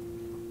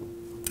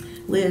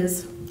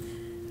 Liz,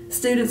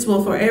 students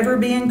will forever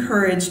be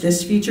encouraged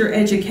as future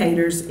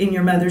educators in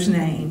your mother's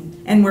name,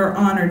 and we're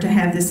honored to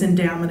have this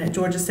endowment at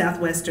Georgia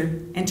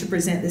Southwestern and to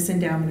present this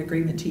endowment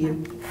agreement to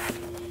you.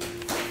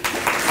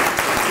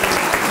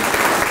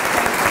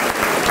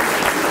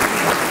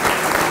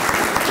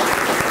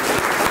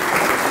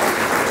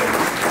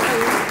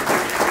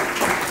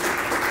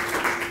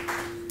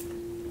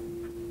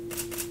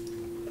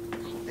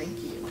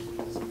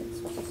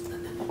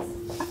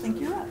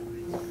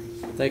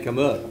 I think I'm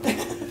up.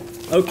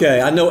 Okay,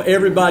 I know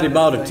everybody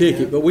bought a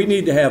ticket, but we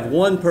need to have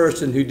one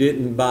person who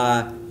didn't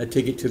buy a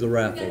ticket to the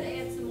raffle.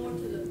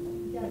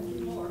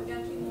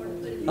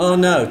 Oh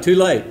no, too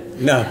late.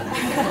 No.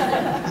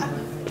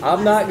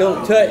 I'm not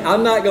going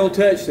to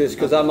touch this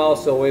because I'm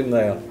also in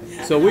there.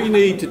 So we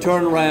need to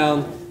turn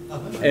around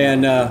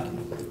and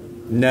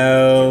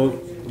no,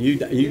 you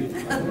did.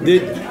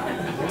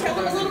 Tell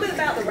them a little bit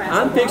about the raffle.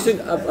 I'm fixing.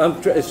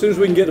 As soon as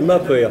we can get them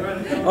up here.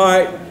 All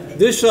right.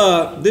 This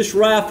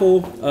raffle,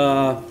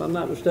 if I'm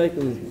not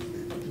mistaken,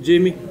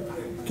 Jimmy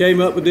came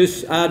up with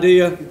this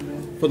idea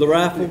for the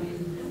raffle.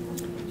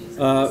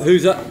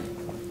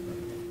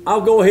 I'll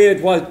go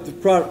ahead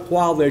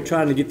while they're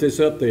trying to get this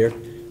up there.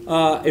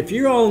 If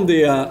you're on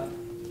the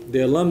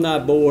alumni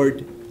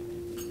board,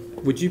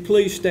 would you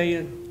please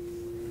stand?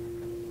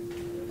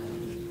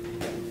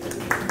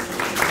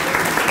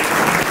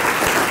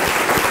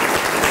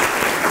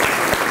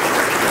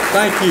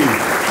 Thank you.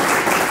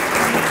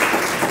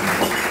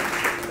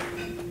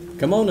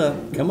 Come on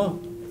up. Come on.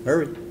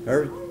 Hurry.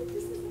 Hurry.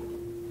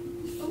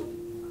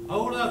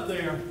 Hold up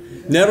there.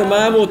 Never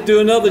mind, we'll do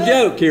another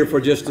joke here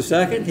for just a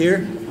second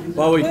here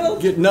while we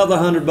get another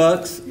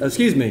 $100.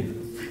 Excuse me.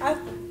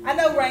 I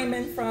know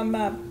Raymond from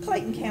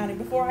Clayton County.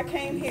 Before I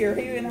came here,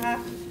 he and I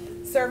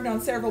served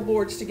on several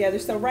boards together.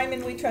 So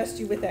Raymond, we trust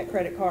you with that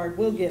credit card.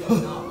 We'll get it.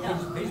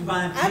 He's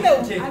buying 10 I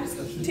know, tickets.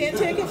 10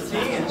 tickets?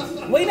 10.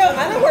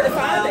 I know where to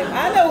find him.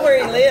 I know where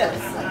he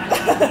lives.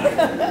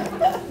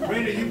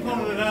 Rita, you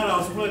pulling it out,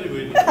 I'll split it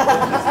with you.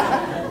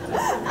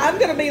 I'm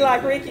going to be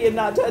like Ricky and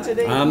not touch it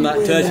either. I'm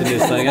not touching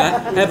this thing. I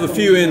have a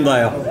few in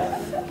there.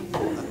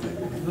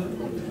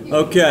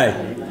 Okay.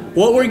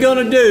 What we're going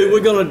to do,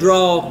 we're going to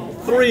draw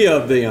 3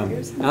 of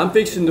them. I'm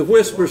fixing to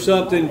whisper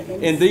something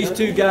in these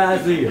 2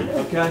 guys' ear,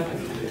 okay?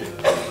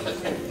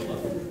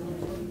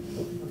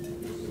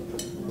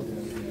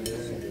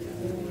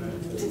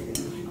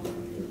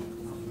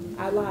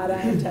 I lied.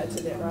 I am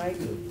touching it, right?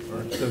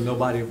 So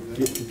nobody will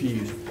get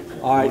confused.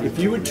 All right, if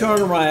you would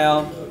turn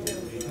around.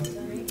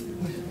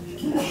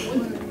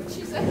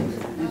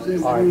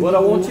 All right, what I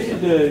want you to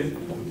do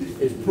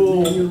is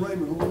pull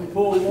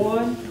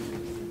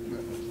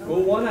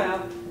one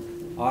out.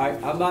 All right,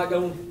 I'm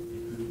going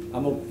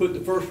to put the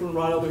first one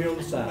right over here on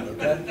the side,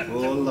 okay?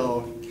 Oh,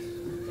 Lord.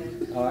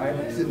 All right.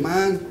 Is it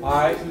mine? All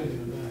right.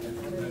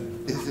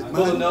 Is it mine?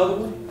 Pull another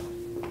one.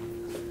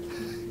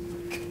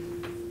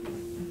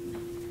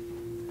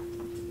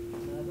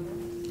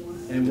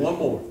 And one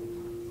more.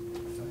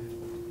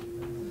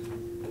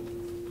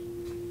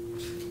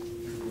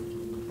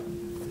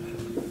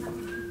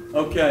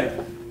 Okay,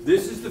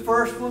 this is the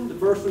first one. The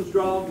first one's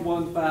drawn,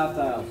 won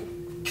 5,000.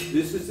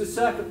 This is the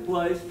second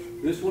place.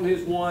 This one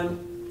has won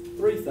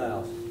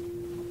 3,000.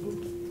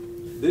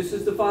 This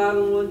is the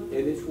final one,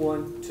 and it's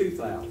won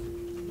 2,000.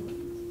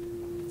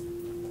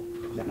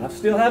 Now, I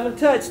still haven't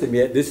touched them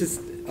yet. This is,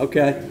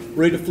 okay,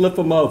 Rita, flip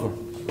them over.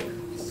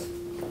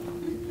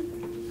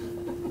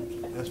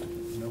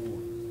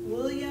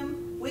 William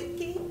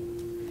Whitkey.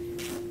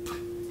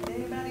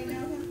 Anybody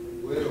know him?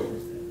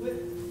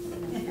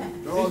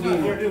 He's not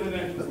here doing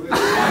that.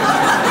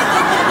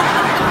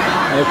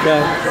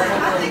 Okay.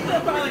 I think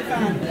we'll probably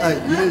find him. Hey,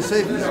 you didn't say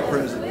if he's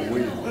president.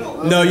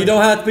 No, you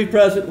don't have to be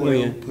present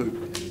when.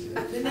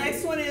 The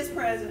next one is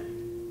President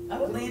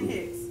Lynn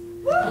Hicks.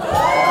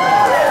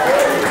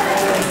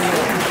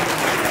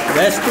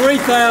 That's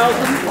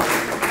 3,000.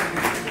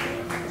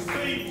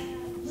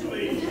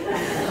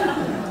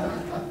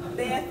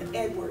 Beth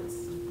Edwards.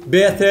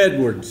 Beth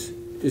Edwards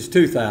is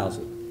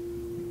 2,000.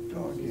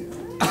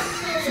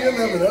 She'll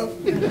never know.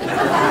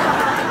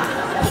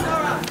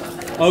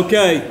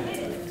 Okay.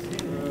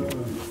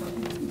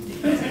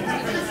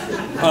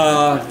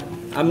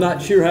 I'm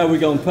not sure how we're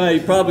going to pay.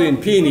 Probably in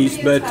pennies,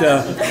 but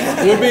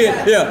we'll be in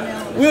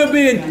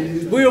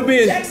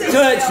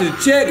touch. The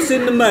checks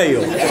in the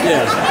mail.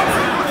 Yes.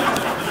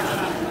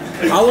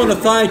 I want to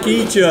thank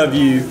each of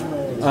you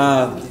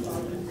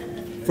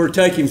for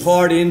taking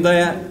part in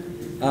that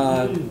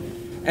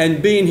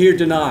and being here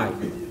tonight.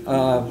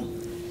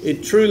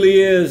 It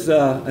truly is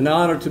an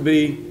honor to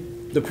be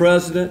the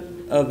president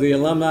of the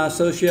Alumni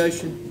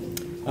Association.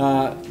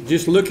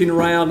 Just looking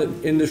around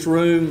in this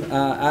room,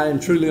 I am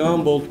truly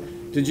humbled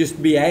to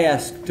just be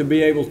asked to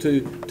be able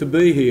to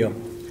be here.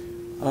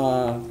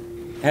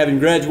 Having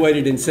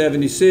graduated in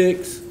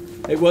 '76,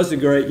 it was a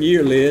great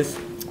year, Liz.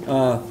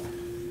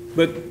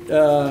 But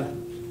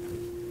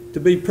to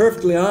be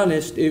perfectly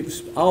honest,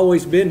 it's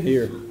always been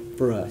here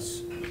for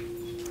us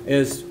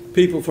as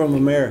people from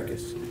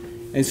Americas.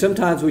 And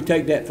sometimes we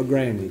take that for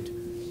granted.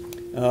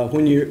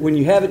 When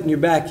you have it in your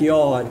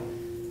backyard,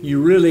 you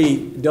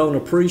really don't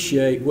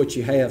appreciate what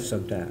you have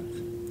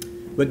sometimes.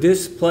 But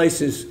this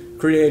place is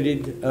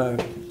created,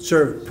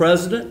 served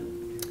President,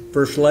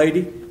 First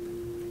Lady,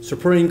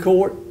 Supreme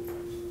Court,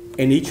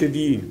 and each of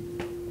you.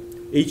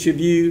 Each of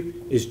you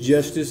is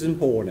just as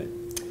important.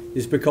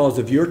 It's because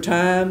of your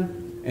time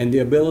and the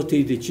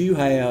ability that you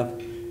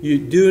have. You're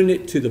doing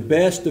it to the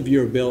best of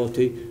your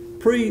ability.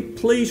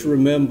 Please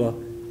remember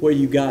where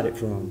you got it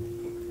from.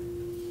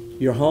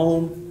 Your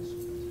home,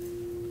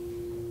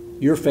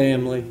 your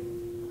family,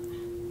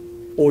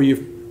 or your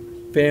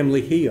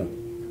family here.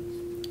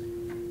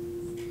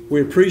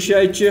 We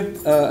appreciate you.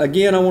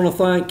 Again, I want to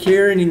thank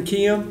Karen and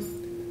Kim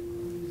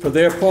for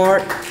their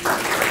part.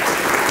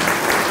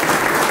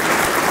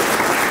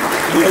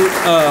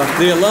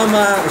 The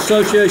Alumni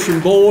Association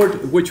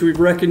Board, which we've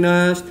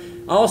recognized.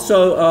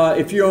 Also,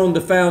 if you're on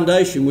the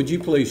foundation, would you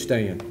please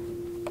stand?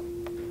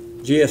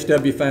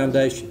 GSW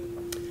Foundation.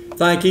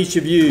 Thank each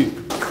of you.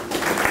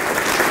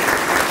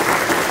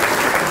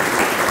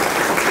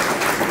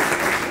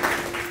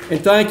 And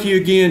thank you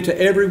again to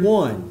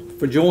everyone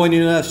for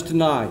joining us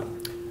tonight.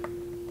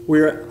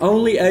 We're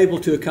only able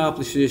to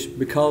accomplish this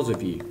because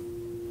of you.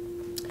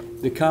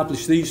 To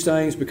accomplish these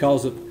things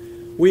because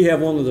we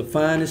have one of the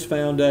finest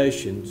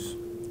foundations.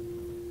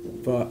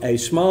 For a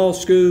small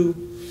school,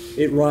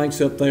 it ranks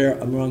up there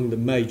among the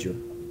major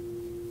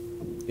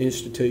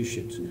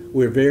institutions.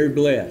 We're very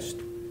blessed.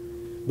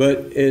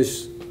 But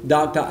as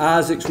Dr.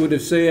 Isaacs would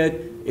have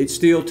said, it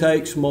still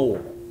takes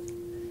more.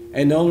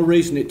 And the only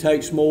reason it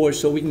takes more is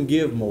so we can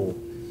give more.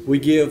 We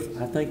give,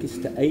 I think it's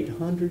to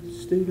 800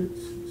 students,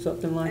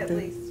 something like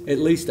that. At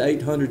least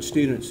 800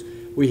 students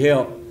we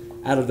help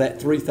out of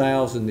that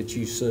 3,000 that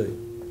you see.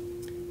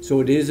 So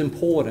it is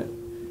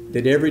important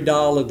that every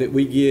dollar that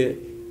we get,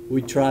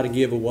 we try to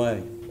give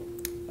away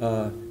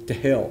to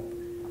help,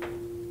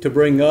 to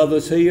bring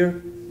others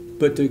here,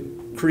 but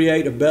to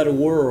create a better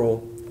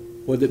world,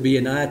 whether it be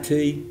in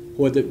IT,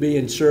 whether it be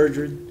in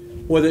surgery,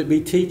 whether it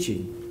be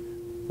teaching,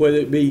 whether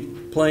it be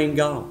playing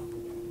golf,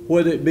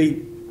 whether it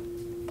be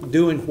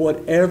doing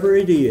whatever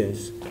it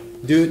is,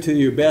 do it to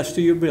your best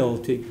of your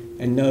ability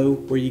and know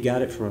where you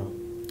got it from.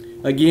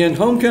 Again,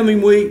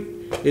 homecoming week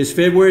is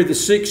February the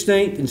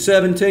 16th and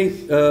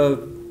 17th of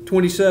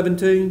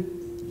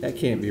 2017. That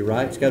can't be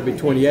right. It's got to be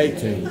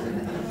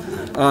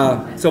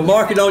 2018. So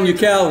mark it on your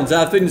calendars.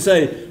 I was going to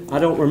say, I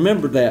don't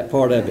remember that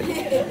part of it.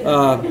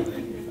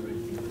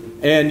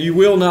 And you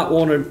will not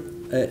want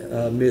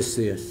to miss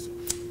this.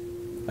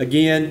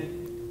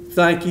 Again,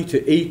 thank you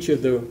to each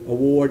of the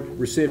award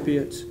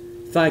recipients.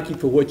 Thank you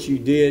for what you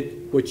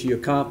did, what you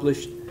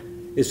accomplished.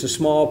 It's a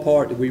small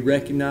part that we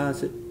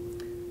recognize it,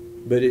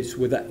 but it's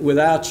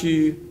without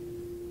you,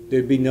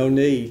 there'd be no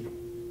need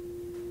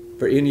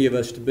for any of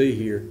us to be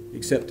here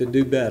except to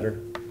do better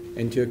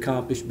and to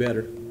accomplish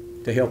better,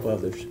 to help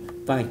others.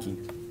 Thank you.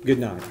 Good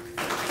night.